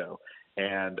the window.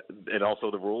 And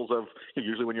also the rules of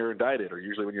usually when you're indicted or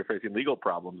usually when you're facing legal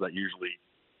problems, that usually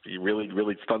really,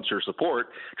 really stunts your support.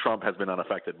 Trump has been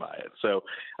unaffected by it. So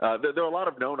there are a lot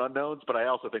of known unknowns, but I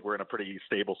also think we're in a pretty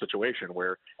stable situation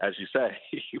where, as you say,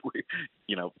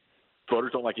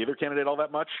 voters don't like either candidate all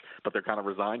that much, but they're kind of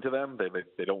resigned to them.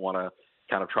 They don't want to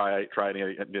kind of try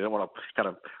any. They don't want to kind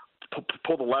of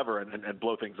pull the lever and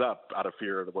blow things up out of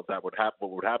fear of what would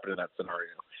happen in that scenario.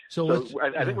 So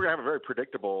I think we're going to have a very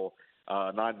predictable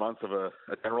 9 months of a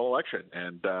general election.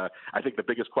 And I think the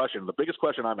biggest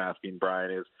question I'm asking,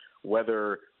 Brian, is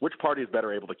which party is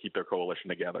better able to keep their coalition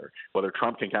together, whether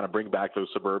Trump can kind of bring back those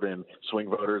suburban swing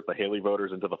voters, the Haley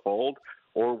voters, into the fold,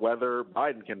 or whether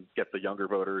Biden can get the younger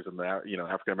voters and the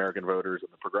African-American voters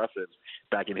and the progressives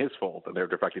back in his fold, and they're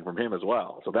defecting from him as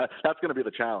well. So that's going to be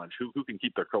the challenge. Who can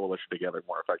keep their coalition together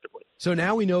more effectively? So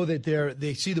now we know that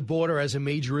they see the border as a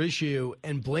major issue,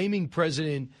 and blaming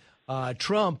President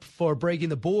Trump for breaking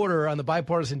the border on the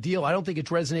bipartisan deal, I don't think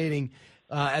it's resonating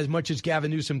as much as Gavin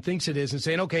Newsom thinks it is, and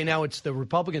saying, okay, now it's the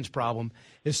Republicans' problem,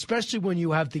 especially when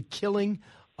you have the killing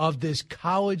of this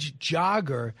college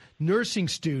jogger, nursing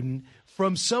student,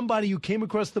 from somebody who came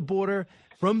across the border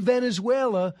from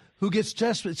Venezuela, who gets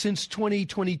just since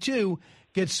 2022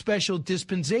 gets special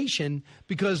dispensation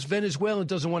because Venezuela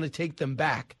doesn't want to take them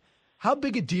back. How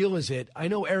big a deal is it? I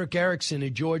know Eric Erickson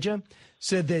in Georgia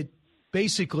said that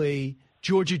basically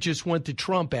Georgia just went to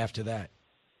Trump after that.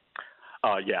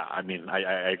 Yeah, I mean,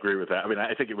 I agree with that. I mean,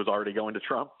 I think it was already going to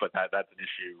Trump, but that's an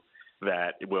issue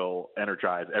that will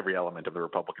energize every element of the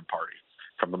Republican Party,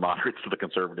 from the moderates to the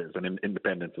conservatives and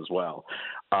independents as well.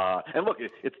 And look,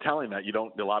 it's telling that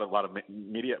a lot of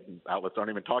media outlets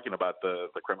aren't even talking about the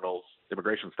criminals'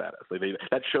 immigration status.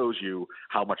 That shows you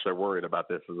how much they're worried about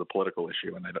this as a political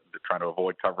issue, and they're trying to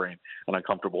avoid covering an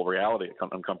uncomfortable reality, an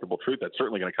uncomfortable truth that's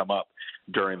certainly going to come up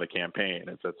during the campaign.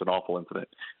 It's an awful incident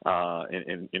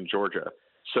in Georgia.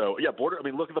 So, yeah,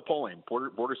 look at the polling.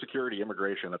 Border security,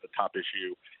 immigration at the top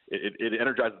issue. It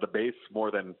energizes the base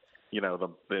more than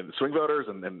the swing voters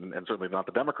and certainly not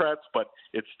the Democrats, but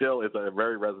it still is a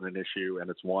very resonant issue, and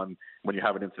it's one, when you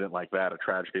have an incident like that, a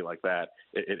tragedy like that,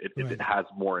 it has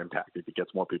more impact. It gets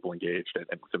more people engaged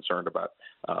and concerned about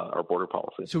our border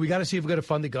policy. So we got to see if we're going to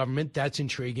fund the government. That's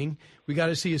intriguing. We got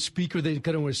to see a speaker that's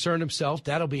going to assert himself.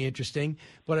 That'll be interesting.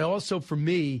 But also, for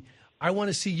me, I want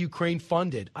to see Ukraine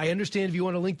funded. I understand if you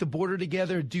want to link the border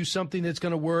together, do something that's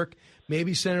going to work.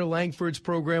 Maybe Senator Langford's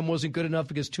program wasn't good enough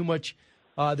because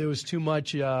there was too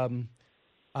much,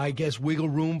 wiggle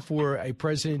room for a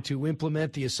president to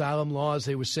implement the asylum laws.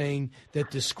 They were saying that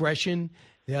discretion,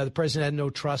 the president had no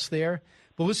trust there.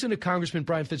 But listen to Congressman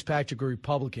Brian Fitzpatrick, a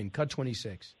Republican, cut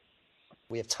 26.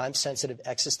 We have time-sensitive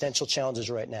existential challenges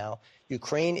right now.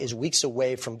 Ukraine is weeks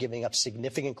away from giving up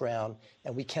significant ground,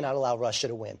 and we cannot allow Russia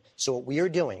to win. So what we are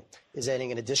doing is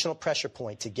adding an additional pressure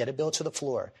point to get a bill to the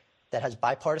floor that has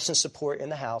bipartisan support in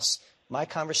the House. My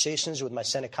conversations with my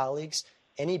Senate colleagues,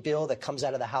 any bill that comes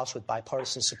out of the House with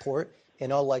bipartisan support,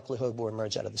 in all likelihood, will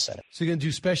emerge out of the Senate. So you're going to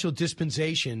do special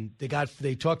dispensation. They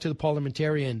talked to the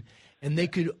parliamentarian, and they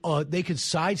could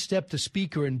sidestep the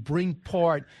speaker and bring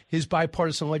his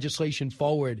bipartisan legislation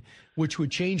forward, which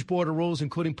would change border rules,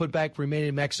 including put back remain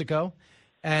in Mexico,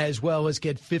 as well as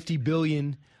get $50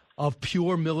 billion of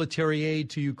pure military aid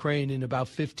to Ukraine and about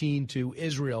 15 to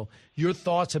Israel. Your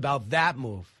thoughts about that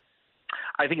move?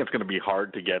 I think it's going to be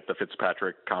hard to get the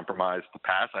Fitzpatrick compromise to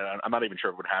pass. I'm not even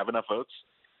sure it would have enough votes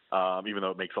even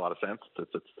though it makes a lot of sense.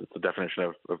 It's the definition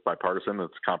of bipartisan.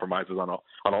 It's compromises on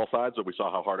all sides. But we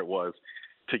saw how hard it was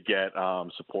to get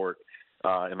support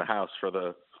in the House for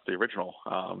the original,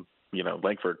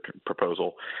 Langford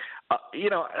proposal. I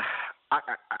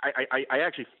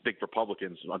actually think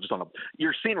Republicans,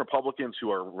 you're seeing Republicans who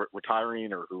are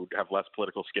retiring or who have less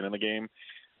political skin in the game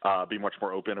be much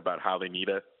more open about how they need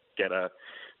to get a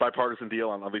bipartisan deal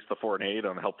on at least the foreign aid,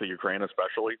 on help to Ukraine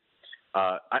especially.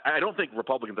 I don't think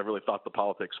Republicans have really thought the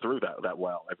politics through that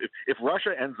well. If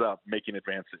Russia ends up making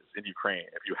advances in Ukraine,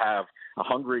 if you have a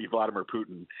hungry Vladimir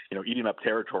Putin, eating up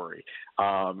territory,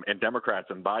 and Democrats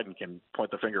and Biden can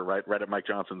point the finger right at Mike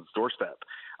Johnson's doorstep,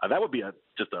 that would be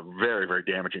just a very, very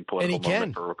damaging political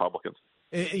moment for Republicans.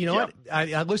 What?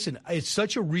 I listen, it's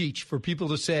such a reach for people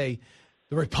to say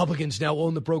the Republicans now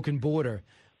own the broken border,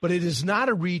 but it is not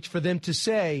a reach for them to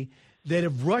say that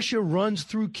if Russia runs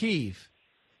through Kyiv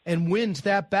and wins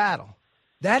that battle,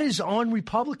 that is on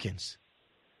Republicans.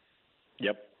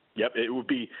 Yep. It would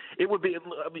be.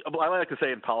 I like to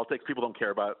say in politics, people don't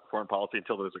care about foreign policy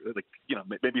until there's,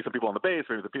 maybe some people on the base,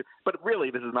 but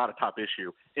really this is not a top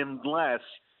issue unless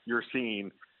you're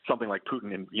seeing something like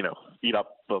Putin and eat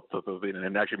up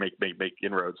and actually make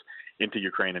inroads into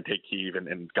Ukraine and take Kyiv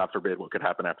and God forbid what could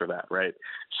happen after that, right?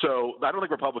 So I don't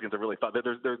think Republicans have really thought that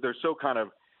they're so kind of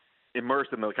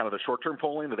immersed in the kind of the short-term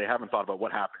polling that they haven't thought about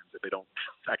what happens if they don't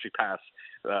actually pass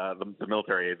the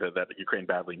military aid that Ukraine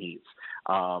badly needs.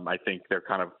 I think they're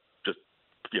kind of just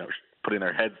putting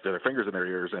their fingers in their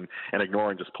ears and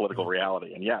ignoring just political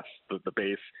reality. And yes, the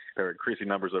base, there are increasing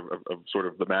numbers of sort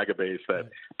of the MAGA base that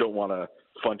don't want to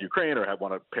fund Ukraine or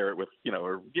want to pair it with, I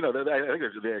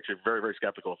think they're actually very, very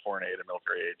skeptical of foreign aid and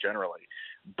military aid generally.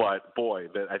 But boy,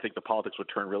 I think the politics would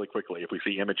turn really quickly if we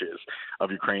see images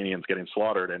of Ukrainians getting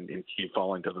slaughtered and Kyiv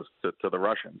falling to the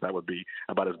Russians. That would be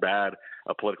about as bad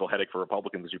a political headache for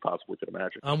Republicans as you possibly could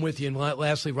imagine. I'm with you. And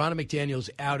lastly, Ronna McDaniel's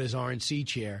out as RNC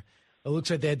chair. It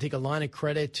looks like they had to take a line of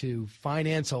credit to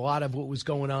finance a lot of what was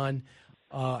going on.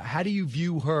 How do you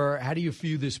view her? How do you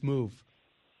view this move?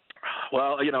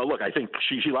 Well, look, I think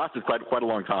she lasted quite a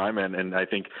long time, and I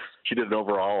think she did an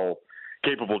overall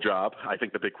capable job. I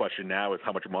think the big question now is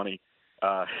how much money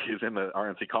is in the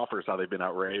RNC coffers, how they've been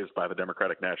outraised by the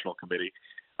Democratic National Committee.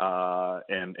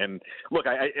 And look,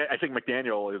 I think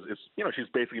McDaniel is she's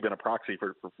basically been a proxy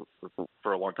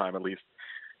for a long time, at least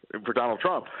for Donald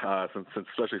Trump,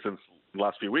 especially since the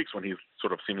last few weeks when he's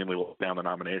sort of seemingly locked down the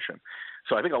nomination.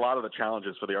 So I think a lot of the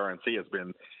challenges for the RNC has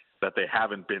been that they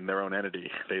haven't been their own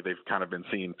entity. They've kind of been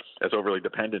seen as overly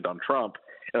dependent on Trump.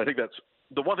 And I think that's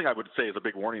the one thing I would say is a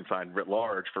big warning sign writ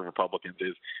large for Republicans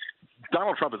is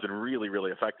Donald Trump has been really,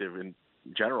 really effective in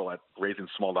general at raising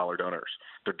small dollar donations.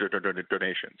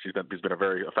 He's been a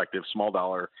very effective small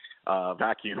dollar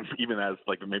vacuum, even as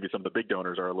maybe some of the big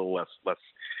donors are a little less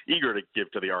eager to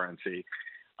give to the RNC.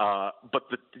 But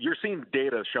you're seeing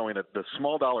data showing that the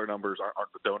small dollar numbers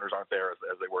the donors aren't there as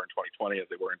they were in 2020, as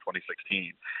they were in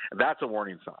 2016. And that's a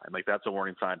warning sign. That's a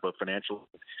warning sign, both financially,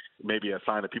 maybe a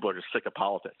sign that people are just sick of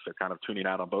politics. They're kind of tuning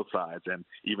out on both sides. And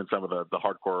even some of the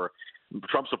hardcore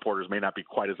Trump supporters may not be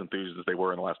quite as enthused as they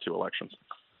were in the last two elections.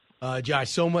 Josh,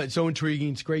 so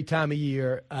intriguing. It's a great time of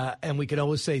year. And we can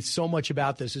always say so much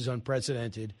about this is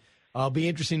unprecedented. It'll be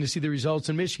interesting to see the results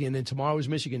in Michigan. And tomorrow is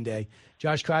Michigan Day.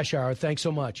 Josh Kraushaar, thanks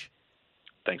so much.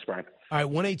 Thanks, Brian. All right,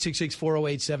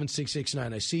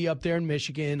 1-866-408-7669. I see you up there in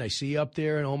Michigan. I see you up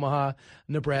there in Omaha,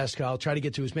 Nebraska. I'll try to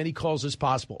get to as many calls as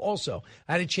possible. Also,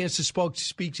 I had a chance to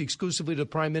speak exclusively to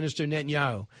Prime Minister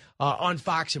Netanyahu on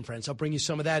Fox and Friends. I'll bring you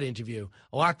some of that interview.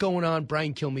 A lot going on.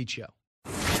 Brian Kilmeade Show.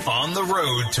 On the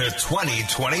road to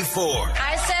 2024.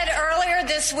 I said earlier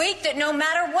this week that no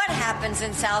matter what happens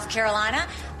in South Carolina,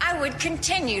 I would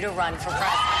continue to run for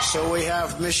president. So we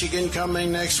have Michigan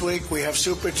coming next week. We have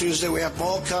Super Tuesday. We have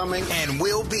Ball coming. And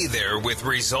we'll be there with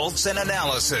results and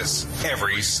analysis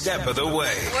every step of the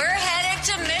way. We're headed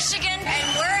to Michigan,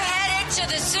 and we're headed to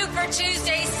the Super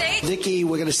Tuesday state. Nikki,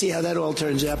 we're going to see how that all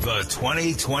turns out. The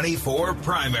 2024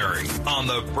 primary on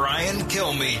the Brian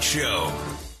Kilmeade Show.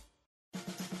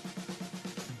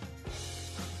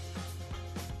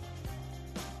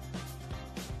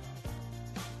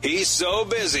 He's so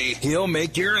busy, he'll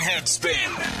make your head spin.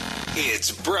 It's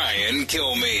Brian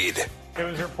Kilmeade. It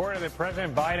was reported that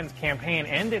President Biden's campaign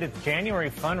ended its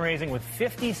January fundraising with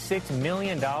 $56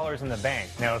 million in the bank.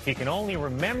 Now, if he can only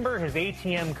remember his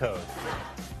ATM code.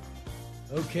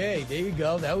 Okay, there you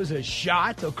go. That was a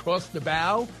shot across the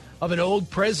bow of an old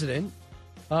president.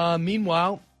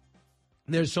 Meanwhile,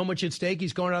 there's so much at stake.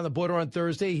 He's going on the border on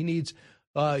Thursday. He needs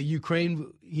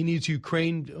Ukraine. He needs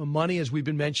Ukraine money, as we've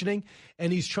been mentioning,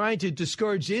 and he's trying to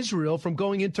discourage Israel from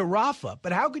going into Rafah.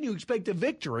 But how can you expect a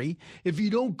victory if you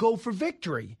don't go for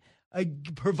victory?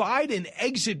 Provide an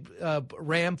exit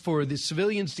ramp for the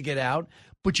civilians to get out,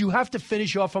 but you have to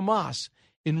finish off Hamas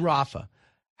in Rafah.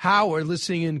 Howard,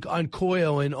 listening on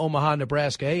Coil in Omaha,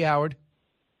 Nebraska. Hey, Howard.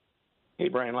 Hey,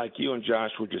 Brian, like you and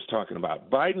Josh were just talking about,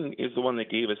 Biden is the one that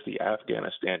gave us the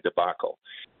Afghanistan debacle.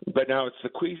 But now it's the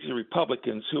queasy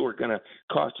Republicans who are going to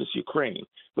cost us Ukraine.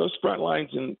 Those front lines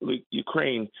in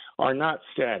Ukraine are not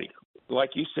static.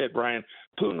 Like you said, Brian,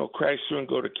 Putin will crash through and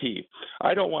go to Kyiv.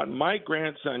 I don't want my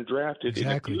grandson drafted in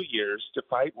a few years to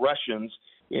fight Russians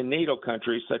in NATO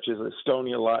countries such as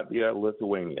Estonia, Latvia,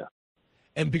 Lithuania.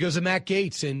 And because of Matt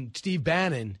Gaetz and Steve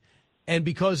Bannon, and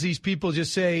because these people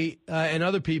just say, and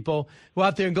other people go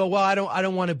out there and go, well, I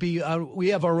don't want to be, we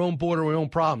have our own border, our own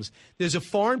problems. There's a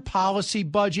foreign policy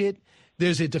budget,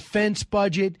 there's a defense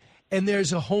budget, and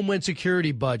there's a homeland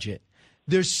security budget.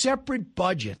 There's separate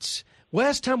budgets.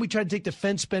 Last time we tried to take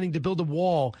defense spending to build a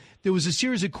wall, there was a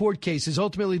series of court cases.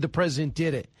 Ultimately, the president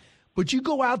did it. But you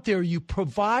go out there, you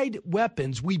provide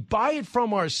weapons, we buy it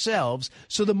from ourselves,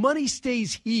 so the money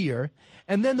stays here,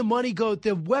 and then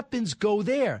the weapons go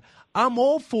there. I'm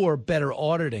all for better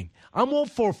auditing. I'm all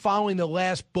for following the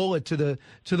last bullet to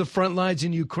the front lines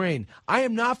in Ukraine. I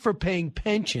am not for paying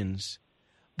pensions.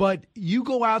 But you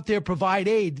go out there, provide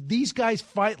aid. These guys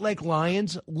fight like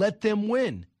lions. Let them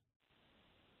win.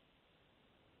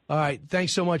 All right.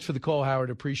 Thanks so much for the call, Howard.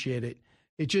 Appreciate it.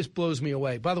 It just blows me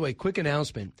away. By the way, quick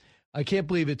announcement. I can't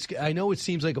believe I know it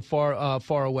seems like a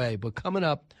far away, but coming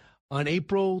up on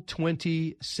April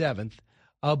 27th,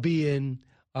 I'll be in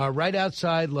right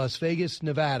outside Las Vegas,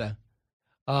 Nevada.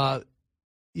 Right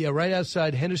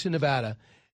outside Henderson, Nevada.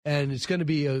 And it's going to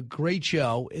be a great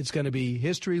show. It's going to be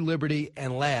history, liberty,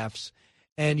 and laughs.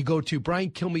 And you go to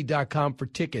BrianKilmeade.com for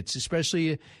tickets,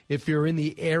 especially if you're in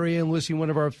the area and listening to one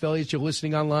of our affiliates, you're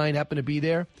listening online, happen to be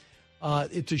there.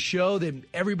 It's a show that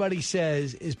everybody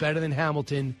says is better than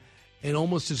Hamilton and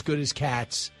almost as good as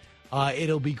Cats.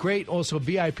 It'll be great. Also,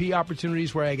 VIP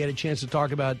opportunities where I get a chance to talk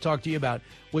to you about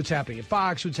what's happening at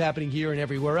Fox, what's happening here and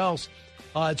everywhere else.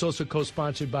 It's also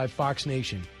co-sponsored by Fox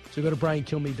Nation. So go to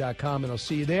BrianKilmeade.com, and I'll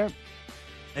see you there.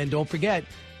 And don't forget,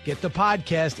 get the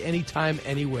podcast anytime,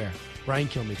 anywhere. Brian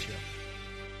Kilmeade Show.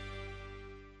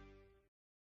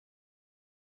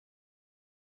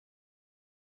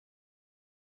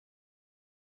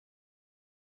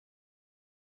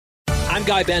 I'm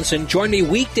Guy Benson. Join me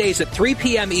weekdays at 3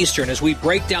 p.m. Eastern as we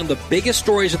break down the biggest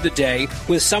stories of the day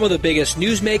with some of the biggest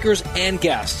newsmakers and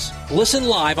guests. Listen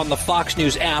live on the Fox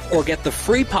News app or get the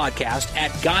free podcast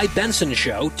at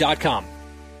GuyBensonShow.com.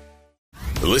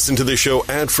 Listen to the show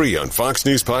ad-free on Fox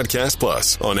News Podcast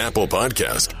Plus, on Apple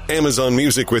Podcast, Amazon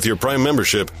Music with your Prime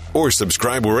membership, or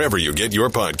subscribe wherever you get your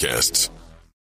podcasts.